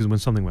trust because when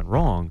something went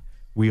wrong,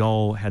 we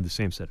all had the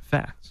same set of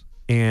facts.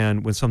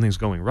 And when something's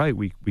going right,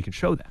 we can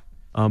show that.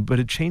 But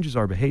it changes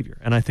our behavior.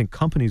 And I think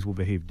companies will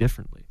behave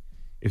differently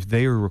if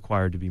they are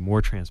required to be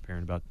more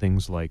transparent about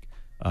things like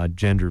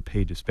gender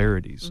pay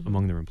disparities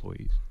among their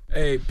employees.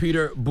 Hey, Pete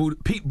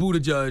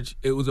Buttigieg,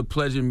 it was a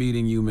pleasure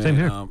meeting you, man. Same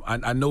here.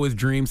 I know it's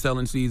dream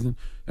selling season,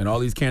 and all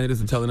these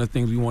candidates are telling us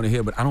things we want to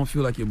hear, but I don't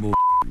feel like you're bull.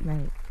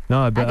 Right.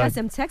 No, I got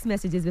some text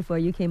messages before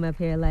you came up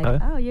here like,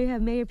 oh, you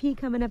have Mayor Pete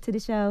coming up to the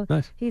show.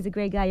 Nice. He's a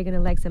great guy. You're going to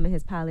like some of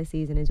his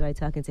policies and enjoy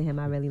talking to him.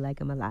 I really like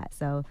him a lot.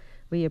 So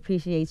we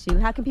appreciate you.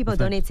 How can people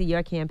donate to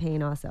your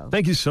campaign also?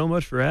 Thank you so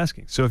much for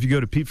asking. So if you go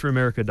to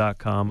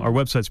PeteForAmerica.com, our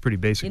website's pretty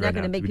basic You're not right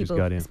going to now. make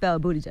people spell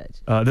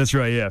Buttigieg. That's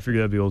right, yeah. I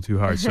figured that'd be a little too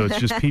hard. So it's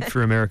just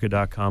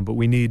PeteForAmerica.com. But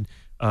we need,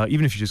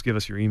 even if you just give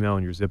us your email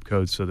and your zip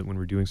code so that when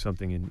we're doing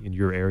something in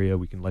your area,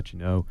 we can let you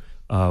know.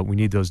 We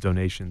need those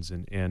donations.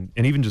 And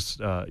even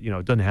just,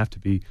 it doesn't have to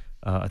be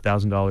a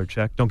 $1,000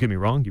 check. Don't get me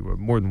wrong, you were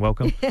more than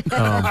welcome. But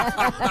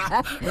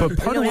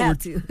part of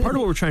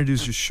what we're trying to do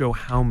is just show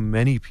how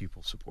many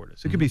people support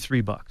us. It could be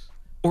 $3,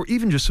 or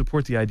even just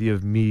support the idea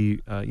of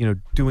me,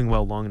 doing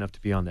well long enough to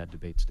be on that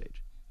debate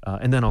stage.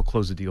 And then I'll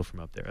close the deal from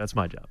up there. That's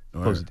my job.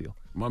 Close the deal.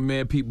 My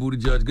man Pete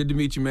Buttigieg, good to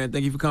meet you, man.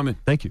 Thank you for coming.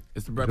 Thank you.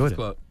 It's The Breakfast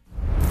Club.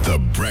 The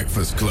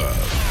Breakfast Club.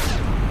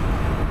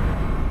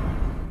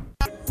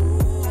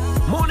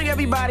 Morning,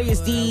 everybody. It's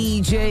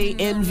DJ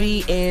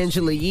Envy,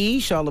 Angela Yee,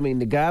 Charlamagne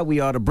the Guy. We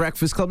are The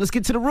Breakfast Club. Let's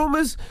get to the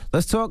rumors.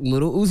 Let's talk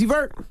Lil Uzi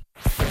Vert.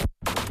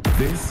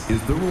 This is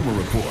The Rumor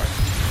Report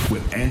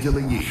with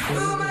Angela Yee.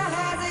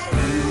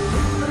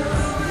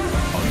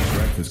 On The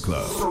Breakfast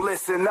Club. So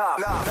listen up.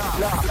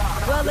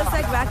 Well, it looks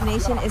like Roc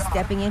Nation is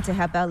stepping in to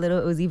help out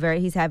Lil Uzi Vert.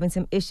 He's having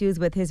some issues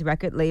with his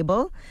record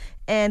label,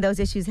 and those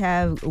issues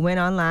have went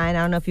online. I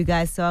don't know if you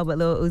guys saw what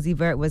Lil Uzi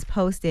Vert was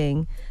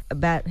posting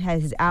about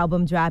his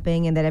album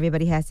dropping and that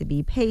everybody has to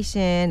be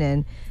patient,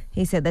 and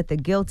he said let the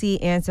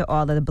guilty answer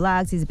all of the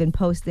blogs. He's been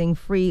posting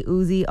Free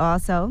Uzi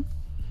also.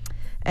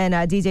 And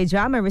DJ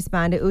Drama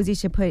responded, Uzi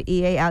should put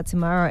EA out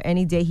tomorrow or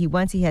any day he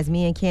wants. He has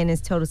me and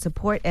Cannon's total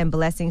support and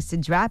blessings to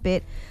drop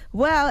it.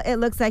 Well, it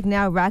looks like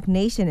now Roc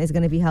Nation is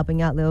going to be helping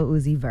out Lil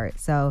Uzi Vert.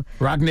 So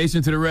Roc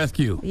Nation to the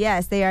rescue.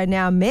 Yes, they are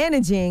now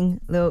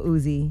managing Lil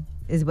Uzi,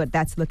 is what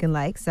that's looking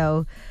like.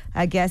 So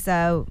I guess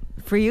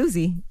Free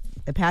Uzi,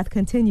 the path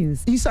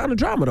continues. He signed a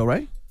Drama though,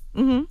 right?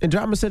 Mm-hmm. And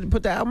Drama said to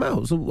put the album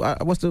out. So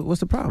what's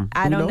the problem?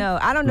 I don't know.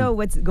 I don't know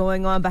what's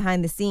going on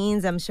behind the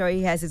scenes. I'm sure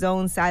he has his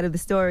own side of the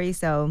story.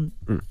 So,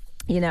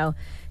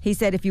 he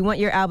said if you want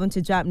your album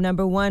to drop,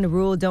 number one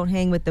rule, don't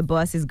hang with the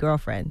boss's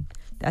girlfriend.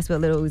 That's what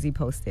Lil Uzi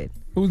posted.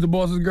 Who's the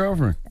boss's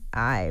girlfriend?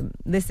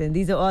 Listen,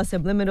 these are all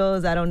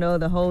subliminals. I don't know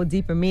the whole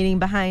deeper meaning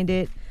behind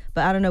it,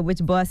 but I don't know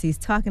which boss he's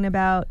talking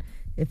about.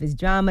 If it's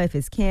Drama, if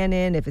it's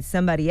Cannon, if it's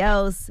somebody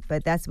else,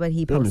 but that's what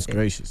he posted. Goodness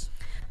gracious.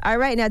 All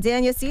right, now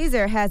Daniel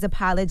Caesar has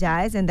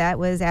apologized, and that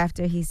was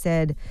after he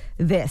said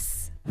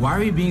this. Why are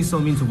we being so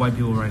mean to white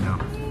people right now?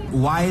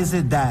 Why is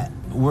it that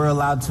we're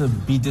allowed to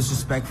be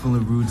disrespectful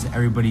and rude to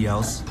everybody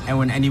else, and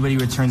when anybody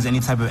returns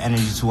any type of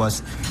energy to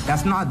us,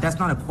 that's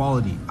not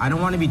equality. I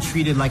don't want to be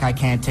treated like I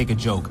can't take a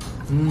joke.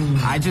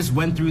 I just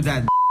went through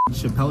that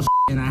Chappelle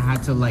and I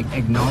had to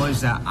acknowledge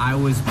that I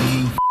was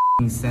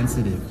being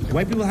sensitive.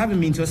 White people have been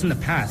mean to us in the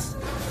past.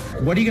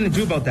 What are you gonna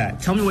do about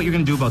that? Tell me what you're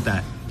gonna do about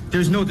that.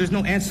 There's no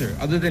answer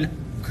other than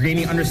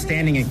gaining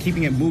understanding and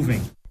keeping it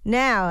moving.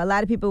 Now, a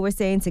lot of people were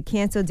saying to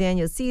cancel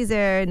Daniel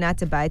Caesar, not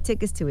to buy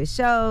tickets to his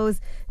shows.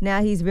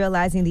 Now he's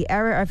realizing the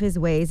error of his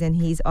ways, and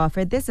he's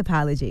offered this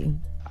apology.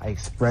 I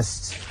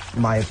expressed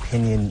my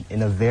opinion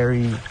in a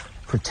very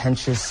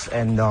pretentious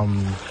and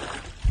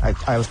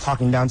I was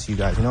talking down to you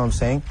guys, you know what I'm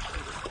saying?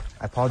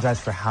 I apologize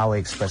for how I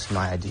expressed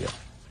my idea.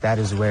 That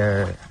is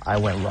where I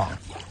went wrong.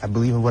 I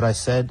believe in what I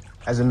said.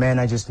 As a man,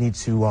 I just need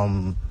to,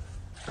 a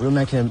real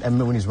man can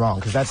admit when he's wrong,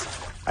 because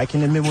I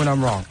can admit when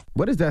I'm wrong.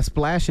 What is that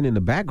splashing in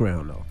the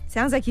background, though?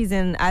 Sounds like he's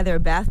in either a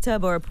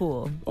bathtub or a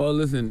pool. Well,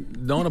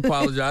 listen, don't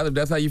apologize. If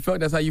that's how you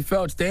felt, that's how you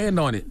felt. Stand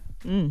on it.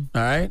 All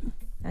right?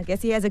 I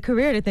guess he has a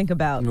career to think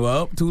about.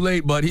 Well, too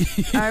late, buddy.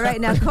 All right,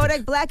 now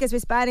Kodak Black is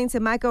responding to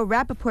Michael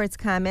Rappaport's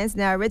comments.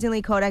 Now,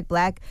 originally Kodak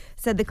Black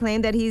said the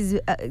claim that he's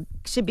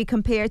should be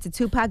compared to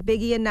Tupac,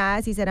 Biggie, and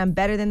Nas. He said, I'm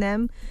better than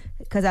them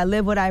because I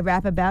live what I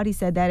rap about. He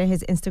said that in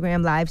his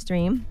Instagram live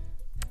stream.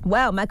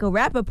 Well, Michael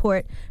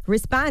Rappaport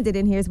responded,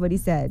 and here's what he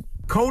said.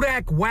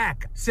 Kodak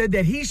Whack said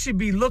that he should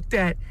be looked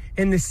at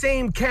in the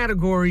same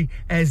category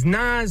as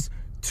Nas,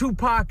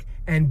 Tupac,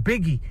 and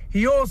Biggie.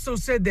 He also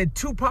said that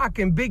Tupac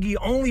and Biggie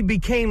only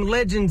became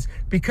legends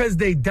because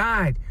they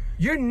died.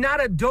 You're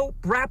not a dope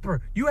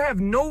rapper. You have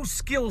no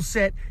skill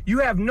set. You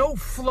have no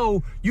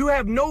flow. You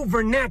have no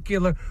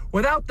vernacular.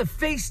 Without the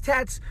face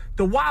tats,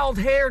 the wild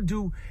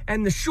hairdo,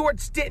 and the short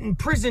stint in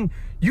prison,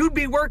 you'd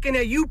be working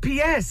at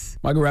UPS.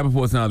 Michael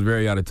Rappaport sounds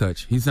very out of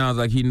touch. He sounds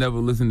like he never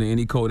listened to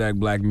any Kodak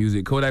Black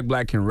music. Kodak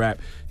Black can rap.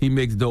 He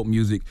makes dope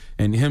music.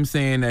 And him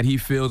saying that he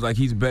feels like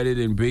he's better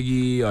than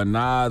Biggie or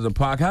Nas or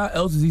Pac, how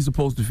else is he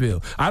supposed to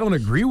feel? I don't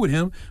agree with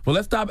him, but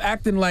let's stop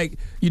acting like,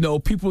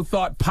 people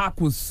thought Pac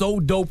was so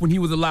dope when he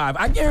was alive.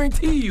 I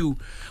guarantee you,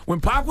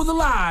 when Pac was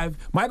alive,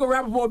 Michael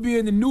Rappaport,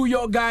 being the New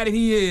York guy that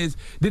he is,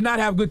 did not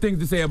have good things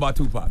to say about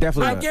Tupac.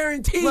 Definitely. I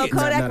guarantee Well, it.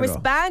 Kodak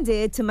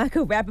responded to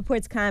Michael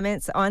Rappaport's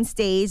comments on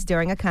stage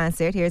during a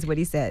concert. Here's what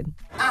he said.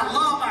 I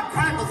love my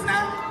crackers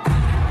now.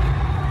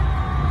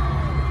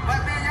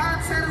 But man,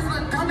 y'all tell this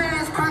little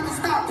dumbass cracker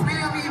stop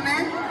playing me,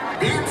 man.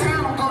 Then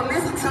tell him go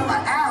listen to my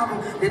album.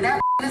 Then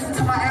that listen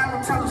to my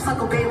album, tell him suck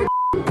a baby.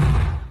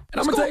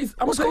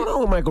 What's going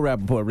on with Michael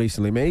Rappaport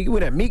recently, man? He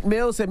went at Meek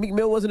Mill, said Meek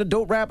Mill wasn't a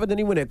dope rapper, then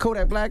he went at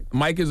Kodak Black.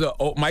 Mike's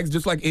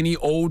just like any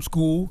old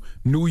school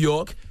New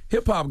York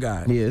hip-hop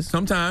guy. He is.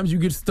 Sometimes you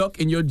get stuck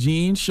in your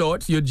jean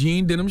shorts, your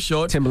jean denim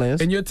shorts,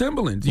 Timberlands. and your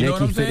Timberlands. You know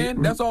what I'm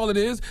saying? That's all it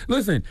is.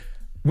 Listen,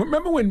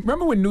 remember when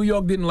New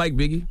York didn't like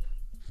Biggie?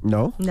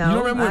 No. You don't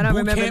remember when I don't Boot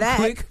remember Camp that.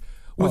 Click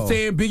was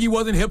saying Biggie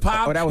wasn't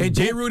hip-hop, and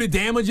J. Rue the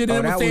Damager and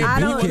them was saying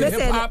Biggie wasn't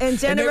hip-hop, and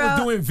they was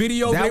doing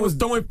videos, they was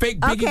throwing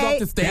fake Biggies off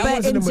the stage.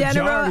 But in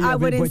general, I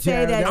wouldn't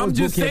say that. I'm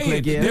just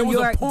saying, there was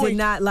New York a point. did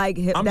not like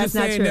hip. I'm That's just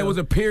saying not true. there was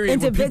a period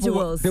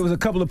Individuals. There was a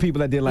couple of people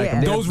that didn't like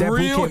him. Those That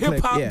real Boot Camp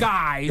hip-hop Click.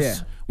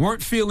 guys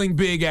weren't feeling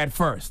big at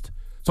first.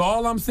 So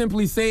all I'm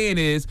simply saying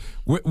is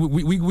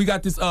we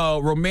got this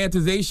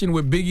romanticization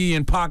with Biggie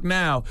and Pac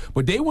now,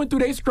 but they went through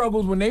their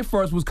struggles when they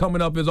first was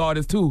coming up as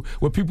artists too,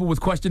 where people was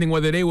questioning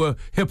whether they were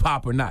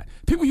hip-hop or not.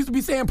 People used to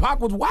be saying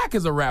Pac was whack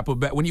as a rapper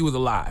back when he was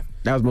alive.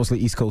 That was mostly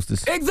East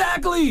Coasters.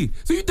 Exactly.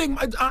 So you think,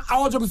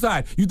 all jokes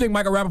aside, you think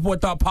Michael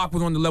Rappaport thought Pac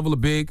was on the level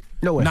of Big?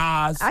 No way.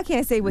 Nas? I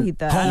can't say what he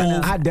thought.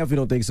 Hov, I definitely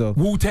don't think so.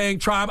 Wu-Tang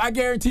Tribe. I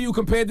guarantee you,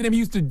 compared to them, he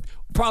used to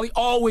probably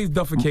always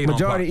defecate on Pac.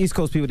 Majority of East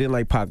Coast people didn't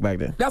like Pac back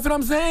then. That's what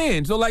I'm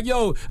saying. So like,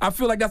 I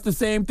feel like that's the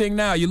same thing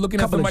now. You're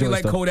looking at somebody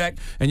like Kodak,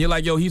 and you're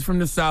like, he's from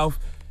the South.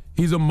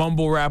 He's a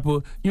mumble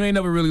rapper. You ain't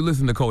never really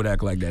listened to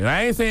Kodak like that. And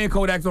I ain't saying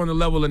Kodak's on the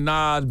level of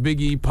Nas,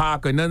 Biggie,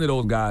 Pac, or none of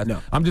those guys. No.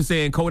 I'm just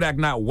saying Kodak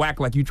not whack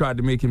like you tried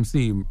to make him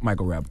seem,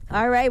 Michael Rappaport.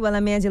 All right, well,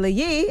 I'm Angela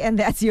Yee, and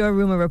that's your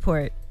Rumor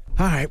Report.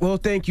 All right, well,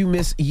 thank you,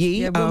 Miss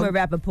Yee. Your Rumor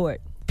Rappaport.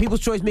 People's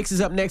Choice Mix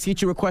is up next.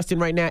 Get your request in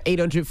right now,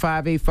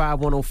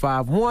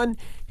 800-585-1051.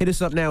 Hit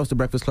us up now. It's The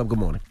Breakfast Club. Good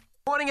morning.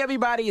 Morning,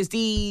 everybody. It's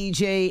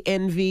DJ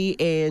Envy,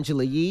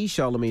 Angela Yee,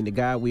 Charlamagne the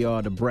Guy. We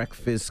are The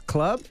Breakfast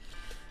Club.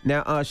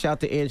 Now,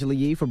 shout to Angela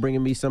Yee for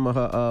bringing me some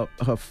of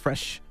her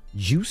fresh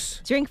juice.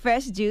 Drink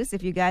fresh juice.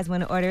 If you guys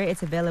want to order it,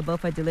 it's available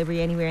for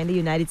delivery anywhere in the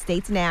United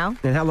States now.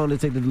 And how long did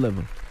it take to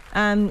deliver?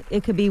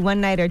 It could be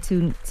one night or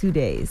two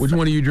days. Which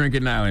one are you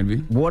drinking now,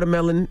 Envy?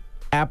 Watermelon,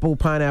 apple,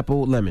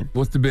 pineapple, lemon.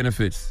 What's the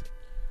benefits?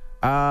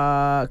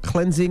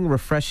 Cleansing,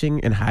 refreshing,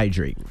 and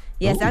hydrating.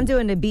 Yes, Ooh. I'm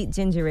doing the Beet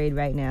Gingerade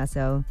right now,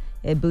 so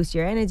it boosts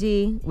your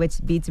energy,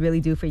 which beets really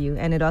do for you,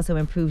 and it also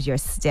improves your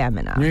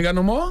stamina. You ain't got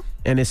no more?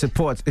 And it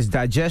supports its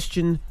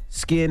digestion,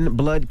 skin,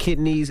 blood,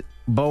 kidneys,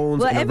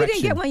 bones, Well, and Envy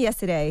erection. didn't get one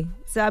yesterday,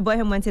 so I bought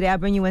him one today. I'll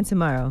bring you one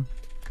tomorrow.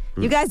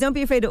 You guys don't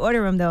be afraid to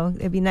order them, though.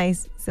 It'd be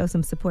nice. Show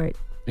some support.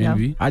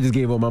 Envy. I just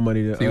gave all my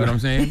money to. See what I'm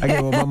saying? I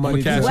gave all my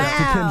money to I'm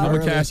Kendra.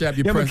 gonna cash app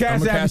your Yeah, press. I'm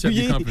gonna cash app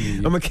your company.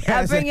 I'm gonna cash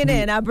I'll bring it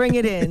in. I'll bring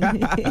it in. All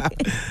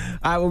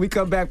right, when we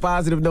come back,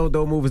 positive note,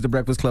 don't move. It's The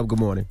Breakfast Club. Good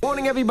morning.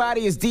 Morning,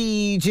 everybody. It's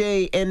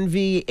DJ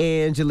Envy,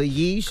 Angela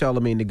Yee,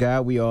 Charlamagne the Guy.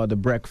 We are The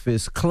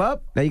Breakfast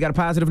Club. Now, you got a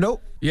positive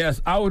note?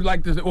 Yes, I would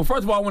like to. Well,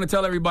 first of all, I want to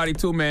tell everybody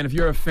too, man. If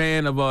you're a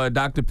fan of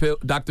Dr.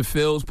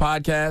 Phil's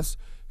podcast,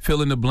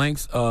 Fill in the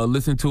Blanks,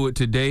 listen to it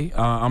today.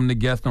 I'm the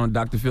guest on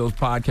Dr. Phil's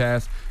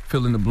podcast,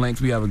 Fill in the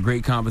Blanks. We have a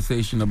great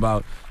conversation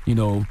about,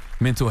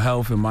 mental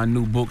health and my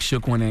new book,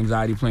 Shook When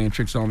Anxiety Playing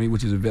Tricks on Me,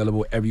 which is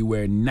available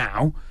everywhere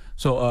now.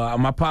 So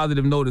my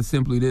positive note is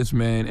simply this,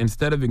 man.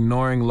 Instead of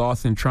ignoring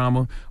loss and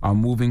trauma or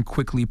moving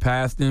quickly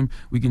past them,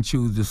 we can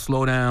choose to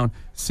slow down,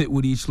 sit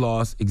with each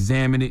loss,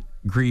 examine it,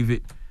 grieve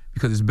it,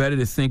 because it's better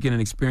to sink in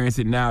and experience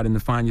it now than to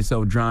find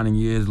yourself drowning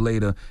years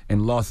later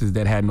in losses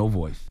that had no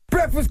voice.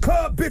 Breakfast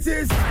Club,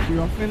 bitches!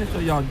 Y'all finished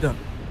or y'all done?